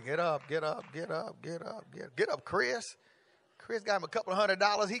 I'm hungry. Get up, get up, get up, get up, get up, Chris. Chris got him a couple of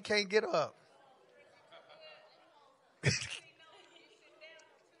 $100. He can't get up.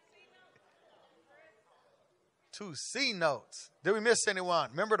 2 C notes. Did we miss anyone?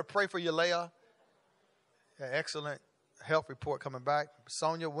 Remember to pray for your Leah. Yeah, excellent health report coming back.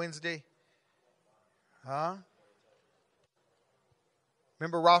 Sonia, Wednesday. Huh?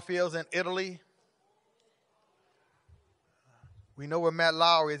 Remember Raphael's in Italy? We know where Matt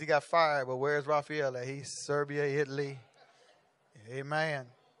Lowry is. He got fired, but where's Raphael at? He's Serbia, Italy. Amen.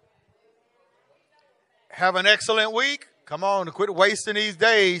 Have an excellent week. Come on, quit wasting these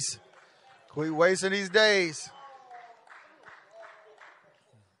days. Quit wasting these days.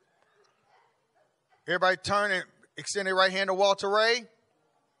 Everybody turn and extend their right hand to Walter Ray.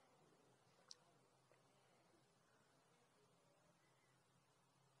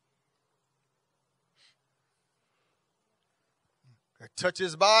 Touch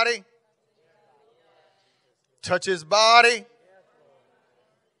his body. Touch his body.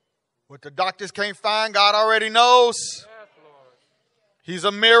 What the doctors can't find, God already knows. He's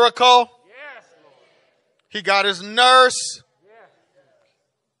a miracle. He got his nurse.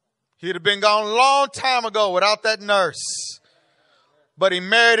 He'd have been gone a long time ago without that nurse. But he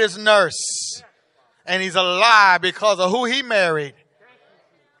married his nurse. And he's alive because of who he married.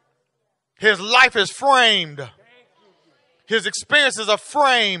 His life is framed. His experiences are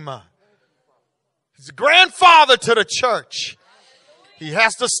framed. He's a grandfather to the church. He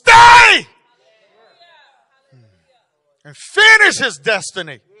has to stay and finish his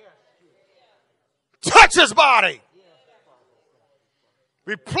destiny. Touch his body.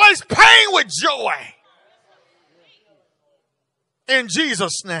 Replace pain with joy. In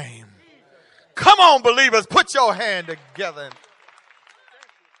Jesus' name. Come on, believers, put your hand together.